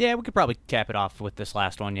round? Yeah, we could probably cap it off with this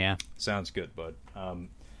last one. Yeah. Sounds good, bud.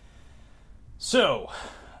 So,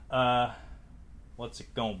 what's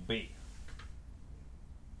it gonna be?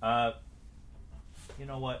 You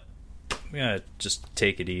know what? I'm gonna just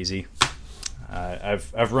take it easy.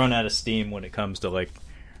 I've run out of steam when it comes to like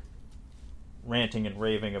ranting and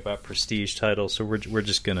raving about prestige titles, so we're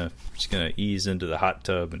just gonna ease into the hot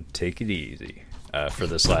tub and take it easy for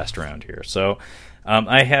this last round here. So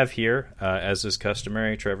I have here, as is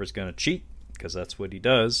customary, Trevor's gonna cheat because that's what he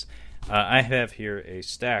does. I have here a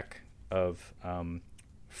stack of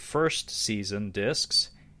first season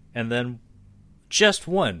discs and then just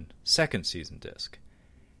one second season disc.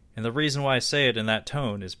 And the reason why I say it in that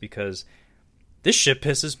tone is because this shit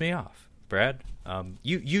pisses me off, Brad.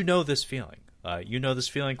 You know this feeling. You know this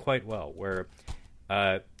feeling quite well, where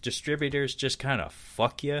distributors just kind of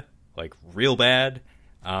fuck you, like, real bad.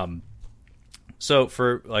 So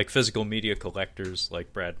for, like, physical media collectors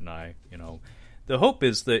like Brad and I, you know, the hope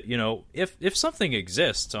is that, you know, if something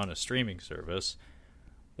exists on a streaming service,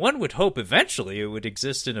 one would hope eventually it would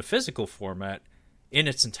exist in a physical format in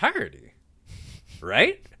its entirety,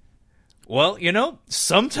 right? Well, you know,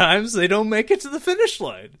 sometimes they don't make it to the finish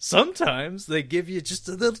line. Sometimes they give you just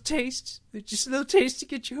a little taste to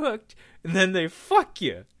get you hooked, and then they fuck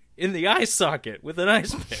you in the eye socket with an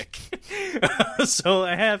ice pick. So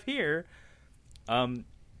I have here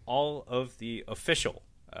all of the official.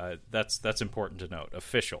 That's important to note.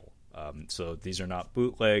 Official. So these are not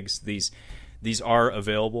bootlegs. These are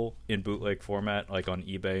available in bootleg format, like on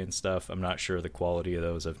eBay and stuff. I'm not sure of the quality of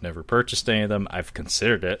those. I've never purchased any of them. I've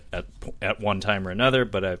considered it at one time or another,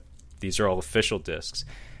 but these are all official discs.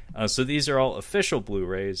 So these are all official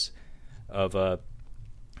Blu-rays of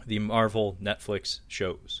the Marvel Netflix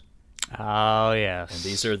shows. Oh, yes. And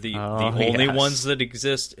these are the only ones that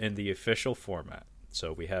exist in the official format.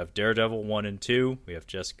 So we have Daredevil 1 and 2, we have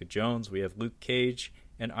Jessica Jones, we have Luke Cage,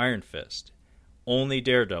 and Iron Fist. Only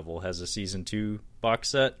Daredevil has a season 2 box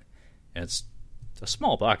set, and it's a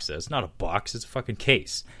small box set. It's not a box, it's a fucking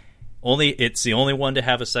case. It's the only one to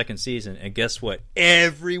have a second season, and guess what?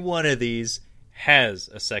 Every one of these has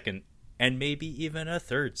a second and maybe even a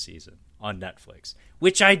third season on Netflix,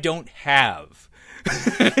 which I don't have.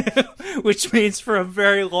 Which means for a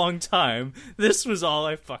very long time, this was all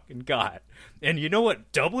I fucking got. And you know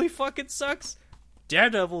what doubly fucking sucks?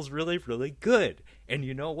 Daredevil's really, really good. And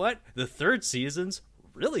you know what? The third season's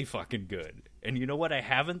really fucking good. And you know what I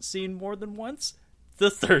haven't seen more than once?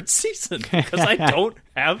 The third season. Because I don't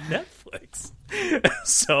have Netflix.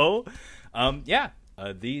 So,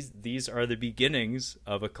 these are the beginnings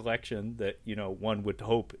of a collection that, you know, one would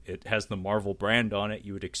hope it has the Marvel brand on it.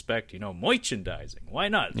 You would expect, you know, merchandising. Why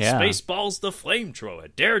not? Yeah. Spaceballs the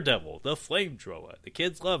Flamethrower. Daredevil the Flamethrower. The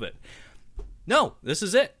kids love it. No, this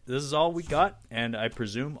is it. This is all we got, and I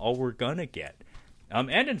presume all we're gonna get.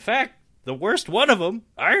 And in fact, the worst one of them,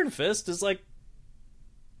 Iron Fist, is like,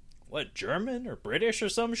 what, German or British or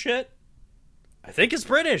some shit? I think it's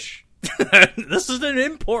British. This is an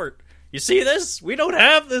import. You see this? We don't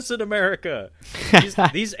have this in America.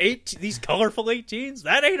 These colorful 18s,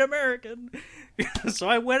 that ain't American. So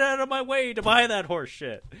I went out of my way to buy that horse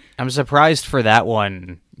shit. I'm surprised for that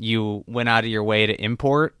one you went out of your way to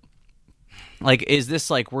import. Like, is this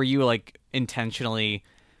like, were you like intentionally...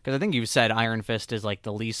 Because I think you said Iron Fist is like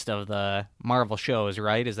the least of the Marvel shows,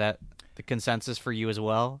 right? Is that the consensus for you as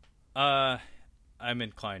well? I'm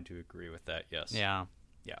inclined to agree with that, yes. Yeah.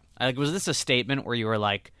 Like, was this a statement where you were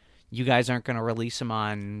like, you guys aren't going to release them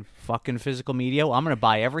on fucking physical media? Well, I'm going to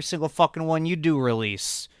buy every single fucking one you do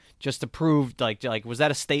release just to prove, like was that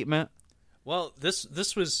a statement? Well, this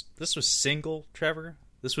was single, Trevor.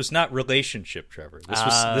 This was not relationship, Trevor.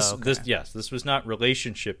 This was not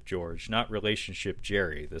relationship George, not relationship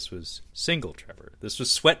Jerry. This was single Trevor. This was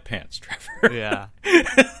sweatpants Trevor. Yeah.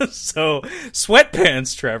 So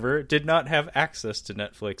sweatpants Trevor did not have access to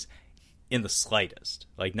Netflix in the slightest,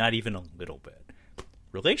 like not even a little bit.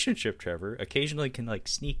 relationship, Trevor, occasionally can like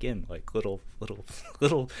sneak in like little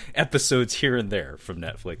episodes here and there from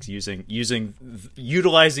Netflix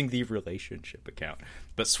utilizing the relationship account.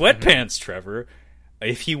 But Sweatpants, Trevor,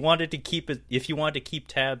 if you wanted to keep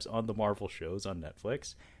tabs on the Marvel shows on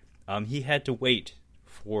Netflix, he had to wait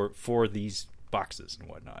for these boxes and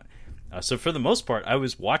whatnot. So for the most part, I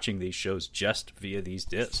was watching these shows just via these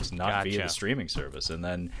discs, not via the streaming service. And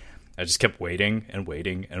then I just kept waiting and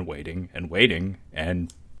waiting and waiting and waiting,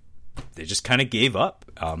 and they just kind of gave up.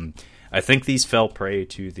 I think these fell prey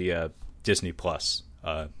to the Disney Plus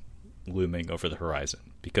looming over the horizon,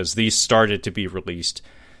 because these started to be released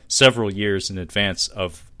several years in advance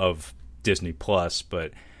of Disney Plus,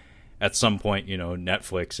 but at some point,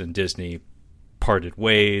 Netflix and Disney parted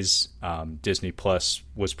ways. Disney Plus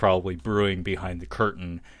was probably brewing behind the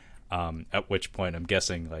curtain, at which point I'm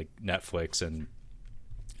guessing like Netflix and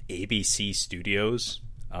ABC Studios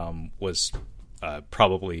was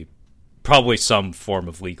probably some form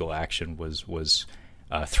of legal action was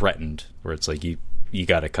threatened, where it's like you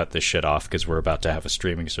got to cut this shit off because we're about to have a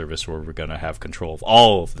streaming service where we're going to have control of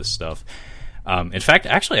all of this stuff. In fact,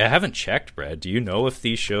 actually, I haven't checked, Brad. Do you know if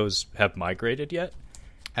these shows have migrated yet?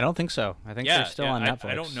 I don't think so. I think they're still on Netflix.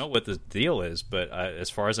 I don't know what the deal is, but as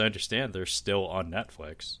far as I understand, they're still on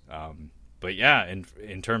Netflix. But yeah,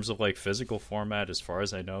 in terms of like physical format, as far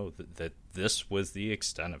as I know, that this was the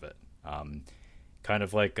extent of it. Kind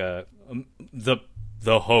of like the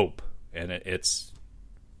hope, and it's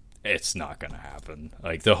not going to happen.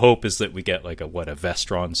 Like the hope is that we get like a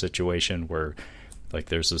Vestron situation where like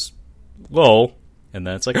there's this lull, and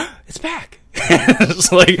then it's like it's back.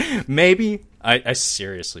 It's like maybe. I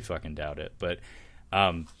seriously fucking doubt it. But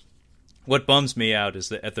what bums me out is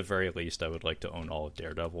that at the very least I would like to own all of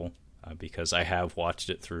Daredevil, because I have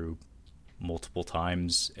watched it through multiple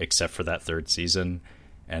times except for that third season,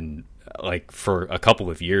 and like for a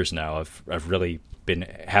couple of years now I've really been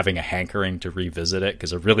having a hankering to revisit it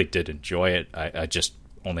because I really did enjoy it. I just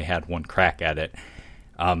only had one crack at it.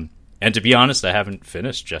 And to be honest, I haven't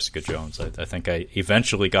finished Jessica Jones. I think I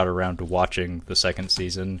eventually got around to watching the second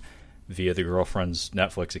season via the girlfriend's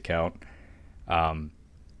Netflix account.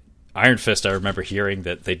 Iron Fist, I remember hearing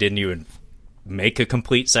that they didn't even make a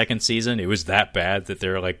complete second season. It was that bad that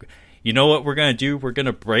they're like, you know what we're going to do? We're going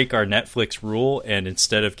to break our Netflix rule, and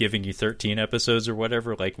instead of giving you 13 episodes or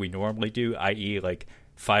whatever like we normally do, i.e. like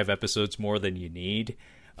 5 episodes more than you need,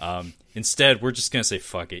 instead we're just going to say,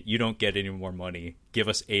 fuck it. You don't get any more money. Give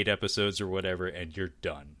us 8 episodes or whatever, and you're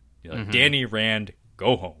done. You're like, Danny Rand,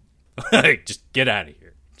 go home. Like, just get out of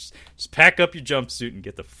here. Just pack up your jumpsuit and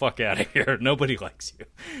get the fuck out of here. Nobody likes you.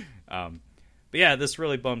 But yeah, this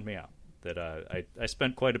really bummed me out. That I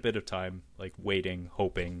spent quite a bit of time like waiting,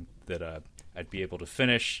 hoping that I'd be able to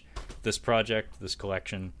finish this project, this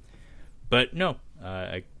collection. But no,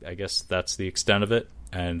 I guess that's the extent of it.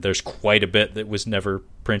 And there's quite a bit that was never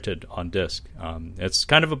printed on disc. It's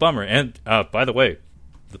kind of a bummer. And by the way,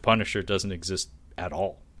 The Punisher doesn't exist at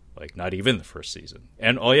all. Like, not even the first season.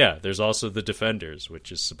 And, oh yeah, there's also The Defenders,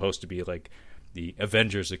 which is supposed to be, like, the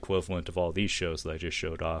Avengers equivalent of all these shows that I just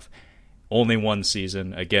showed off. Only one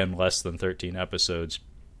season, again, less than 13 episodes.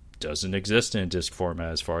 Doesn't exist in disc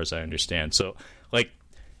format as far as I understand. So, like,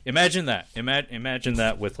 imagine that. Imagine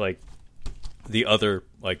that with, like, the other,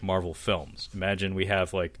 like, Marvel films. Imagine we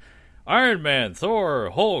have, like, Iron Man,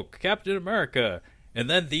 Thor, Hulk, Captain America, and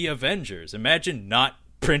then the Avengers. Imagine not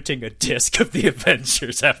printing a disc of the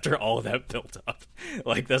Avengers after all of that built up.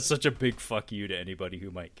 Like, that's such a big fuck you to anybody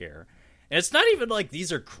who might care. And it's not even like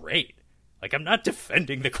these are great. Like, I'm not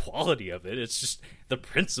defending the quality of it. It's just the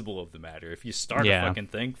principle of the matter. If you start a fucking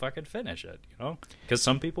thing, fucking finish it, you know? Because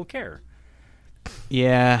some people care.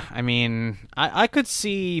 Yeah, I mean, I could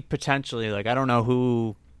see potentially, like, I don't know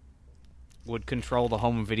who would control the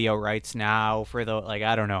home video rights now for the, like,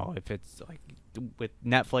 I don't know if it's, like, with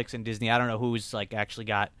Netflix and Disney, I don't know who's like actually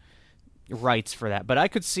got rights for that, but I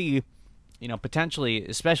could see, potentially,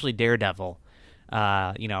 especially Daredevil,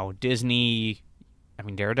 Disney. I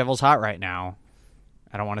mean, Daredevil's hot right now.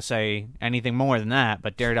 I don't want to say anything more than that,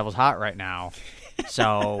 but Daredevil's hot right now.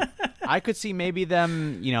 So I could see maybe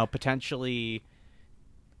them, potentially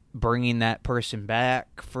bringing that person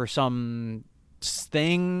back for some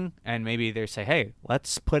thing, and maybe they say, hey,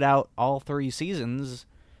 let's put out all 3 seasons.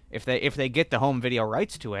 If they get the home video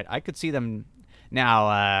rights to it, I could see them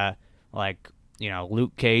now,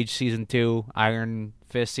 Luke Cage season 2, Iron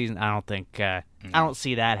Fist season. I don't think I don't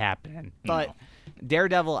see that happening. But no.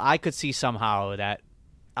 Daredevil, I could see somehow that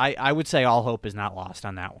I would say all hope is not lost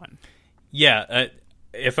on that one. Yeah,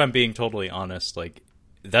 if I'm being totally honest, like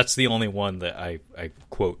that's the only one that I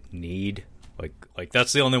quote need. Like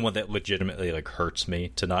that's the only one that legitimately like hurts me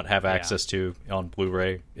to not have access to on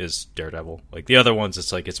Blu-ray is Daredevil. Like the other ones,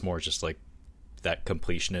 it's like it's more just like that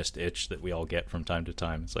completionist itch that we all get from time to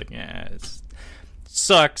time. It's like, yeah, it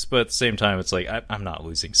sucks, but at the same time, it's like I'm not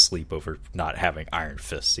losing sleep over not having Iron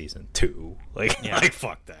Fist season 2. Like, like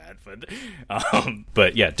fuck that.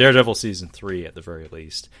 But yeah, Daredevil season 3 at the very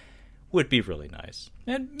least would be really nice.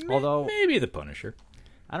 And although maybe the Punisher.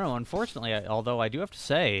 I don't know. Unfortunately, although I do have to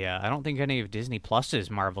say, I don't think any of Disney Plus's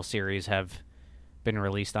Marvel series have been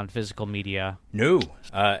released on physical media. No,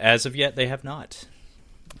 as of yet, they have not.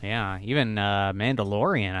 Yeah, even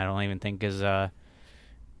Mandalorian, I don't even think is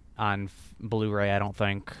on Blu-ray. I don't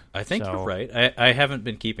think. I think you're right. I haven't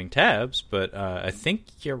been keeping tabs, but I think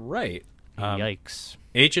you're right. Yikes!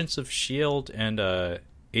 Agents of S.H.I.E.L.D. and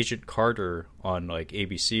Agent Carter on like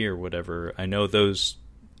ABC or whatever. I know those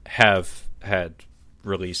have had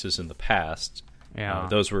releases in the past. Yeah,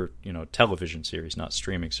 those were television series, not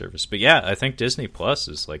streaming service. But yeah, I think Disney Plus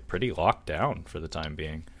is like pretty locked down for the time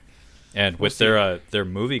being. And with their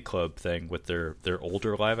movie club thing, with their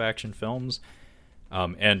older live action films,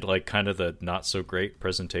 and like kind of the not so great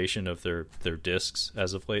presentation of their discs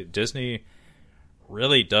as of late, Disney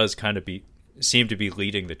really does kind of seem to be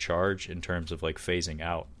leading the charge in terms of like phasing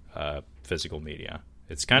out physical media.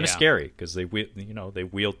 It's kind of scary because they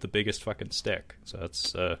wield the biggest fucking stick.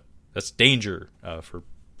 So that's danger for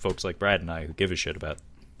folks like Brad and I who give a shit about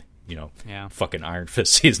fucking Iron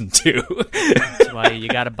Fist season 2. That's why you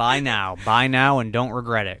got to buy now and don't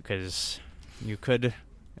regret it, because you could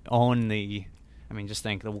own just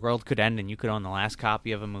think the world could end and you could own the last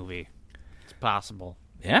copy of a movie. It's possible.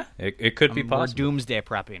 Yeah, it could be possible. We're doomsday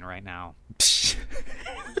prepping right now.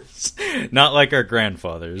 Not like our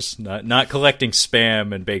grandfathers, not collecting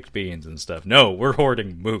Spam and baked beans and stuff. No, we're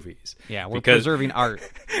hoarding movies. Yeah, we're preserving art.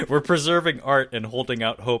 We're preserving art and holding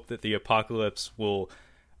out hope that the apocalypse will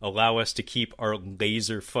allow us to keep our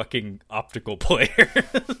laser fucking optical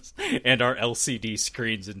players and our LCD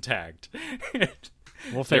screens intact.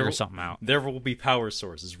 We'll figure something out. There will be power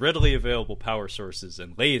sources, readily available power sources,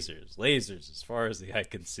 and lasers as far as the eye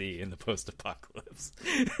can see in the post-apocalypse.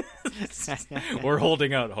 We're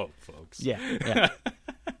holding out hope, folks. Yeah.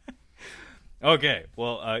 Okay,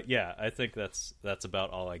 well, I think that's about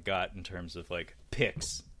all I got in terms of like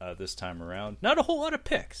picks this time around. Not a whole lot of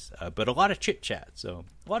picks, but a lot of chit chat. So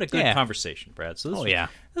a lot of good conversation, Brad. So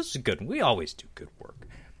this is good. We always do good work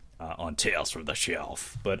on Tales from the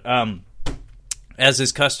Shelf. But as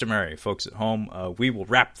is customary, folks at home, we will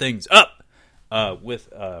wrap things up with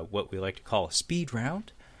what we like to call a speed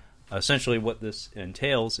round. Essentially, what this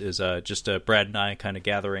entails is just Brad and I kind of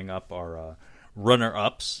gathering up our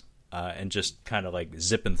runner-ups. And just kind of like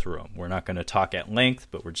zipping through them. We're not going to talk at length,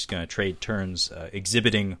 but we're just going to trade turns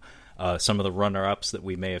exhibiting some of the runner-ups that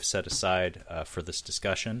we may have set aside for this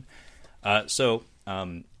discussion. So,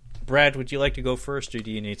 Brad, would you like to go first, or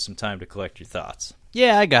do you need some time to collect your thoughts?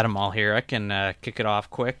 Yeah, I got them all here. I can kick it off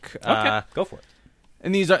quick. Okay, go for it.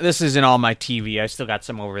 And this isn't all my TV. I still got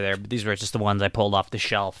some over there, but these were just the ones I pulled off the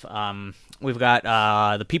shelf. We've got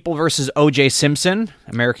The People vs. O.J. Simpson,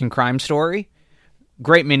 American Crime Story.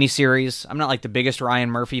 Great miniseries. I'm not like the biggest Ryan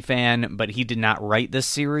Murphy fan, but he did not write this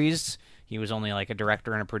series. He was only like a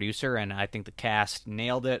director and a producer, and I think the cast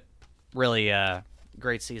nailed it. Really a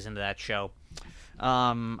great season to that show.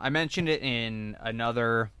 I mentioned it in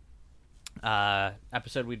another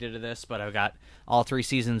episode we did of this, but I've got all 3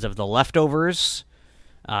 seasons of The Leftovers,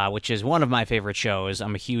 which is one of my favorite shows.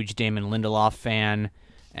 I'm a huge Damon Lindelof fan,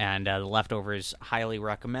 and The Leftovers highly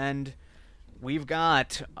recommend. We've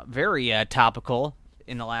got very topical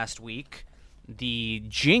in the last week, the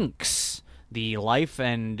Jinx, the life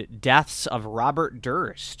and deaths of Robert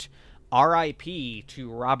Durst. R.I.P. to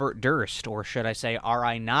Robert Durst, or should I say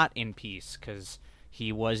R.I. not in peace, because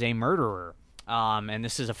he was a murderer. And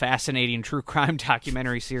this is a fascinating true crime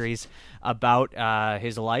documentary series about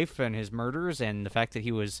his life and his murders, and the fact that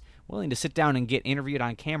he was willing to sit down and get interviewed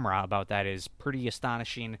on camera about that is pretty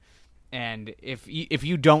astonishing. And if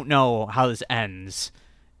you don't know how this ends,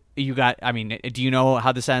 do you know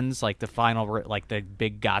how this ends? Like the final, like the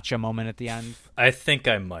big gotcha moment at the end? I think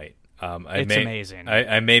I might. It's amazing.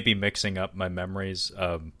 I may be mixing up my memories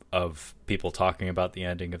of people talking about the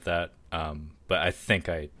ending of that, but I think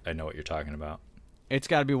I know what you're talking about. It's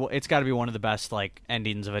got to be one of the best like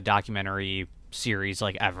endings of a documentary series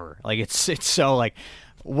like ever. Like it's so like,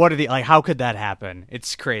 what are the like? How could that happen?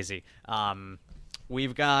 It's crazy.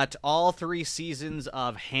 We've got all 3 seasons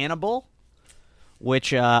of Hannibal,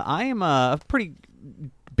 which I am a pretty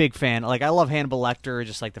big fan. Like, I love Hannibal Lecter,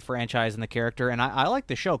 just like the franchise and the character, and I like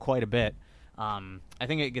the show quite a bit. I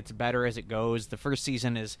think it gets better as it goes. The first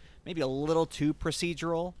season is maybe a little too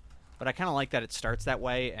procedural, but I kind of like that it starts that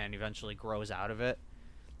way and eventually grows out of it.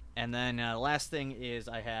 And then last thing is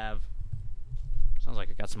I have... Sounds like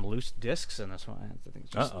I got some loose discs in this one. I think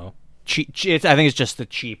it's just I think it's just the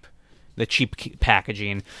cheap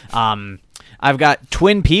packaging. I've got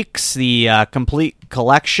Twin Peaks, the complete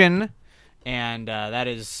collection, and that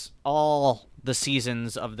is all the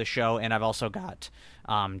seasons of the show. And I've also got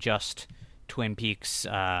just Twin Peaks: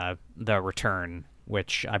 The Return,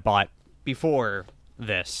 which I bought before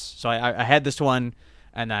this. So I had this one,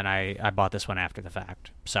 and then I bought this one after the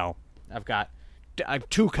fact. So I have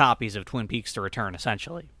 2 copies of Twin Peaks: The Return,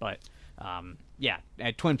 essentially. But yeah,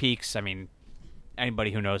 at Twin Peaks, I mean,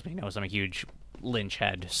 anybody who knows me knows I'm a huge Lynch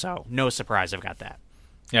head, so no surprise I've got that.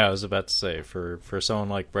 Yeah, I was about to say, for someone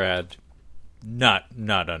like Brad, not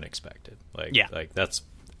unexpected. Like that's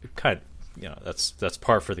kind of, that's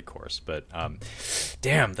par for the course. But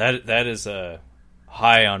damn, that is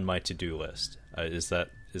high on my to-do list. Is that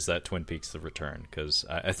Twin Peaks: The Return? Because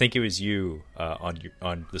I think it was you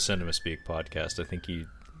on the Cinema Speak podcast.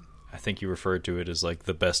 I think you referred to it as like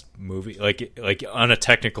the best movie. Like on a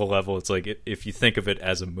technical level, it's like if you think of it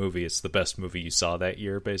as a movie, it's the best movie you saw that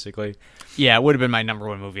year, basically. Yeah, it would have been my number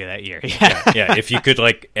 1 movie of that year. Yeah. If you could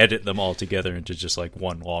like edit them all together into just like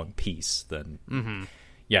one long piece, then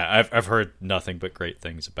yeah, I've heard nothing but great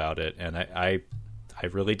things about it, and I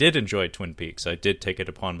really did enjoy Twin Peaks. I did take it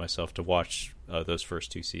upon myself to watch those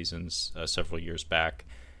first 2 seasons several years back.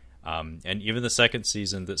 And even the second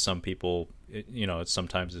season that some people,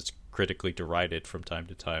 sometimes it's critically derided from time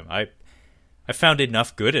to time. I found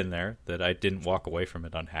enough good in there that I didn't walk away from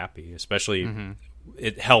it unhappy. Especially,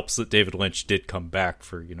 it helps that David Lynch did come back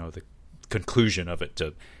for, the conclusion of it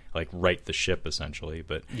to like right the ship, essentially.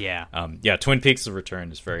 But yeah, Twin Peaks: The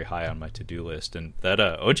Return is very high on my to-do list, and that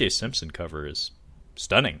O.J. Simpson cover is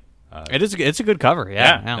stunning. It's a good cover.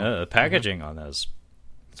 Yeah. The packaging on that is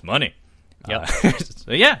it's money. Yep.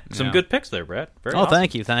 So some good picks there, Brad. Very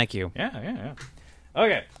awesome. Thank you. Yeah.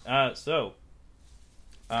 Okay, so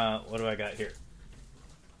what do I got here?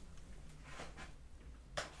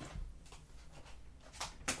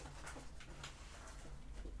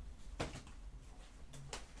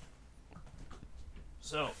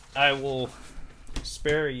 So I will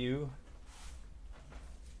spare you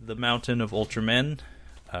the Mountain of Ultramen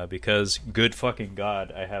because, good fucking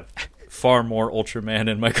God, I have far more Ultraman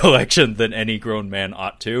in my collection than any grown man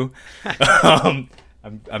ought to.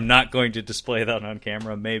 I'm not going to display that on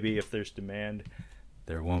camera. Maybe if there's demand.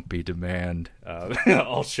 There won't be demand.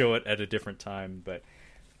 I'll show it at a different time, but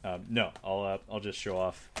no, I'll just show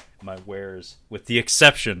off my wares, with the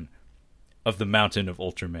exception of the Mountain of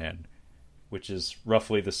Ultraman, which is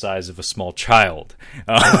roughly the size of a small child.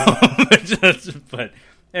 But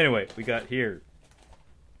anyway, we got here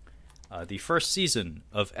the first season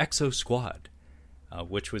of Exo Squad,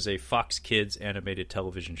 which was a Fox Kids animated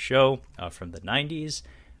television show from the 90s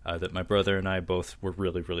that my brother and I both were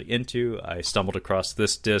really, really into. I stumbled across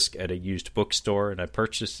this disc at a used bookstore, and I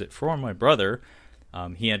purchased it for my brother.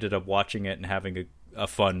 He ended up watching it and having a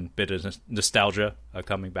fun bit of nostalgia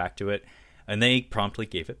coming back to it, and they promptly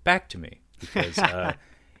gave it back to me because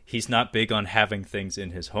he's not big on having things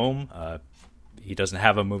in his home. He doesn't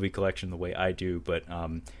have a movie collection the way I do, but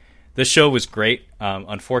this show was great.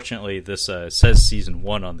 Unfortunately, this says season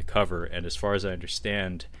 1 on the cover, and as far as I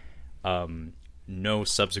understand, no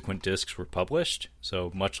subsequent discs were published.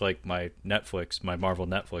 So much like my Marvel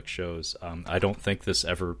Netflix shows, I don't think this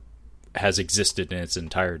ever has existed in its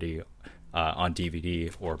entirety on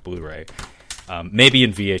DVD or Blu-ray. Maybe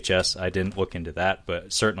in VHS. I didn't look into that,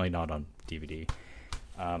 but certainly not on DVD.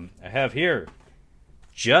 I have here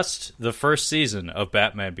just the first season of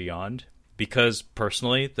Batman Beyond, because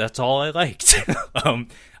personally, that's all I liked.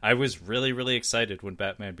 I was really, really excited when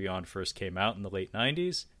Batman Beyond first came out in the late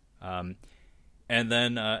 90s. And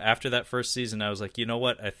then after that first season, I was like, you know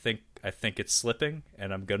what? I think it's slipping,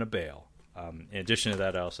 and I'm going to bail. In addition to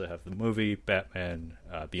that, I also have the movie Batman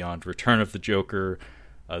Beyond: Return of the Joker.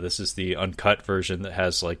 This is the uncut version that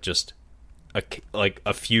has like just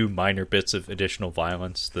a few minor bits of additional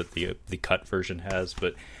violence that the cut version has.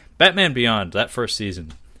 But Batman Beyond, that first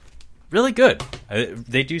season, really good.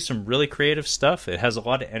 They do some really creative stuff. It has a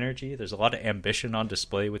lot of energy. There's a lot of ambition on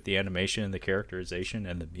display with the animation and the characterization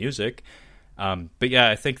and the music. But yeah,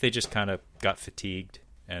 I think they just kind of got fatigued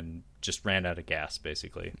and just ran out of gas,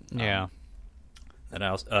 basically. Yeah.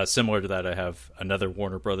 And similar to that, I have another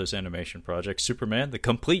Warner Brothers animation project, Superman, the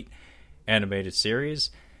complete animated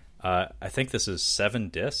series. I think this is 7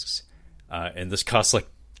 discs, and this costs like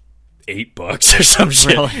 $8 or some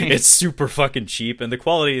shit. Really? It's super fucking cheap, and the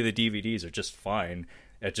quality of the DVDs are just fine.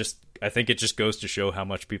 I think it just goes to show how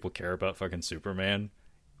much people care about fucking Superman,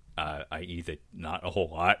 i.e. that not a whole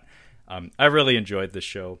lot. I really enjoyed this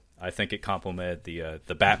show. I think it complemented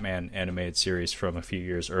the Batman animated series from a few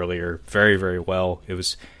years earlier very, very well.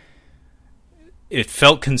 It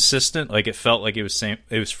felt consistent, like it felt like it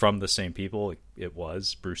was from the same people. It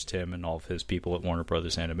was Bruce Timm and all of his people at Warner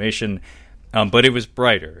Brothers Animation, but it was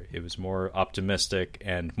brighter. It was more optimistic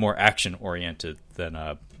and more action oriented than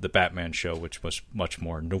the Batman show, which was much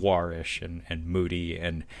more noirish and moody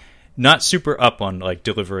and not super up on like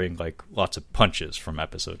delivering like lots of punches from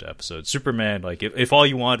episode to episode. Superman, like if all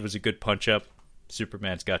you wanted was a good punch up,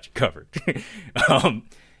 Superman's got you covered.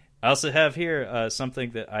 I also have here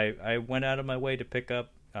something that I went out of my way to pick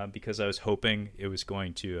up because I was hoping it was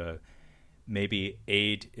going to maybe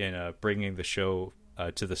aid in bringing the show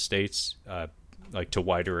to the States, like to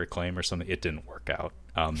wider acclaim or something. It didn't work out.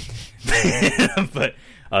 But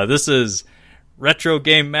this is Retro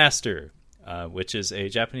Game Master, which is a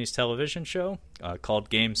Japanese television show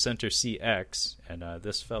called Game Center CX. And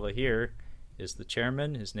this fella here is the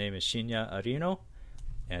chairman. His name is Shinya Arino.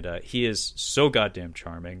 And he is so goddamn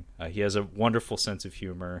charming. He has a wonderful sense of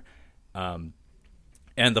humor. And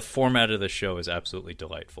the format of the show is absolutely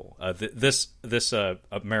delightful. This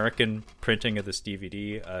American printing of this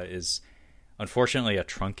DVD is unfortunately a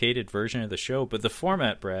truncated version of the show. But the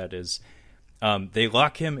format, Brad, is they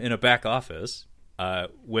lock him in a back office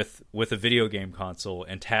with a video game console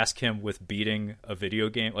and task him with beating a video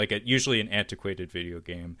game, like usually an antiquated video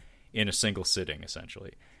game, in a single sitting,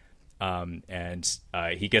 essentially. And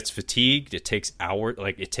he gets fatigued. It takes hours,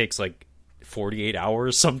 it takes 48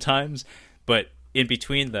 hours sometimes. But in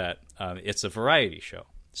between that, it's a variety show.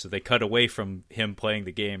 So they cut away from him playing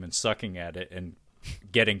the game and sucking at it and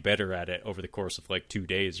getting better at it over the course of 2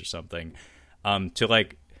 days or something, to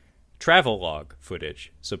travel log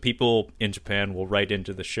footage. So people in Japan will write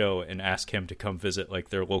into the show and ask him to come visit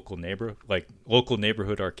their local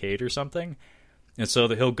neighborhood arcade or something. And so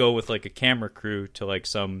he'll go with a camera crew to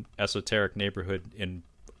some esoteric neighborhood in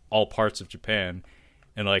all parts of Japan,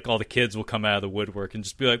 and all the kids will come out of the woodwork and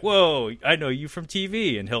just be like, "Whoa, I know you from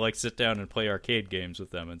TV," and he'll sit down and play arcade games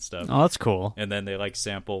with them and stuff. Oh, that's cool. And then they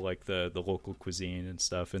sample the local cuisine and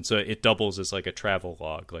stuff, and so it doubles as a travel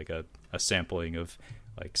log, a sampling of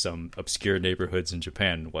some obscure neighborhoods in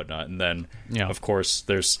Japan and whatnot. And then, of course,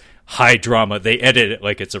 there's high drama. They edit it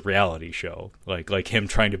like it's a reality show, like him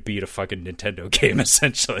trying to beat a fucking Nintendo game,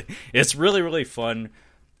 essentially. It's really, really fun.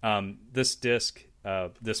 This disc,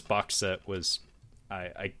 this box set was,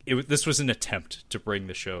 this was an attempt to bring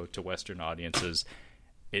the show to Western audiences.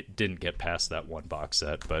 It didn't get past that one box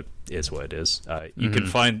set, but is what it is. You can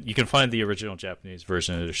find the original Japanese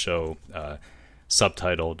version of the show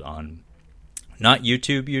subtitled on, not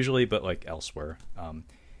YouTube usually, but elsewhere.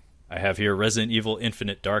 I have here Resident Evil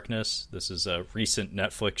Infinite Darkness. This is a recent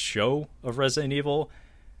Netflix show of Resident Evil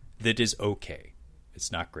that is okay.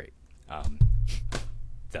 It's not great.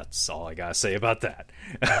 That's all I gotta say about that.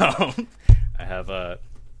 I have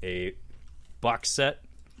a box set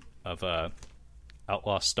of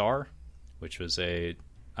Outlaw Star, which was a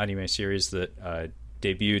anime series that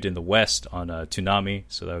debuted in the West on Toonami,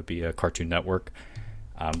 so that would be a Cartoon Network.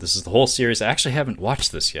 This is the whole series. I actually haven't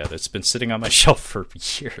watched this yet. It's been sitting on my shelf for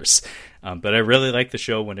years. But I really liked the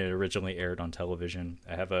show when it originally aired on television.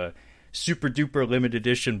 I have a super duper limited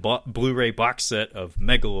edition Blu-ray box set of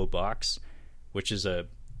Megalobox, which is a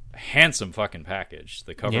handsome fucking package.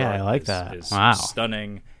 The cover art I like is wow.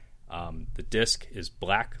 stunning. The disc is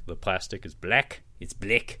black. The plastic is black. It's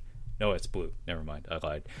black. No, it's blue. Never mind. I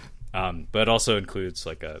lied. But it also includes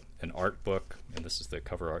an art book, and this is the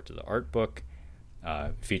cover art to the art book.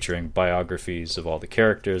 Featuring biographies of all the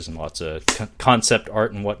characters and lots of concept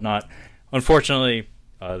art and whatnot. Unfortunately,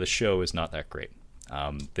 the show is not that great.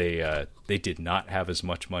 They did not have as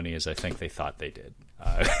much money as I think they thought they did,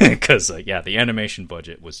 because the animation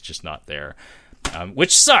budget was just not there,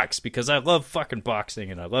 which sucks because I love fucking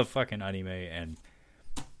boxing and I love fucking anime, and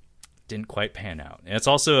didn't quite pan out. And it's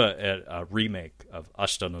also a remake of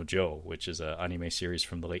Ashita no Joe, which is an anime series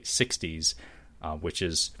from the late 60s, which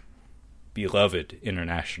is beloved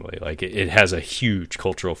internationally. It has a huge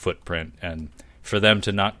cultural footprint, and for them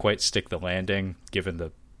to not quite stick the landing given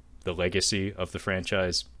the legacy of the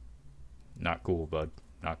franchise, not cool, bud.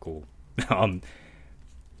 Not cool.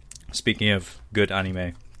 Speaking of good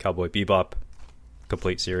anime, Cowboy Bebop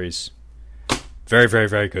complete series, very, very,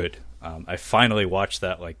 very good. I finally watched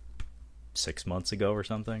that 6 months ago or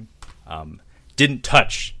something. Didn't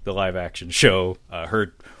touch the live action show.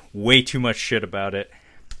 Heard way too much shit about it.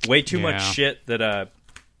 Way too much shit that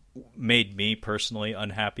made me personally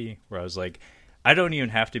unhappy, where I was like, I don't even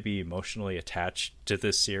have to be emotionally attached to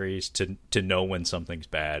this series to know when something's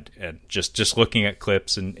bad. And just looking at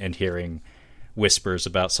clips and hearing whispers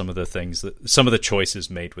about some of the things some of the choices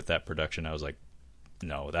made with that production, I was like,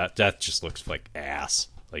 no, that just looks like ass,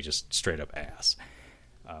 like just straight up ass.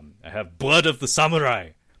 I have Blood of the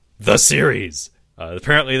Samurai, the series.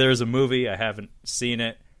 Apparently there's a movie. I haven't seen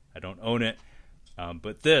it. I don't own it.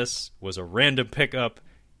 But this was a random pickup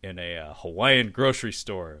in a Hawaiian grocery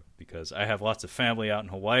store because I have lots of family out in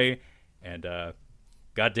Hawaii, and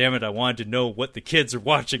God damn it, I wanted to know what the kids are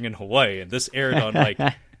watching in Hawaii, and this aired on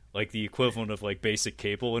like the equivalent of like basic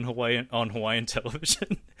cable in Hawaiian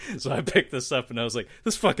television. So I picked this up and I was like,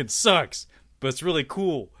 this fucking sucks, but it's really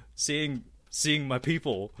cool seeing my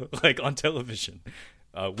people like on television,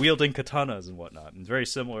 wielding katanas and whatnot. And very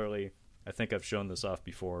similarly, I think I've shown this off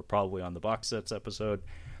before, probably on the box sets episode,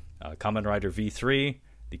 Kamen Rider V3,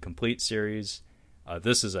 the complete series.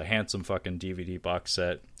 This is a handsome fucking DVD box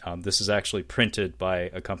set. This is actually printed by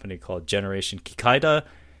a company called Generation Kikaida,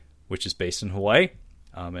 which is based in Hawaii.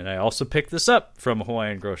 And I also picked this up from a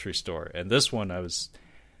Hawaiian grocery store. And this one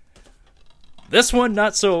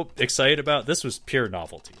not so excited about. This was pure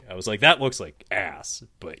novelty. I was like, that looks like ass,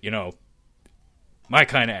 but my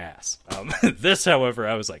kind of ass. This, however,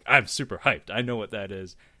 I was like, I'm super hyped. I know what that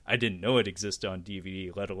is. I didn't know it existed on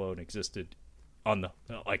DVD, let alone existed on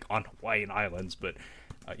Hawaiian Islands. But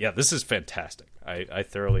yeah, this is fantastic. I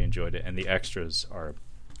thoroughly enjoyed it, and the extras are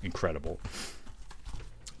incredible.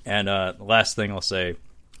 And the last thing I'll say,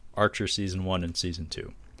 Archer Season 1 and Season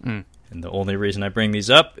 2. And the only reason I bring these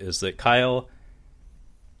up is that Kyle,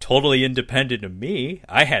 totally independent of me,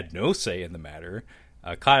 I had no say in the matter.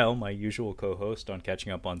 Kyle, my usual co-host on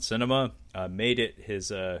Catching Up on Cinema, made it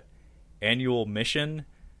his annual mission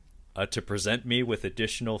to present me with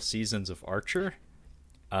additional seasons of Archer,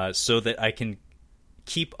 so that I can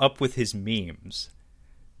keep up with his memes.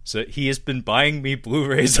 So he has been buying me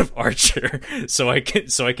Blu-rays of Archer, so I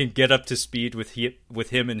can get up to speed with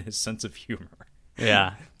him and his sense of humor.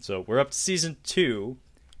 Yeah. So we're up to Season 2,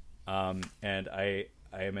 and I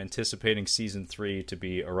am anticipating Season 3 to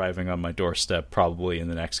be arriving on my doorstep probably in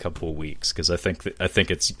the next couple of weeks, because I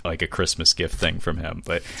think it's like a Christmas gift thing from him.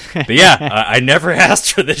 But yeah, I never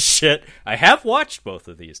asked for this shit. I have watched both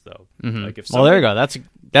of these though. Mm-hmm. Like well, there you go.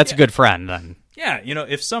 That's a good friend then. Yeah,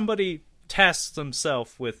 if somebody tasks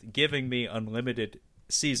themselves with giving me unlimited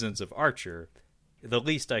seasons of Archer, the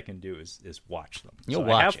least I can do is watch them. You'll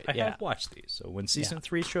watch it. I have watched these. So when Season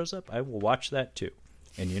 3 shows up, I will watch that too.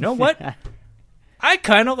 And you know what? I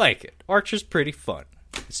kind of like it. Archer's pretty fun.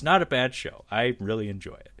 It's not a bad show. I really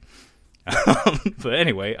enjoy it. But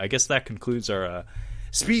anyway, I guess that concludes our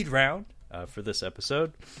speed round for this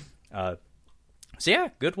episode. So yeah,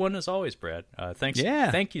 good one as always, Brad. Thanks.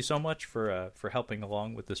 Yeah. Thank you so much for helping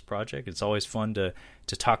along with this project. It's always fun to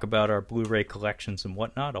talk about our Blu-ray collections and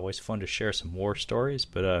whatnot. Always fun to share some war stories.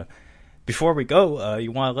 But before we go,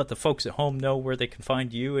 you want to let the folks at home know where they can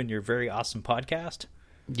find you and your very awesome podcast?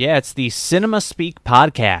 Yeah, it's the Cinema Speak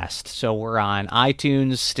podcast. So we're on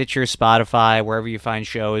iTunes, Stitcher, Spotify, wherever you find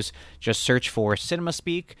shows. Just search for Cinema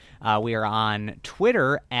Speak. We are on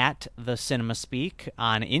Twitter at the Cinema Speak,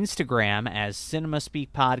 on Instagram as Cinema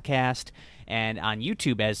Speak Podcast, and on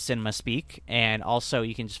YouTube as Cinema Speak. And also,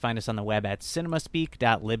 you can just find us on the web at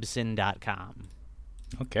cinemaspeak.libsyn.com.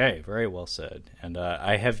 Okay, very well said. And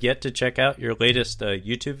I have yet to check out your latest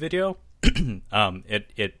YouTube video.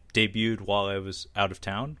 It debuted while I was out of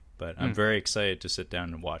town, but I'm very excited to sit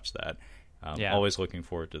down and watch that. Always looking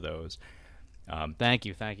forward to those. Thank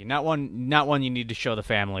you. Not one you need to show the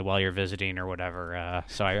family while you're visiting or whatever.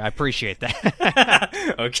 So I appreciate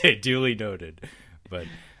that. Okay, duly noted. But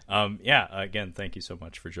again, thank you so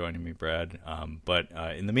much for joining me, Brad. But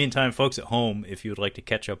in the meantime, folks at home, if you would like to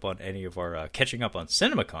catch up on any of our Catching Up on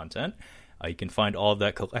Cinema content, you can find all of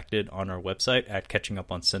that collected on our website at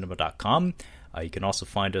catchinguponcinema.com. You can also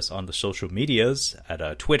find us on the social medias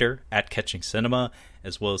at Twitter at Catching Cinema,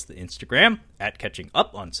 as well as the Instagram at Catching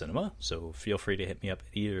Up on Cinema. So feel free to hit me up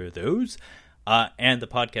at either of those. And the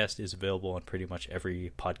podcast is available on pretty much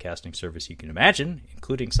every podcasting service you can imagine,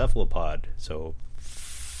 including Cephalopod. So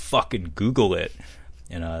fucking Google it.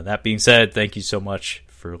 And that being said, thank you so much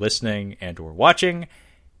for listening and or watching,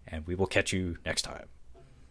 and we will catch you next time.